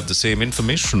you two have the same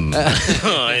information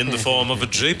in the form of a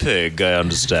JPEG, I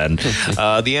understand.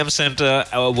 The M Center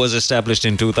was established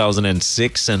in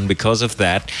 2006, and because of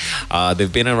that,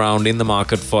 they've been around in the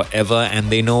market forever, and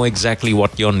they know exactly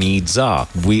what your needs are.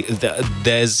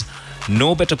 There's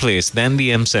no better place than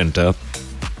the M Center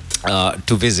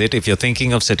to visit if you're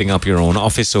thinking of setting up your own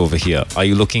office over here. Are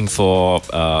you looking for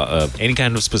any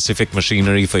kind of specific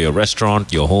machinery for your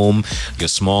restaurant, your home, your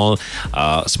small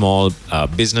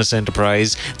business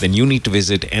enterprise? Then you need to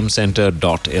visit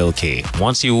mcenter.lk.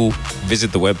 Once you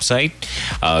visit the website,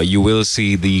 you will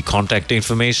see the contact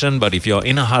information. But if you're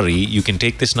in a hurry, you can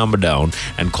take this number down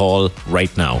and call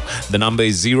right now. The number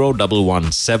is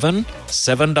 0117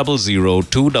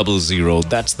 700 200.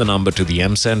 That's the number to the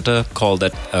M Center. Call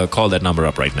that number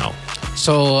up right now.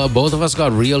 So both of us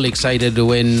got real excited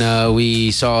when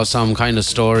we saw some kind of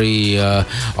story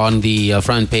on the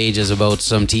front pages about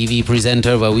some TV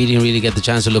presenter, but we didn't really get the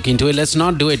chance to look into it. Let's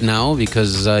not do it now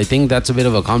because I think that's a bit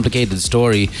of a complicated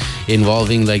story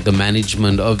involving like the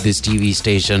management of this TV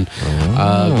station.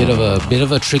 Bit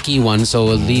of a tricky one, so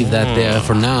we'll leave that there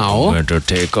for now. Better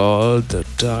take all the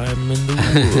time in the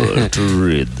world to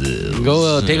read this.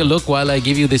 Go take a look while I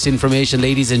give you this information,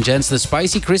 ladies and gents. The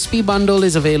Spicy Crispy Bundle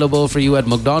is available for you at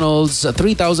McDonald's.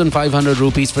 3,500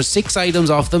 rupees for 6 items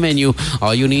off the menu.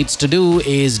 All you need to do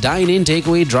is dine in,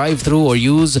 takeaway, drive through, or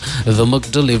use the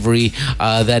McDelivery.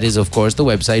 That is, of course, the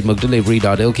website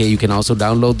mcdelivery.lk. You can also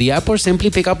download the app or simply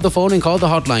pick up the phone and call the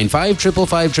hotline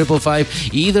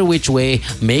 555-555. Either which way,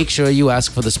 make sure you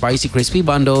ask for the Spicy Crispy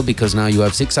Bundle because now you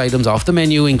have 6 items off the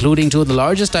menu, including 2 of the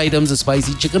largest items, the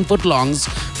spicy chicken footlongs,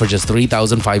 for just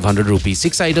 3,500 rupees.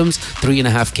 6 items,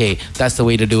 3.5K. That's the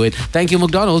way to do it. Thank you,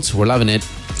 McDonald's. We're loving it.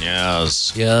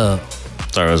 Yes. Yeah.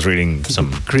 So I was reading some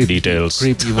details.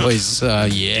 Creepy voice.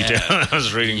 Yeah. I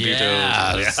was reading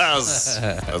details. Yes.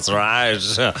 That's right.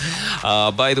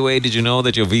 By the way, did you know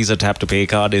that your Visa Tap to Pay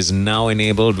card is now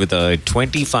enabled with a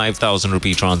 25,000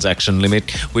 rupee transaction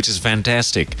limit, which is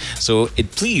fantastic. So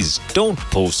please don't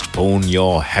postpone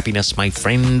your happiness, my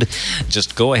friend.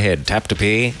 Just go ahead, tap to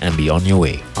pay, and be on your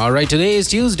way. All right, today is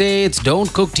Tuesday. It's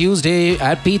Don't Cook Tuesday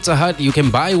at Pizza Hut. You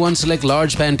can buy 1 select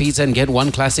large pan pizza and get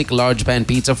 1 classic large pan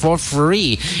pizza for free.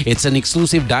 It's an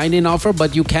exclusive dine-in offer,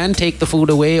 but you can take the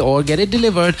food away or get it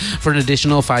delivered for an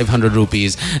additional 500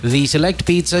 rupees. The select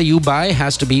pizza you buy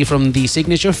has to be from the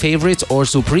Signature, Favorites, or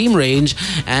Supreme range,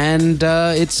 and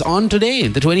it's on today,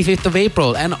 the 25th of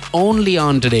April, and only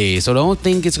on today. So don't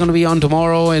think it's going to be on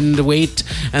tomorrow and wait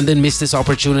and then miss this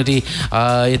opportunity.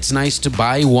 It's nice to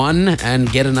buy one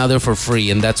and get another for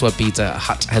free, and that's what Pizza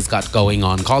Hut has got going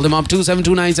on. Call them up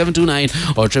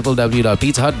 2729-729 or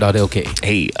www.pizzahut.lk.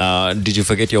 Hey, did you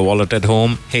forget your wallet at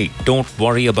home? Hey, don't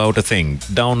worry about a thing.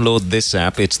 Download this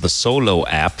app. It's the Solo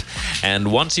app.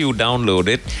 And once you download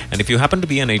it, and if you happen to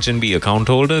be an HNB account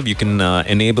holder, you can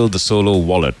enable the Solo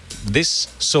wallet. This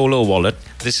Solo wallet,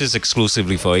 this is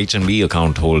exclusively for HNB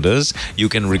account holders. You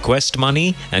can request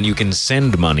money and you can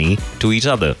send money to each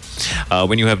other.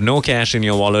 When you have no cash in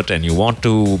your wallet and you want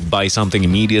to buy something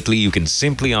immediately, you can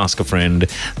simply ask a friend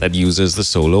that uses the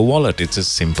Solo wallet. It's as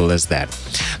simple as that.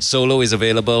 Solo is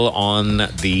available on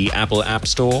the Apple App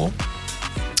Store,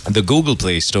 the Google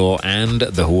Play Store, and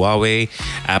the Huawei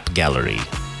App Gallery.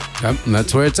 Yep,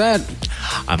 that's where it's at.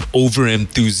 I'm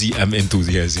enthusiasing.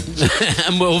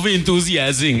 I'm over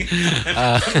enthusiasing.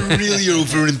 Really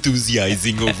over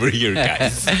enthusiasing over here,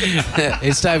 guys.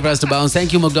 It's time for us to bounce.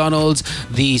 Thank you, McDonald's,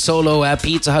 the Solo app,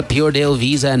 Pizza Hut, Puredale,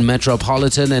 Visa, and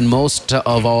Metropolitan. And most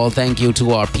of all, thank you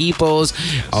to our peoples.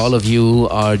 All of you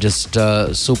are just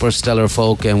super stellar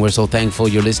folk, and we're so thankful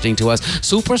you're listening to us.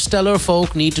 Super stellar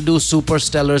folk need to do super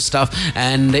stellar stuff,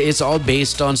 and it's all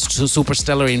based on super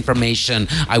stellar information,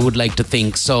 I would like to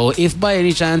think. So if by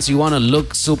any chance you want to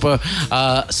look super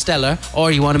stellar, or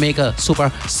you want to make a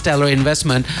super stellar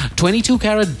investment, 22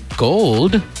 karat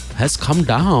gold has come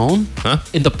down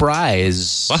in the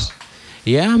price. What?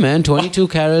 Yeah, man, 22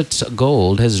 karat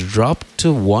gold has dropped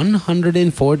to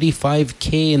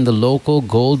 145K in the local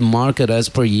gold market as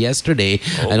per yesterday.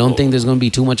 I don't think there's going to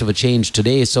be too much of a change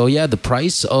today. So yeah, the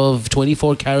price of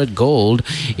 24 karat gold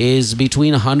is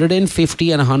between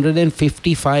 150 and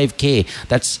 155K.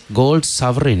 That's gold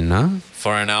sovereign, huh?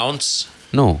 For an ounce?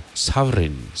 No,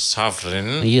 sovereign.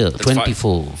 Sovereign? Yeah, that's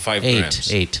 24. 5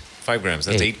 grams. 8. 5 grams.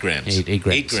 That's 8 grams. 8 grams.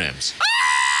 8 grams.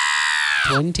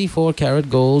 24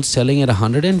 karat gold selling at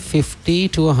 150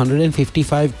 to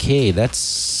 155K.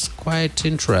 That's quite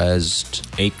interest.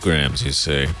 8 grams, you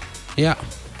say? Yeah.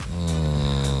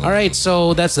 All right,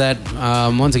 so that's that.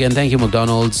 Once again, thank you,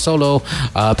 McDonald's, Solo,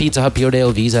 Pizza Hut,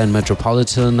 Puredale, Visa, and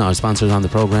Metropolitan, our sponsors on the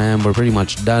program. We're pretty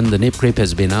much done. The Nip Crip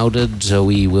has been outed, so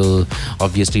we will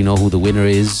obviously know who the winner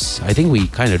is. I think we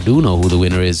kind of do know who the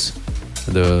winner is.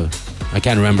 I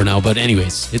can't remember now, but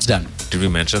anyways, it's done. Did we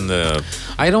mention the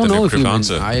I don't know if you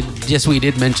answer? Yes, we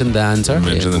did mention the answer.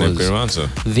 Mention the Nip Crip answer.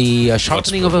 The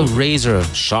sharpening of a razor.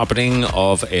 Sharpening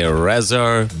of a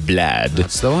razor blade.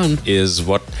 That's the one. Is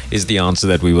what is the answer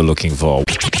that we were looking for.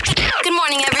 Good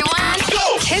morning, everyone.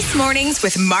 Kiss Mornings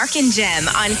with Mark and Jem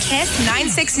on Kiss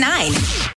 969.